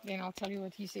say, then I'll tell you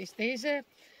what he says. There's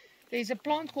a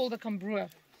plant called a cambrua.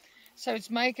 So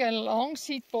it's make a long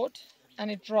seed pod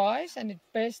and it dries and it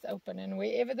bursts open, and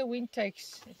wherever the wind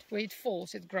takes it, where it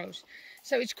falls, it grows.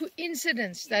 So it's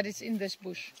coincidence that it's in this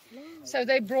bush. So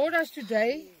they brought us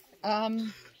today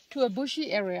to a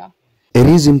bushy area. It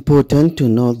is important to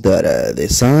note that the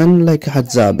San, like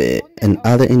Hadzabe and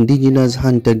other indigenous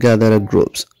hunter-gatherer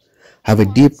groups, have a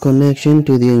deep connection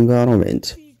to the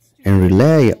environment and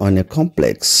rely on a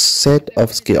complex set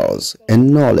of skills and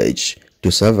knowledge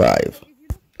to survive.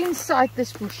 Inside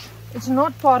this bush, it's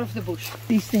not part of the bush,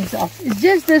 these things are. It's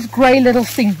just this grey little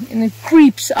thing, and it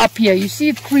creeps up here. You see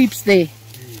it creeps there.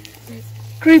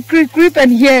 Creep, creep, creep,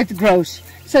 and here it grows.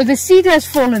 So the seed has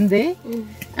fallen there,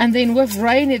 and then with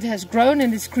rain it has grown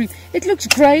and it's creeped. It looks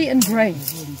grey and grey.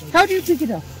 How do you pick it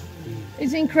up?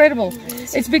 It's incredible.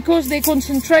 It's because their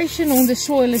concentration on the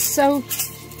soil is so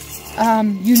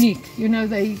unique. You know,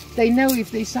 they know if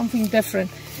there's something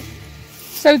different.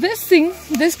 So this thing,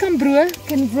 this kambroe,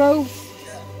 can grow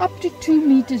up to 2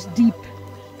 meters deep.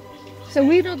 So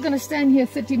we're not going to stand here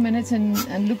 30 minutes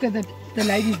and look at the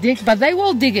ladies dig, but they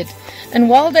will dig it. And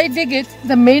while they dig it,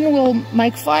 the men will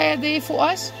make fire there for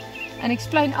us and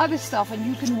explain other stuff, and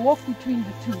you can walk between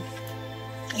the two.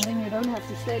 And then you don't have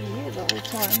to stay here the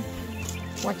whole time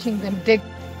watching them dig.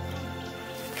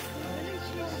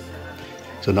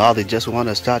 So now they just want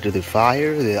to start with the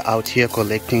fire. They're out here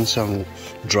collecting some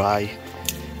dry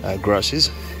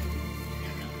grasses,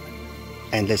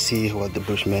 and let's see what the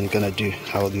Bushmen gonna do.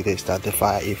 How do they start the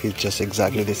fire? If it's just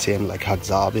exactly the same like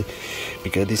Hadzabe,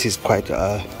 because this is quite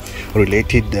a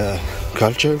related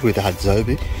culture with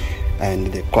Hadzabe, and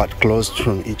they're quite close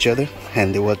from each other,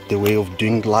 and the way of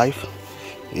doing life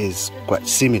is quite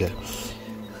similar.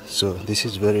 So this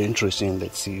is very interesting.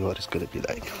 Let's see what it's gonna be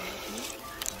like.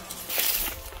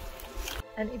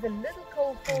 And if a little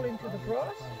coal fall into the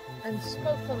grass and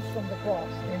smoke comes from the grass,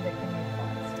 then they can make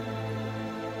fires.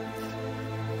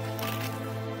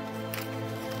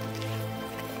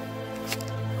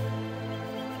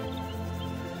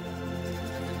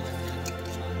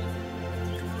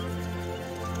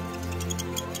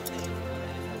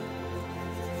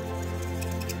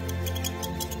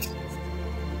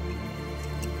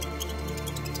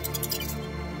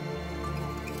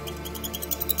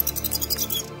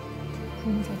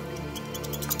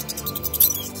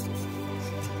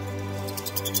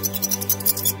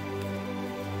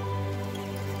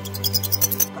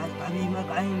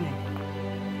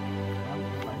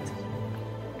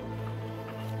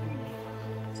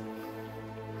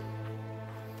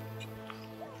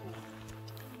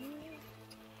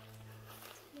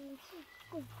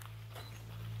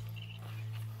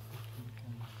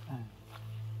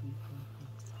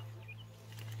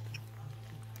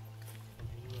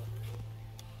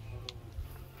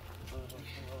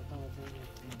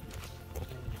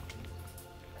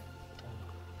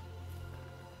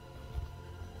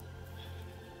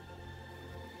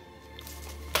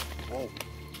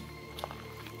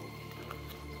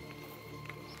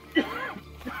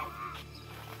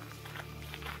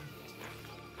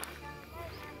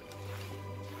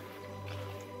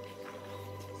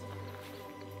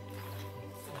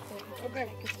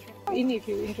 If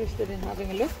you're interested in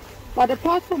having a look. But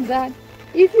apart from that,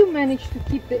 if you manage to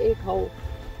keep the egg whole,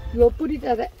 you'll put it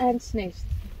at the ant's nest,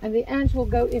 and the ants will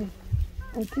go in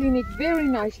and clean it very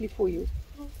nicely for you.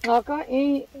 Then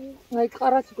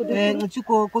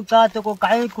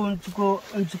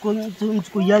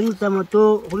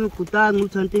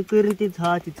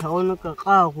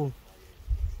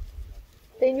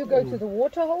you go to the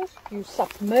water holes, you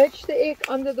submerge the egg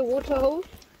under the water hole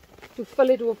to fill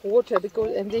it with water,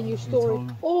 and then you store it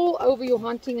all over your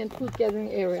hunting and food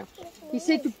gathering area. He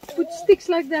said to put sticks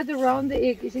like that around the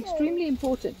egg is extremely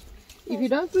important. If you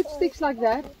don't put sticks like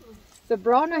that, the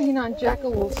brown hyena and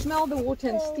jackal will smell the water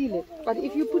and steal it. But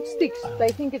if you put sticks, they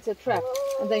think it's a trap,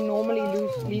 and they normally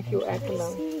leave your egg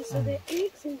alone. So the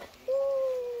eggs in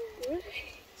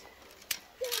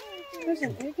there's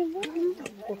an egg in there?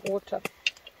 With water.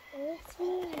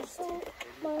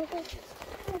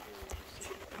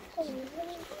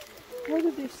 How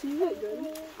did they see it then?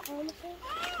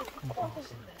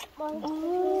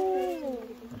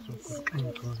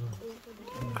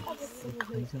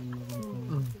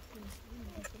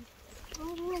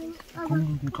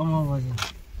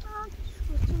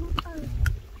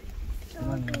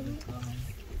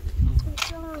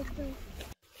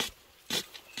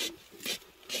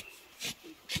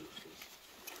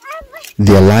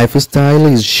 Their lifestyle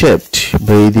is shaped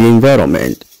by the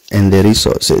environment and the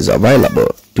resources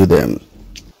available to them.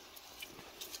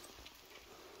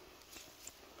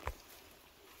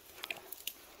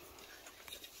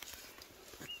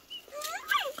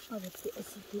 Happy.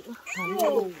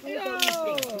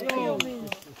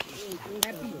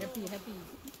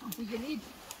 We can eat.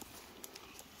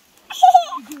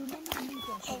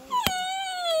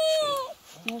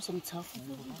 Some tough.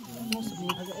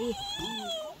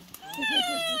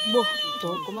 Bo, to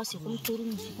ko masih pun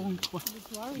turun si pun tua.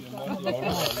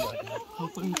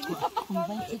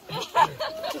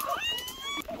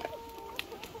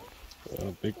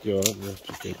 Pick you up, you have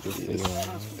to take this thing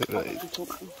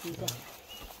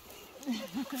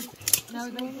No,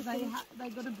 they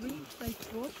got a brief. They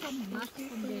brought some nuts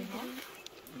from their house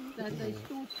that they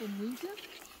stored for winter,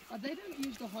 but they don't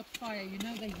use the hot fire. You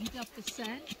know, they heat up the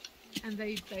sand and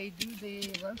they do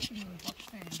their roasting in hot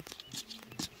sand.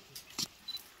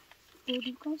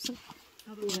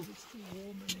 Otherwise, it's too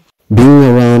warm. Being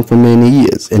around for many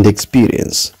years and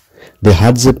experience, the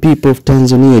Hadza people of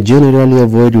Tanzania generally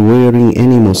avoid wearing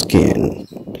animal skin,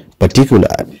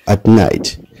 particularly at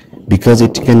night, because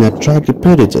it can attract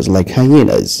predators like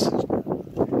hyenas.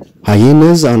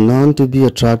 Hyenas are known to be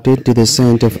attracted to the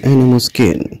scent of animal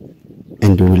skin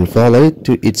and will follow it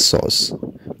to its source,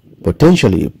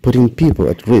 potentially putting people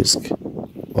at risk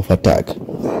of attack.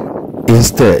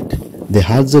 Instead, the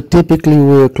Hadza typically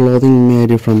wear clothing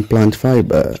made from plant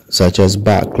fiber, such as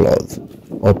bark cloth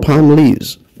or palm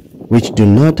leaves, which do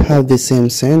not have the same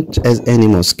scent as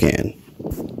animal skin.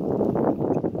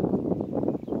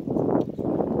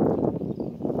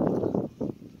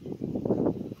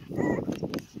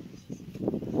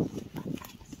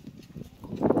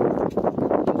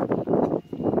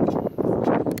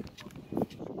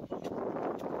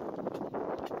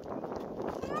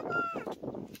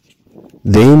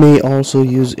 They may also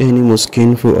use animal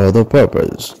skin for other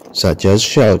purposes, such as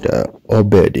shelter or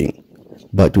bedding,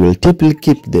 but will typically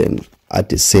keep them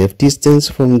at a safe distance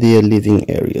from their living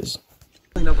areas.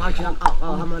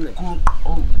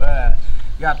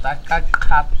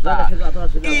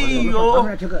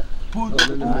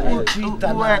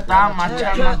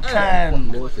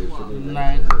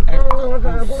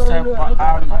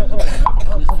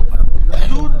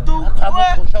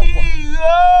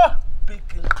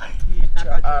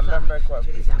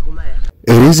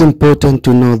 It is important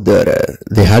to note that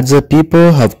the Hadza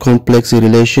people have complex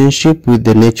relationship with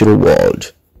the natural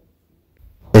world,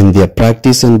 and their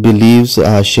practice and beliefs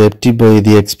are shaped by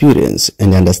the experience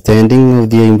and understanding of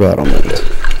the environment.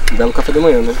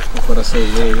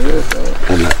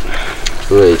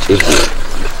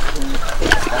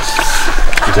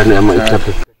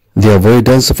 The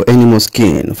avoidance of animal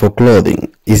skin for clothing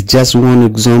is just one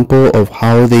example of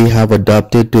how they have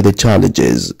adapted to the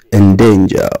challenges and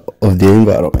danger of the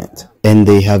environment, and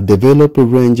they have developed a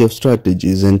range of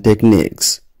strategies and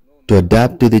techniques to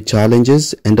adapt to the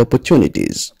challenges and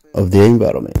opportunities of the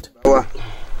environment.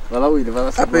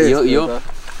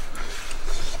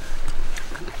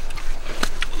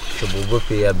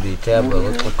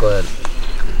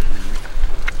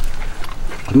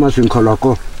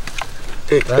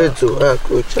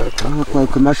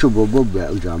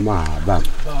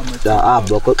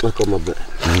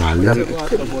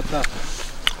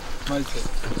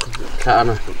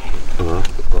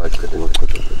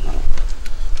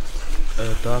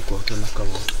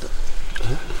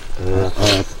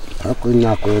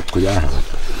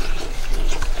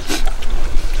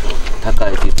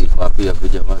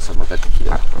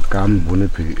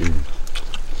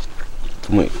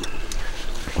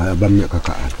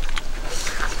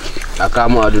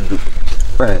 Akamu adudu.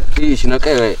 Hii shina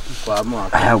kewe kwa mo.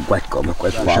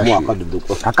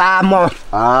 Akamu.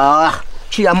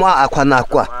 Chi amo akwana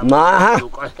kwa. Ma.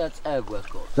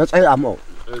 That's egg amo.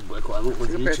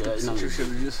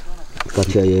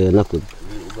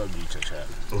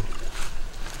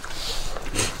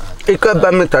 Ika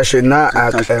bamita shina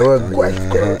akewe gwa.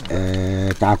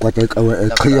 Ta kwa te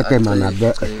kriyete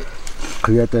manabe.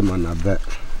 Kriyete manabe.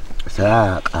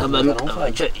 Sa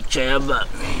chayaba.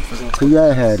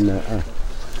 Kriya hena.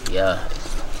 Yeah.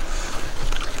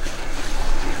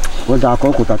 Wanda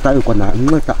ko ku tatai ko na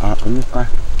ngata a nuka.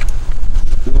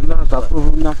 Nuna ta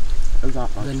pu na. Eza.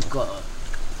 Ganko.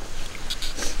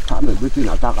 Ta me bitu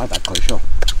na ta ka ta ko sho.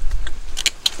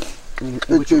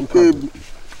 Echeke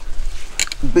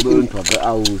begin to be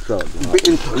au sho.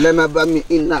 Begin to le ma ba mi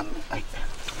ina.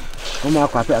 Kuma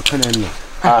kwa pe akana ni.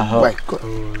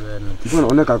 Bueno,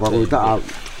 on ka kwa ta.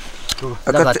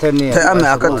 Akate te ame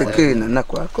akate kina na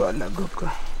kwa na goko.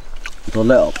 To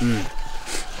leo.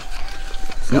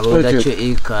 Kalau dah cek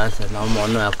ikan, sana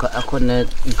mana aku nak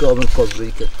kau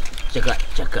berkobrik, cakap.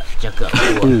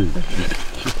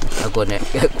 Aku nak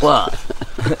kuat.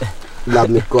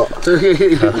 Lami kok.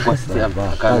 Aku pasti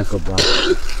apa?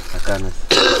 Akan.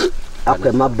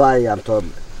 Aku mabai am to.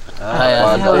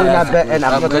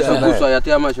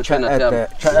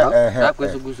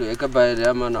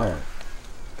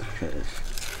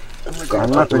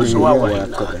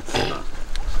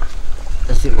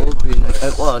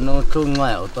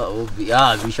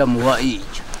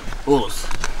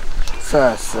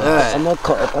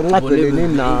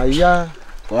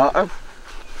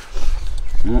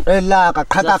 Ela ka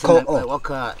khata ko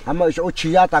ama iso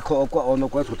chia ta ko ono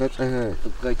ko to te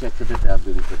ka cha cha ta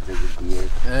be ko te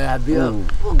abi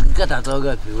ka ta to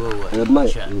ga pi wo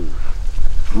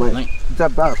mai ta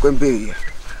ba ko mbe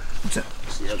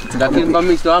lakin ba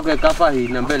mi sto ka ka fa hi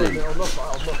na bele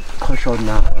ko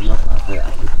shona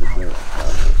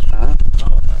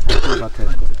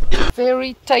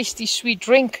Very tasty sweet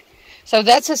drink. So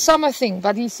that's a summer thing,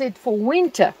 but he said for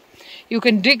winter you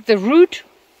can dig the root.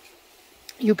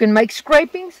 You can make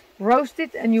scrapings, roast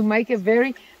it, and you make a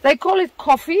they call it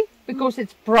coffee because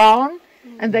it's brown,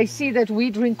 and they see that we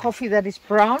drink coffee that is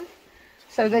brown.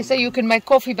 So they say you can make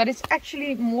coffee, but it's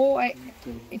actually more,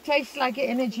 it tastes like an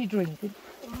energy drink. It's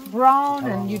brown,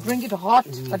 and you drink it hot,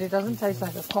 but it doesn't taste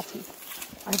like a coffee.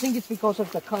 I think it's because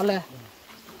of the color.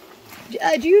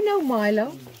 Do you know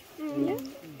Milo? Yeah.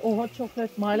 Or hot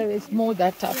chocolate Milo is more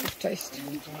that type of taste.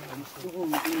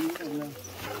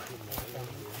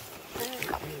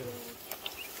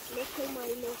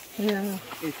 Yeah.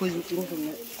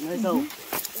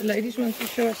 The ladies want to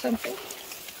show us something.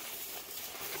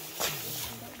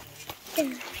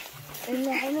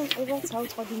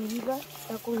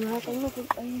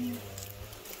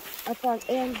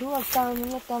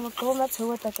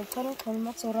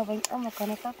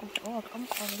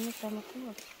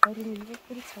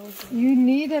 You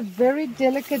need a very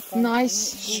delicate, nice,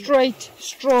 straight,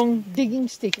 strong digging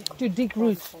stick to dig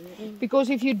roots. Because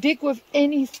if you dig with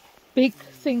any big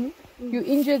thing, you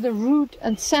injure the root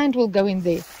and sand will go in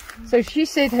there. So she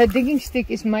said her digging stick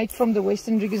is made from the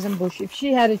Western Rickerson bush. If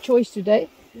she had a choice today,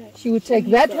 she would take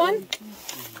that one.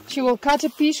 She will cut a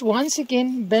piece once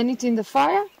again, burn it in the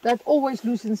fire. That always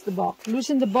loosens the bark.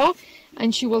 Loosen the bark,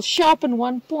 and she will sharpen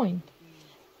one point.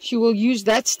 She will use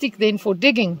that stick then for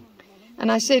digging. And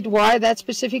I said, why that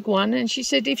specific one? And she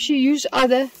said, if she use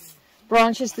other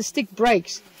branches, the stick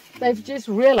breaks. They've just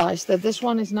realized that this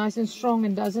one is nice and strong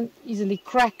and doesn't easily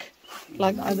crack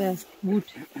like other wood.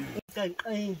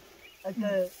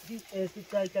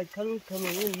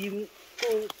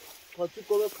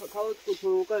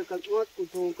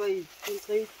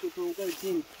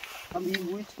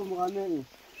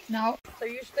 Now, so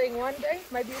you're staying one day,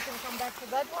 maybe you can come back to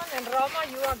that one, and Rama,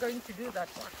 you are going to do that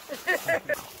one.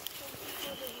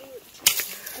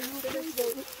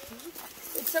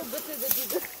 It's so bitter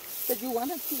that you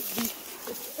want to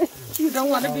be, you don't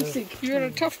want to be sick. You're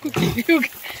a tough cookie.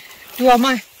 Do I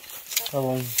my?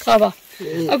 Kaba.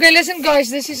 Okay, listen guys,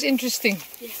 this is interesting.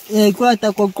 He says,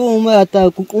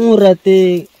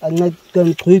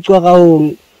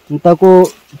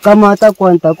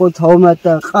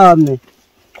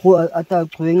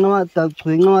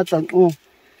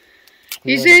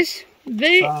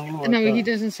 no, he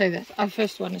doesn't say that. I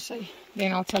first want to say,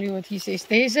 then I'll tell you what he says.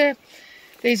 There's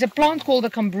a plant called a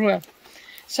cambrua.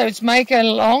 So it's make a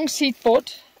long seed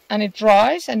pod, and it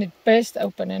dries and it bursts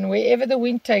open, and wherever the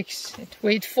wind takes it,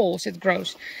 where it falls, it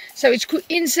grows. So it's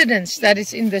coincidence that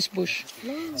it's in this bush.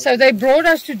 So they brought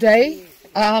us today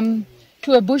to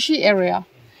a bushy area,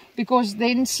 because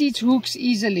then seeds hooks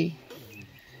easily.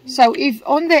 So if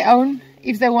on their own,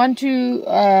 if they want to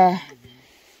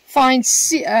find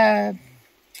seeds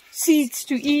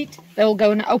to eat, they'll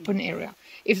go in an open area.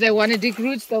 If they want to dig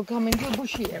roots, they'll come into a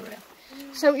bushy area.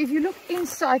 So if you look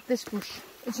inside this bush,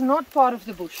 it's not part of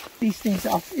the bush, these things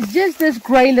are. It's just this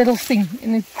grey little thing,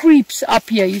 and it creeps up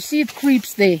here. You see it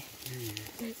creeps there.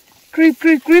 Creep,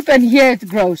 creep, creep, and here it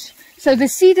grows. So the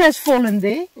seed has fallen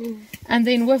there, and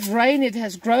then with rain it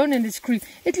has grown and it's creeped.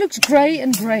 It looks grey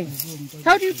and grey.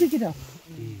 How do you pick it up?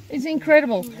 It's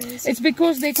incredible. It's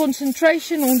because their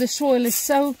concentration on the soil is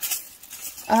so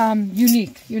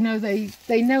unique. You know, they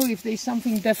know if there's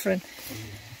something different.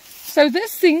 So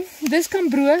this thing, this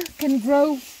cambrua, can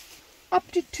grow up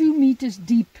to 2 meters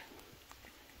deep.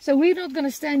 So we're not going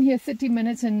to stand here 30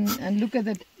 minutes and look at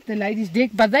the ladies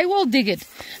dig, but they will dig it.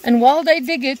 And while they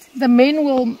dig it, the men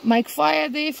will make fire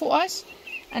there for us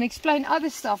and explain other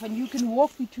stuff, and you can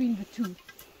walk between the two.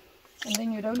 And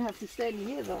then you don't have to stand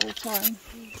here the whole time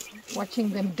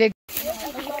watching them dig.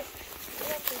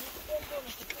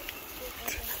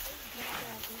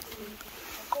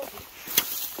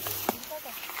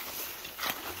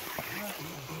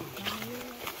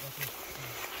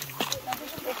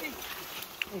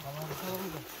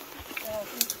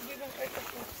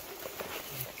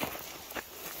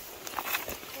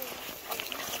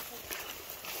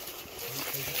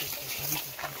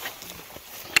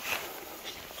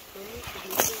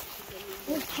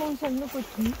 Sang sang nó có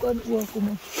chín con ua của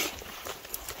mình.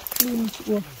 Luôn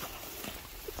ua.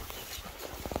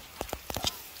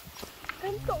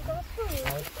 Em cậu có thử.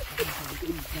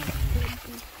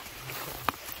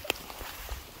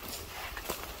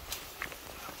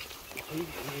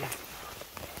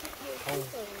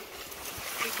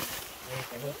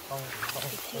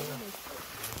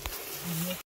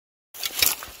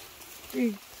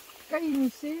 Cái ini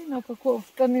sih napa kok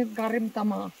kan garam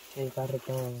tama.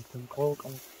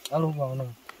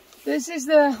 This is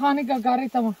the Hanukkah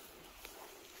garitama.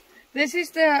 This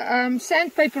is the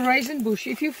sandpaper raisin bush.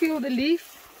 If you feel the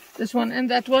leaf, this one and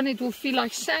that one, it will feel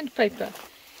like sandpaper.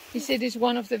 He said it's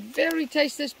one of the very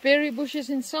tastiest berry bushes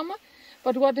in summer.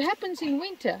 But what happens in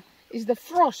winter is the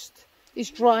frost is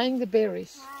drying the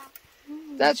berries.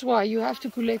 That's why you have to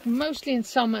collect mostly in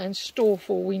summer and store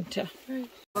for winter.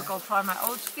 Look, I'll try my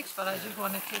old sticks, but I just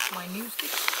want to test my new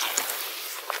sticks.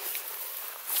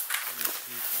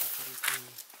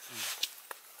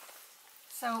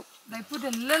 So they put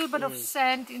a little bit of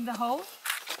sand in the hole.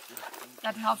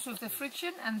 That helps with the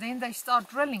friction, and then they start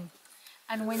drilling.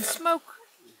 And when smoke,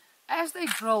 as they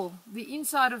drill, the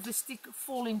inside of the stick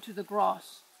fall into the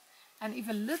grass. And if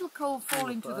a little coal fall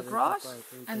into the grass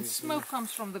and smoke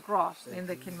comes from the grass, then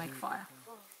they can make fire.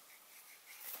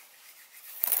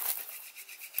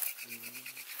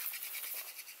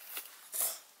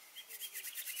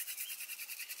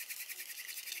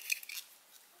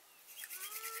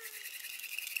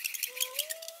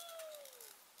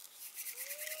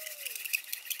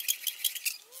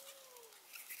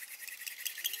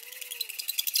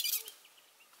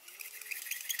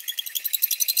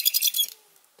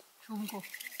 Chungo.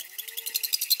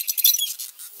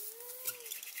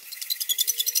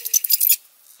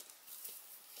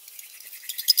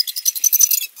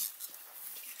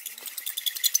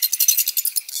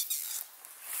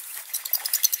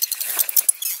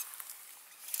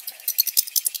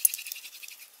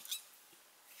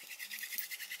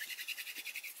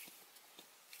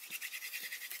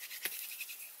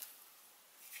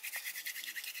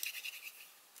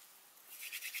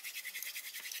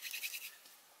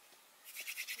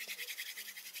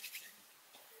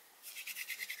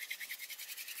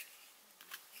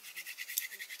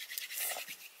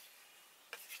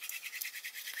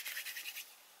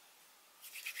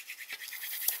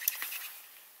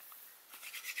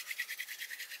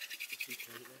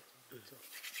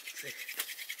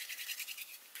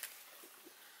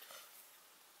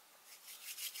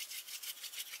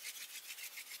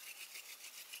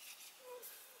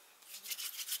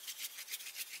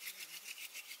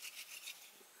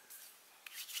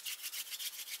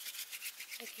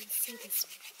 I can see the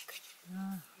smoke.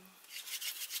 Yeah.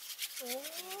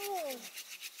 Oh.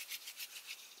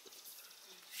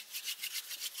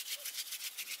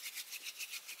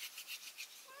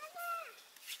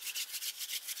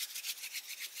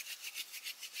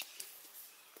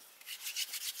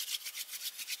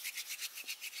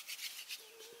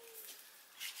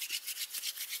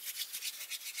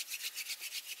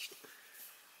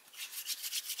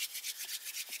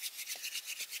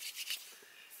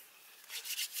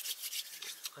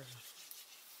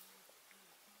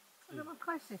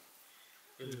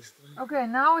 Okay,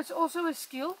 now it's also a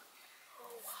skill.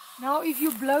 Now if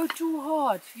you blow too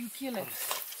hard, you kill it.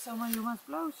 So now you must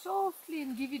blow softly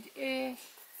and give it air,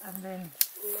 and then...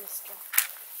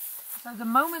 So the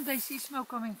moment they see smoke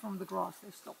coming from the grass,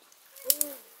 they stop.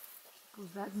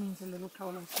 Because that means a little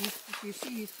cola. If you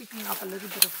see he's picking up a little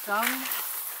bit of dung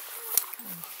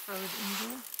and throw it in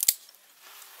there.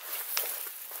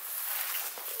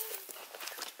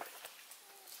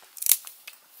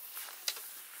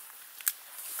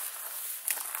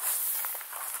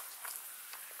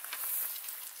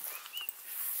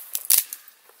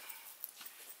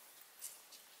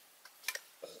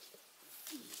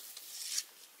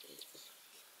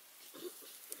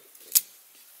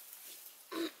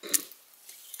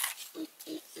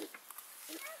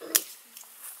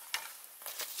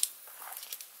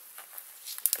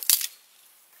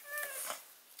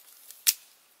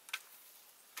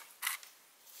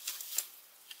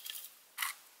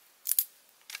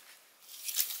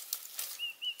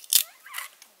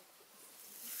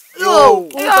 Yo!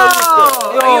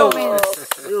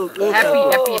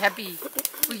 Happy.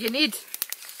 We can eat.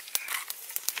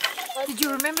 Did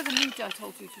you remember the meat I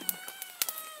told you to?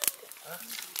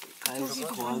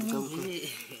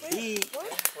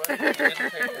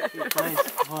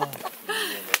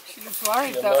 She looks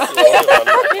worried though.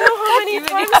 You know how many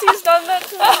times he's done that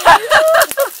to me?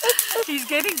 He's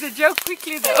getting the joke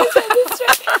quickly though.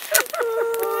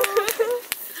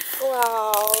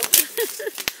 Wow.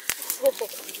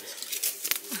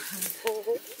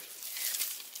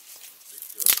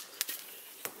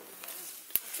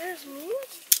 There's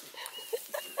meat.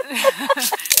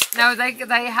 No, they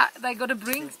got to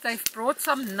bring. They've brought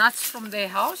some nuts from their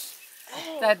house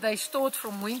that they stored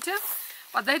from winter,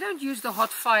 but they don't use the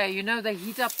hot fire. You know, they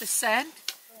heat up the sand,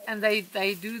 and they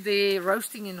do their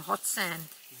roasting in hot sand.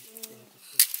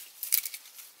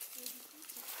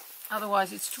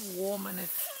 Otherwise, it's too warm and it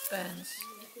burns.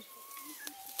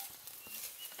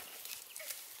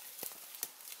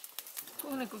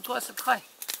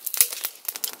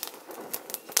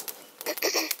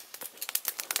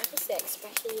 The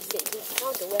expression you said, you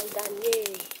found the well done,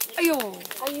 yay. Ayo.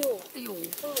 Ayo. Ayo.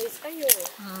 Oh, it's ayo.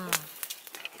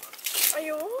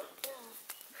 Ayo?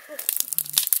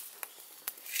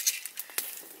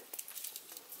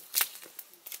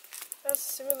 That's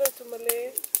similar to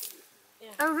Malay.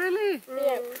 Yeah. Oh, really?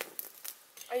 Yeah.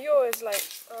 Ayo is like,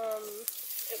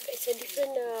 it's a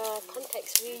different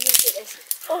context. We use it as,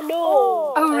 oh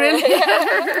no. Oh, really?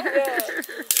 yeah.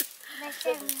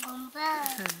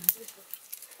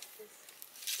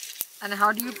 And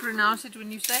how do you pronounce it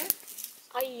when you say it?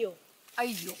 Ayo.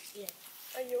 Ayo. Yeah.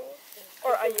 Ayo.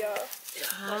 Or aya.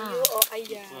 Ayo or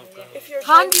aya. If you're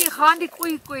Gandhi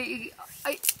koi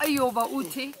ayo ba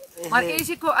uti. Maar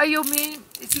esi ko ayo me,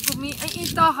 esi ko mi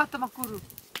ita hata makuru.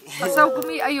 Pasau ko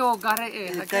mi ayo gare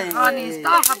e. Gani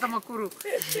sta hata makuru.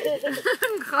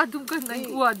 Gadum kan nai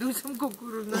ua dusam ko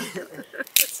kuru na.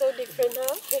 It's so different,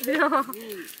 huh? Yeah.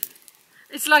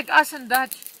 It's like us and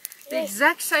Dutch. The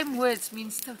exact same words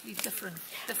means totally different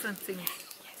things.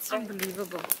 It's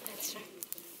unbelievable. That's right.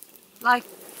 Like,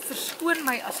 verskoon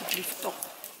my asseblief toch.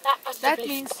 That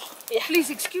means, please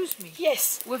excuse me.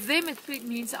 Yes. With them it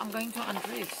means I'm going to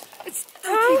undress. It's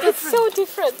totally different. It's so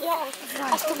different, yeah.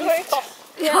 Right. Asseblief toch.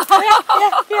 Yeah.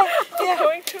 I'm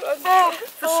going to undress.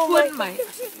 Verskoon my.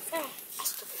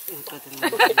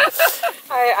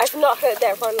 I've not heard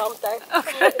that for a long time.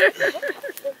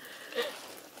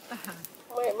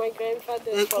 My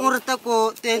grandfather is from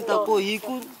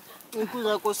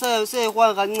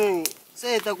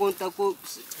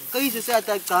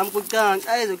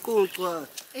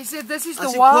He said this is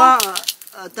the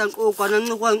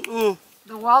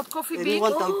wild coffee bean.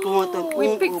 We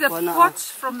pick the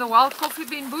pots from the wild coffee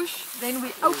bean bush, then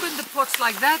we open the pots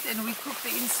like that and we cook the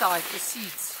inside, the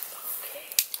seeds.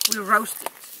 We roast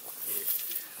it.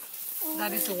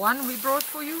 That is the one we brought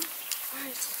for you.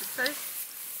 Okay.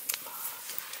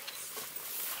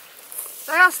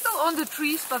 They are still on the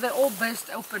trees, but they're all burst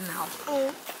open now.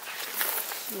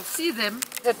 You'll see them.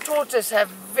 The tortoise have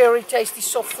very tasty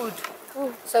soft food.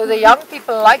 So the young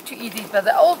people like to eat it, but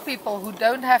the old people who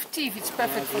don't have teeth, it's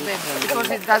perfect for them because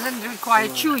it doesn't require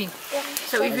chewing.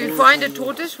 So if you find a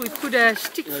tortoise, we put a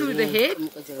stick through the head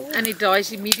and it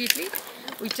dies immediately.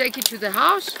 We take it to the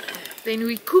house, then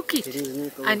we cook it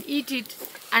and eat it.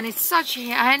 And it's such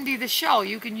handy, the shell.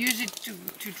 You can use it to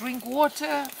drink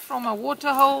water from a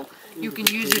water hole. You can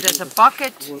use it as a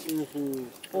bucket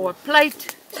or a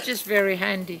plate. It's just very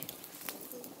handy.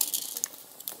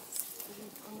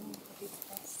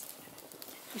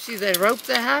 You see the rope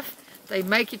they have? They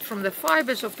make it from the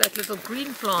fibers of that little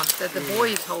green plant that the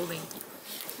boy is holding.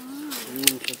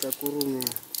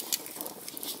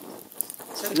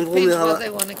 So it depends what they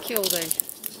want to kill.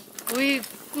 We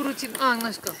kurutin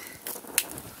angaska.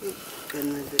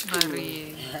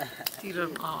 Mari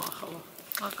tiran agalo.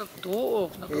 Nakakdo,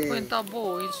 nakakwenta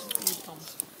boys.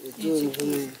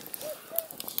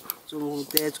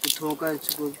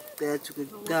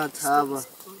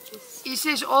 He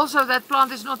says also that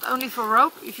plant is not only for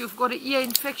rope. If you've got an ear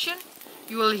infection,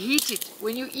 you will heat it.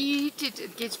 When you eat it,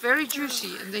 it gets very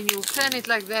juicy, and then you'll turn it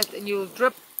like that, and you'll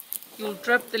drip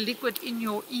the liquid in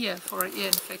your ear for an ear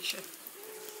infection.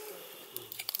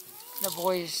 The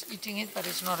boy is eating it, but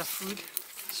it's not a food.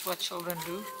 It's what children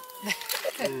do.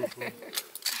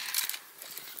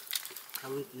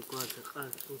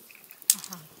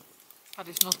 But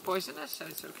it's not poisonous, so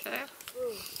it's okay.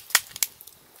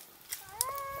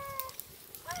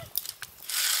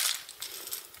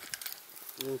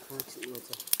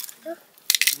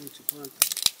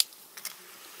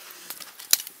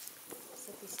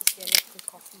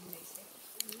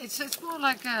 It's more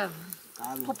like a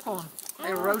popcorn.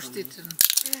 They roast it, and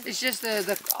it's just they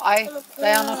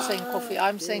are not saying coffee.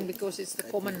 I'm saying because it's the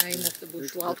common name of the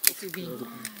bush wild coffee bean.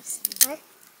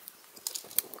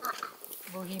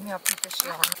 Bohemia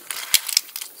Petersian.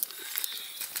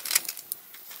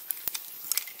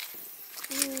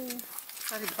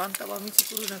 Sari banta ba mitsi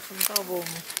kuru na funta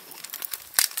bomo.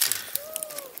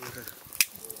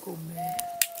 Come.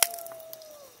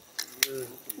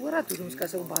 Ora tu non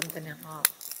scasa banta ne ha.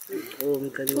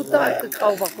 Puta ke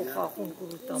kau ba ko ka kung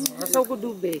kurutama. Asaw ko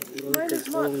dube. Mine is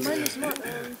not. Mine is not.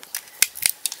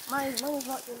 Mine is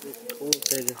not.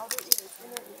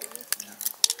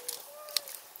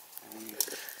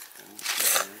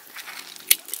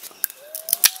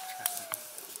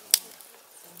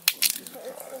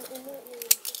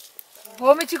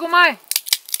 Wo met Chico Mai?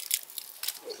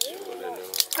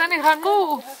 Kan ik gaan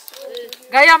moe?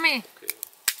 Gaya me.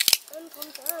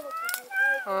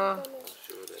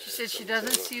 She said she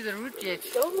doesn't see the root yet.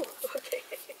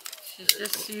 She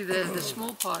just see the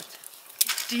small part.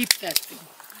 Deep that thing.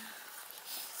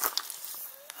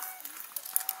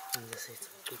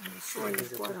 The soil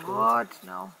is quite hard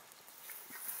now.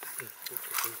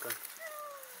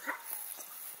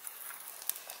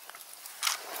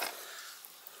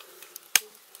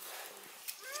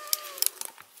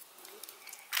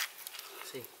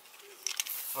 See.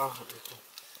 Oh,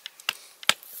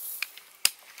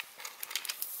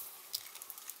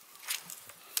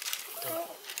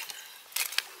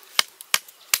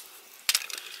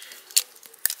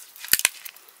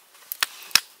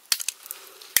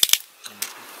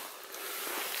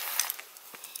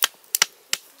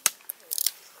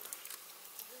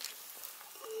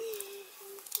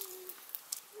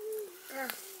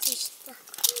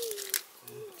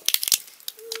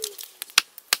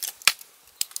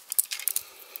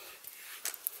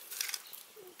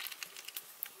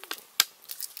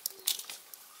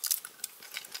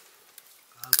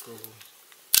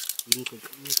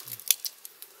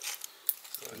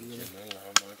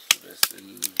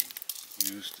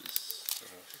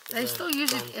 They still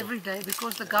use it every day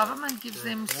because the government gives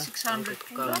them 600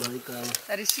 pula.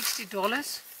 That is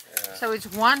 $60. So it's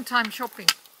one-time shopping.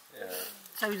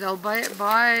 So they'll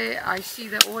buy. I see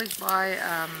they always buy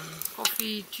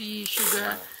coffee, tea,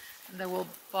 sugar, and they will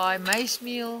buy maize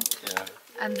meal,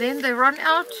 and then they run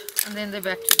out, and then they're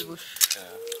back to the bush.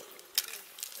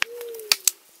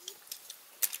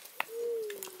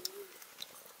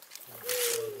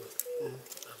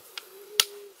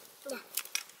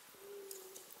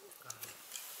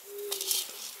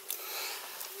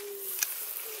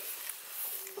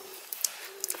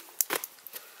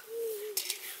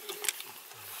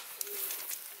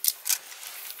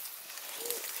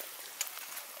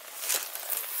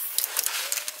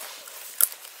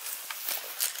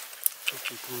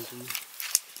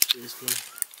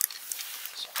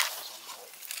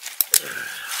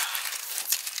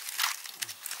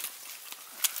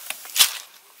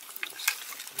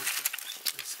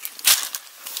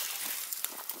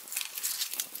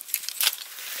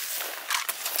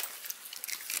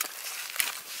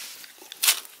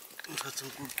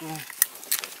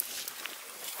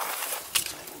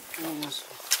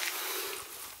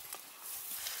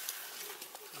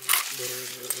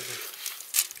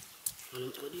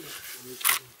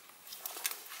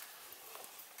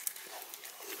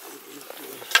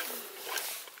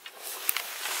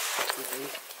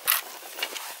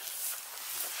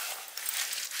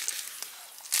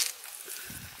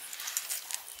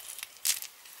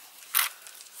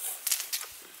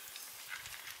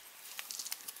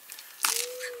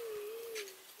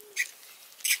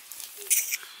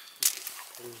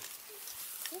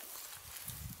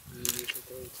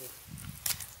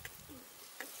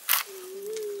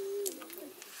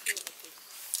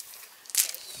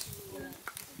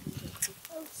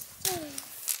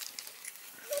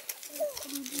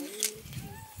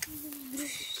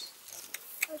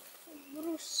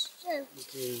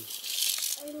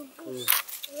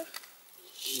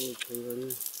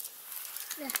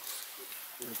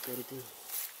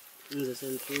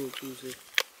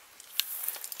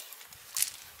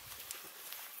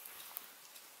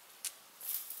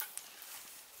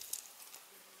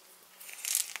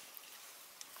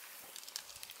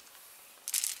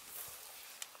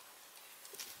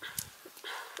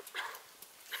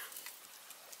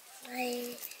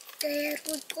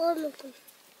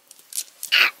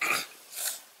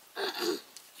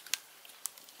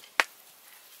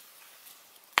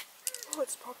 Oh,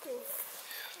 it's popping.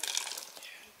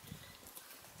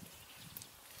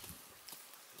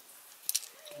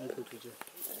 I'm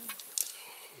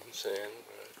saying,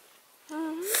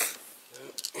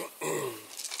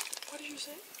 What did you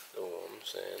say? oh, I'm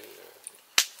saying,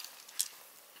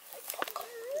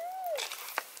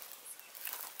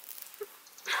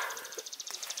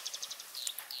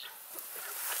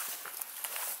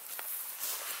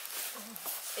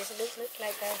 Does it look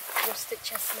like a roasted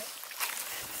chestnut?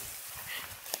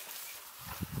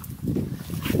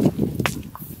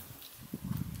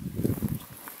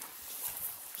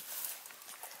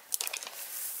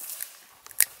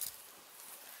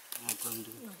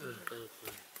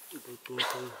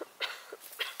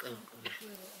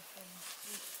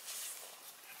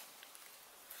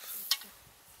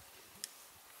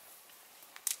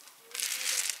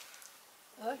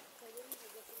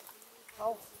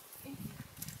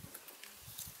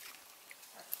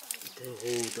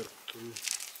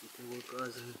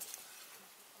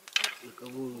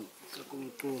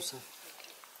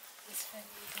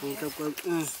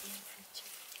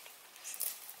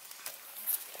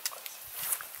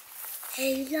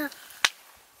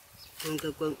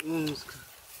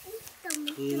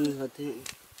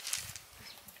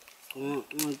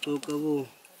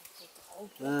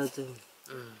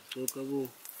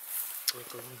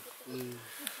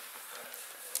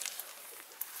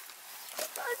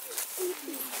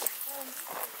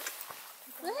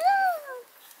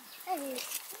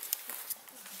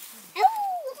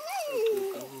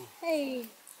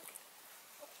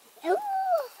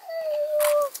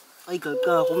 Ai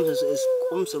kakak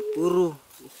kom sepuru,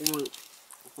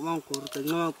 kom kur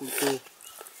tengah kurte,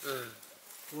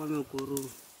 kom kuru.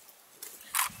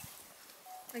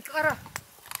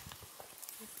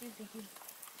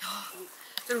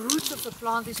 The roots of the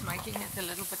plant is making it a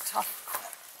little bit tough.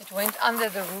 It went under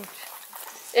the root.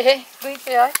 Eh, breathe,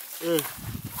 yeah.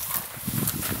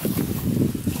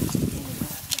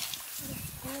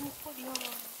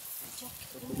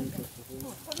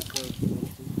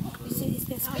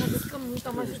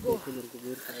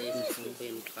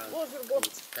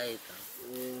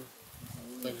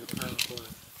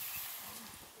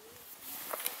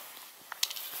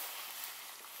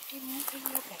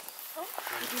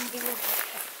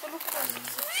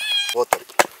 Water.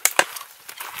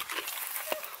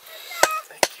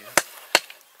 Thank you.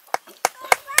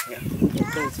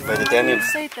 By the time you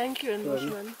say thank you in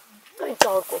Bushman. Thank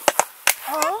Tarko.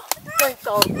 Huh? Thank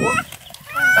Tarko.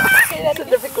 Say that's a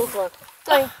difficult one.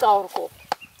 Thank Tarko.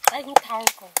 Thank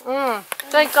Tarko.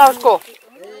 Thank Tarko.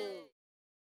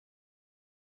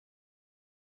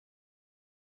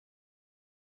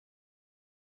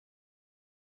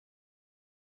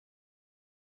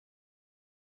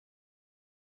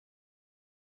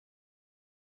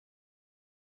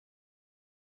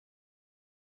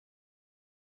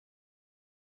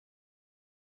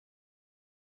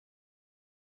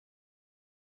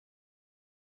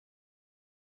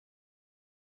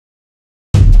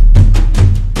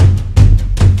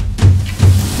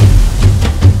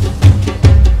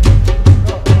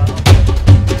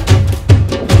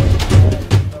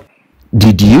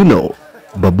 Did you know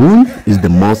baboon is the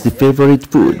most favorite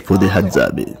food for the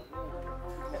Hadzabe?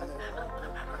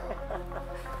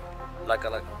 Like.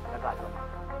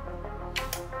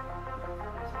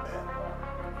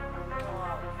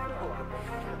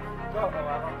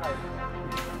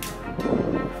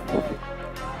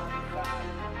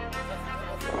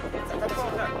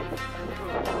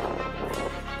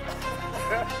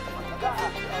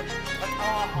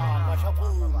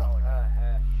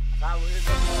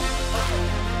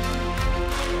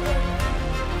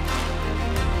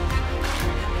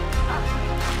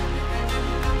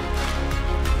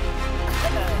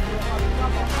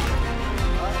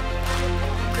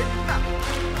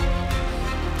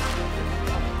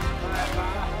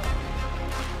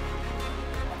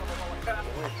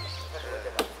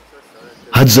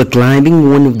 Hadza climbing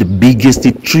one of the biggest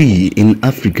tree in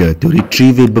Africa to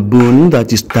retrieve a baboon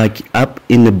that is stuck up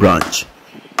in a branch.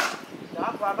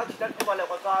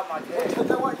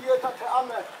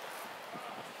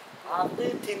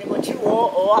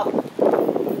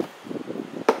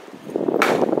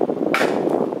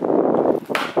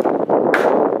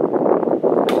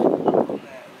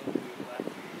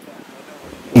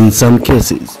 In some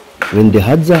cases, when the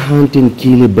Hadza hunt and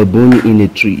kill a baboon in a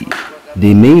tree,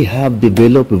 they may have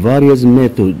developed various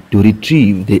methods to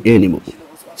retrieve the animal.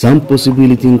 Some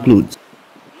possibility includes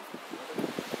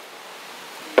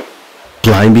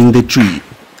climbing the tree.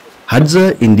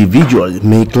 Hadza individuals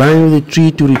may climb the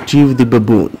tree to retrieve the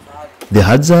baboon. The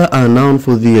Hadza are known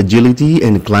for their agility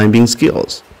and climbing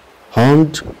skills,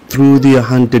 honed through their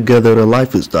hunter-gatherer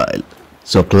lifestyle,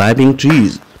 so climbing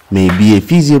trees may be a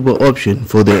feasible option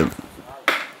for them.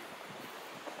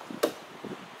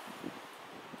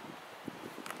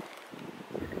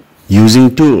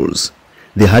 Using tools.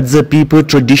 The Hadza people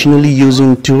traditionally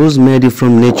using tools made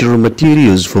from natural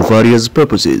materials for various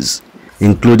purposes,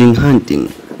 including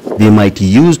hunting. They might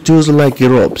use tools like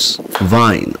ropes,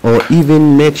 vine, or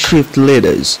even makeshift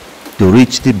ladders to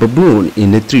reach the baboon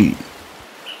in a tree.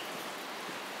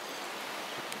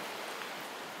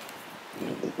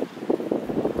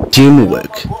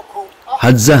 Teamwork.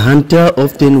 Hadza hunters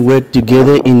often work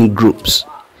together in groups.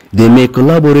 They may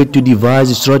collaborate to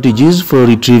devise strategies for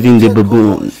retrieving the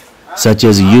baboon. such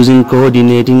as using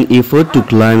coordinating effort to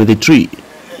climb the tree,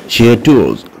 share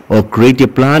tools, or create a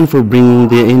plan for bringing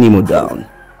the animal down.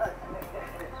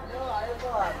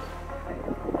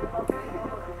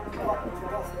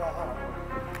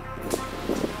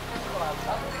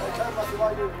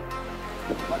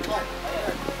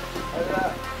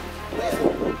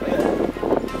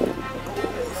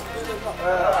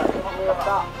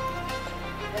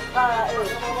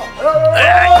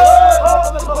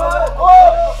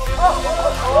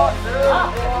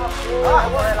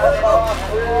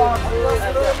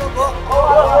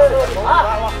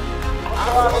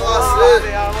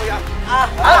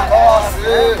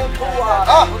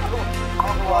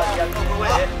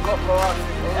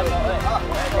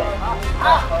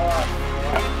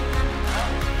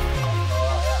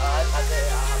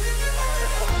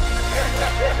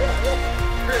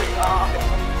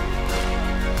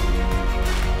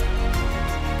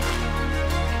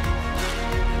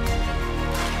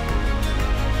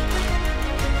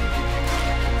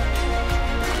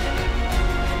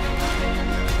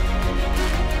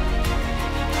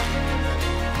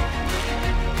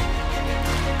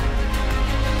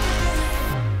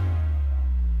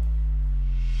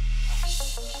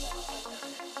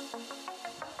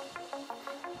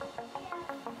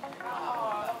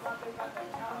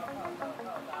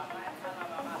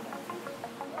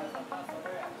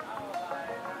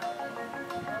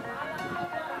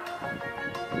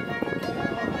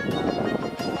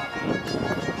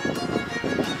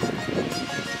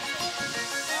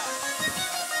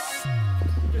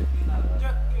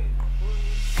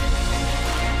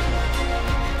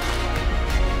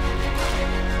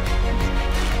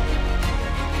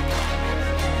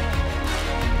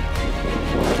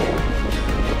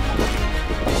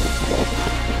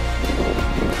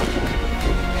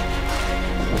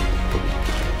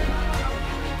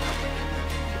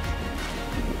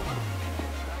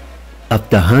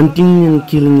 After hunting and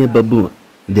killing a baboon,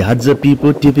 the Hadza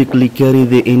people typically carry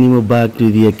the animal back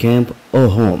to their camp or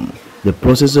home. The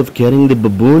process of carrying the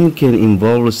baboon can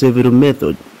involve several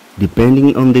methods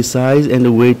depending on the size and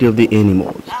the weight of the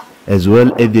animals, as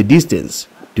well as the distance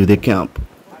to the camp.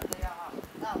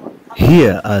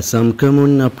 Here are some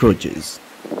common approaches.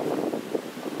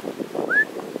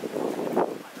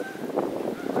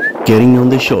 Carrying on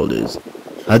the shoulders.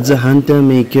 Hadza hunter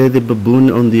may carry the baboon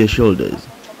on their shoulders,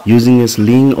 using a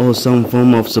sling or some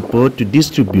form of support to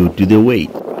distribute the weight.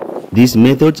 These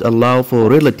methods allow for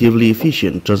relatively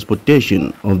efficient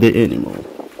transportation of the animal.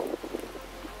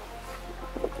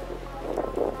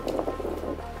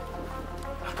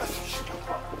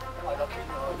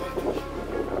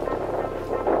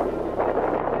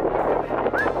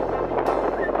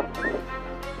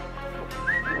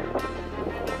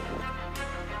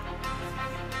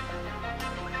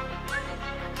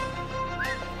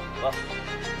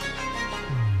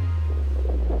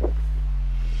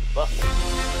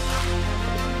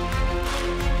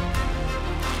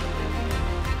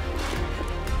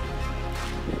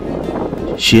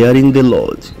 Sharing the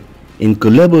load. In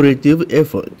collaborative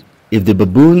effort, if the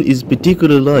baboon is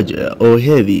particularly larger or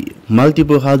heavy,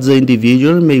 multiple Hadza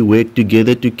individuals may work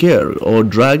together to carry or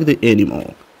drag the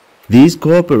animal. This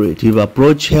cooperative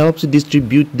approach helps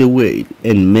distribute the weight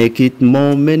and make it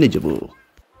more manageable.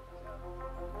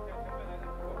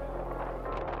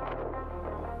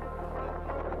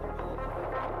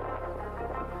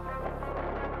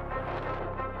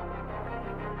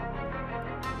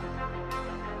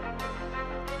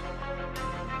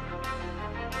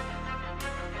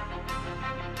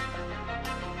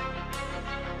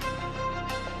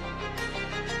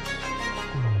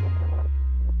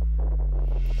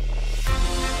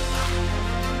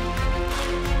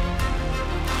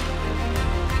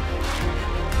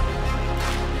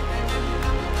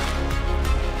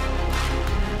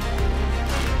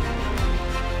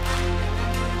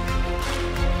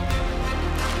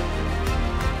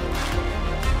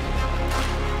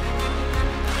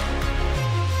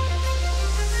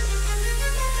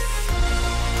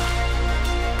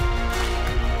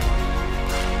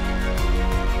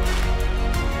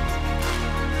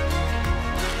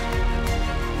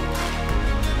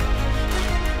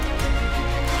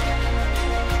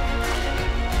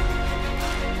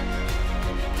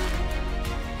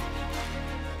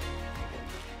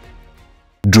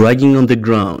 Dragging on the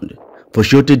ground. For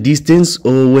shorter distance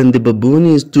or when the baboon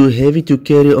is too heavy to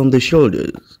carry on the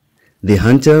shoulders, the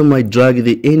hunter might drag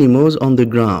the animals on the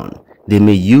ground. They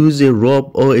may use a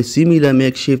rope or a similar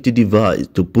makeshift device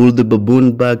to pull the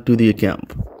baboon back to their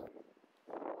camp.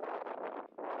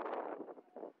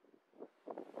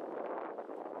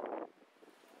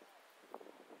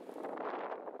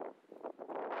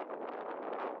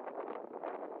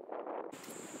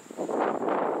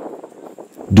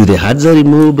 Do the Hadza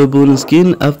remove baboon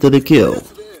skin after the kill?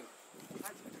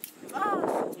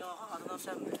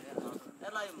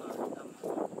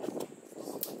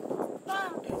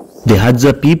 The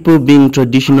Hadza people, being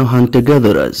traditional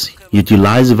hunter-gatherers,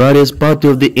 utilize various parts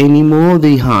of the animal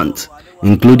they hunt,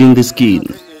 including the skin.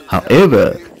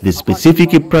 However, the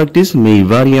specific practice may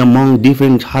vary among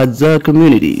different Hadza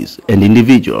communities and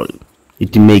individuals.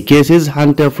 It may cases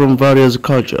hunters from various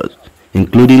cultures,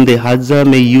 including the Hadza,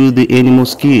 may use the animal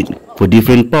skin for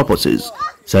different purposes,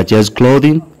 such as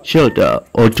clothing, shelter,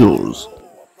 or tools.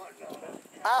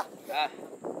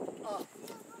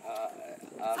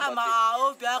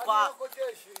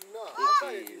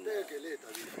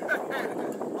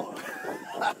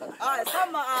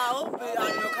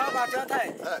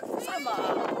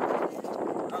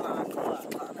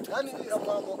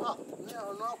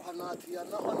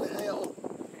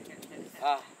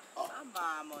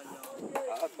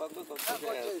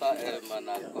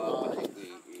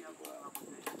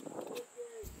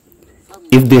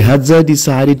 If the Hadza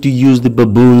decided to use the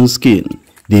baboon skin,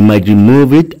 they might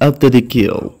remove it after the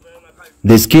kill.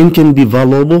 The skin can be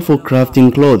valuable for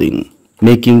crafting clothing,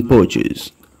 making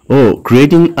pouches, or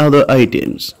creating other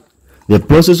items. The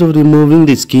process of removing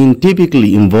the skin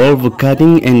typically involves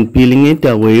cutting and peeling it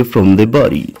away from the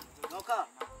body.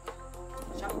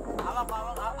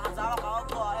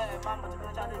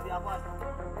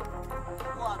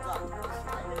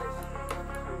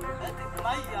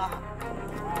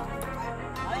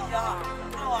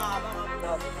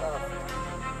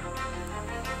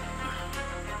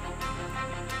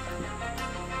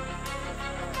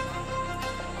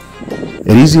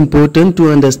 It is important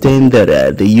to understand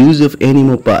that the use of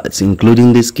animal parts,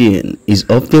 including the skin, is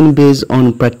often based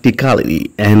on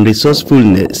practicality and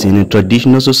resourcefulness in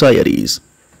traditional societies.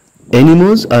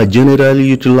 Animals are generally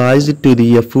utilized to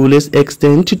their fullest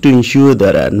extent to ensure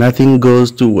that nothing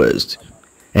goes to waste,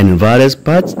 and various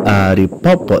parts are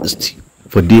repurposed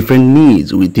for different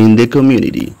needs within the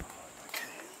community.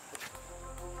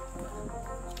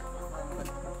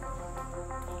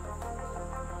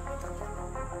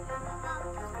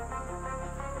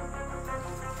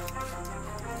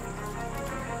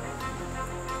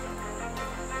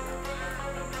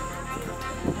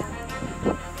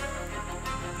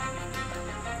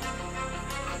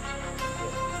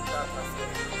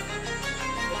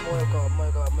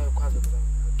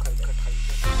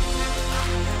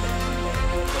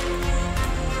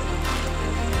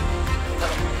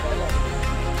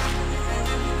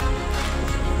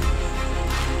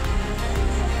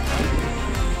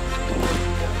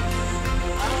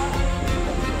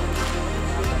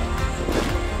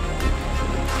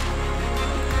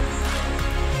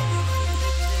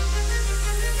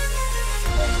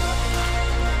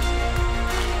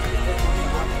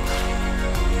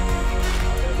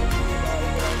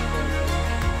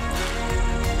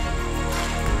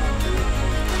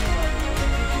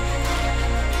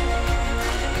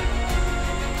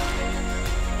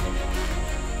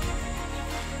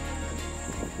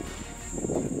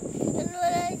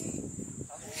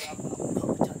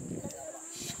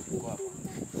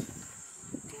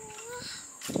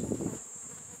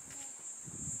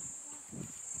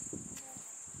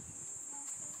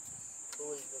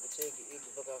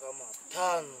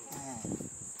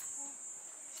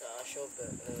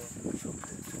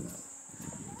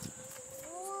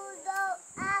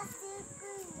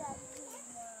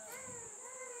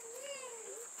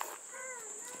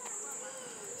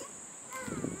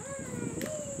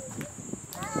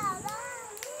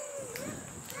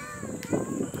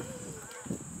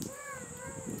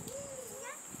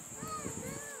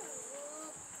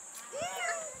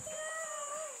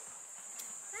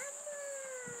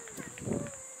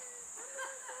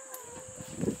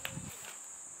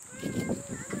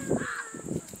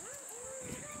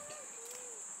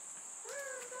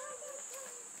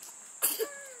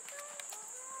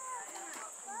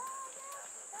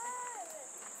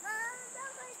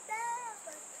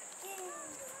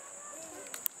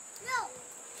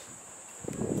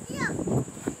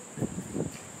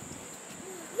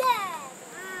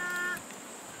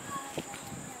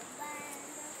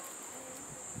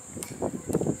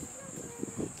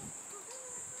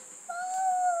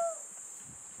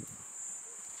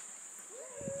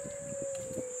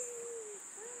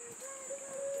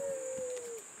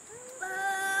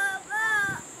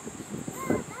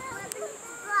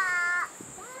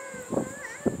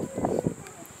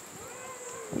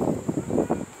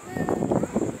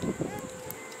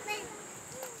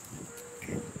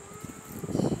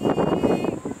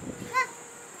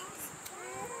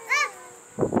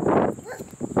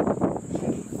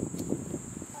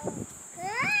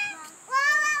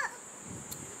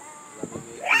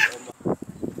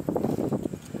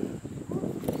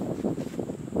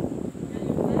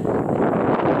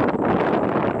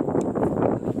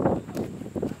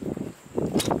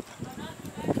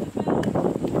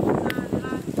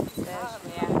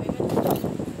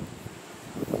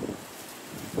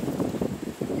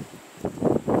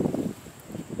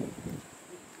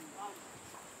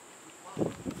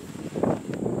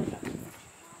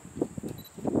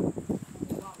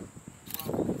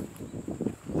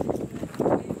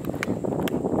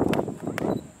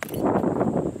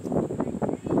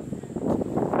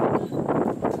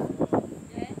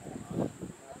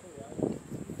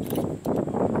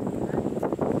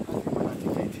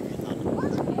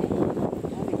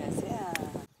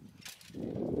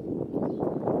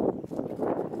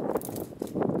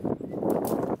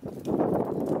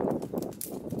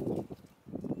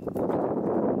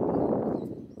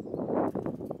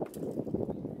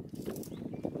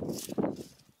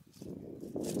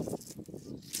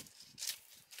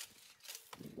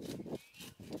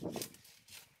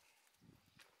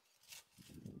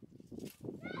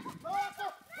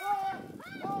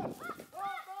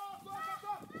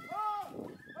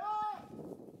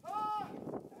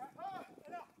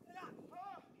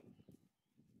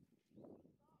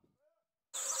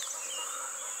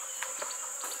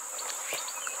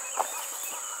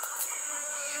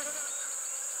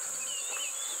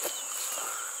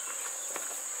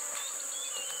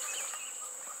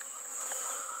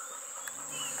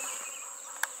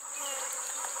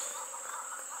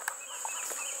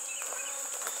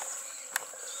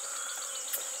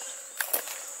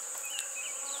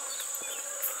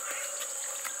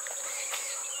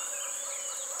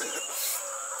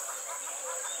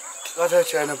 Kata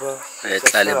China ba.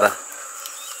 Tsale ba.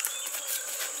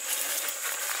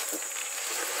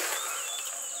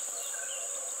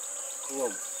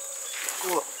 Cool.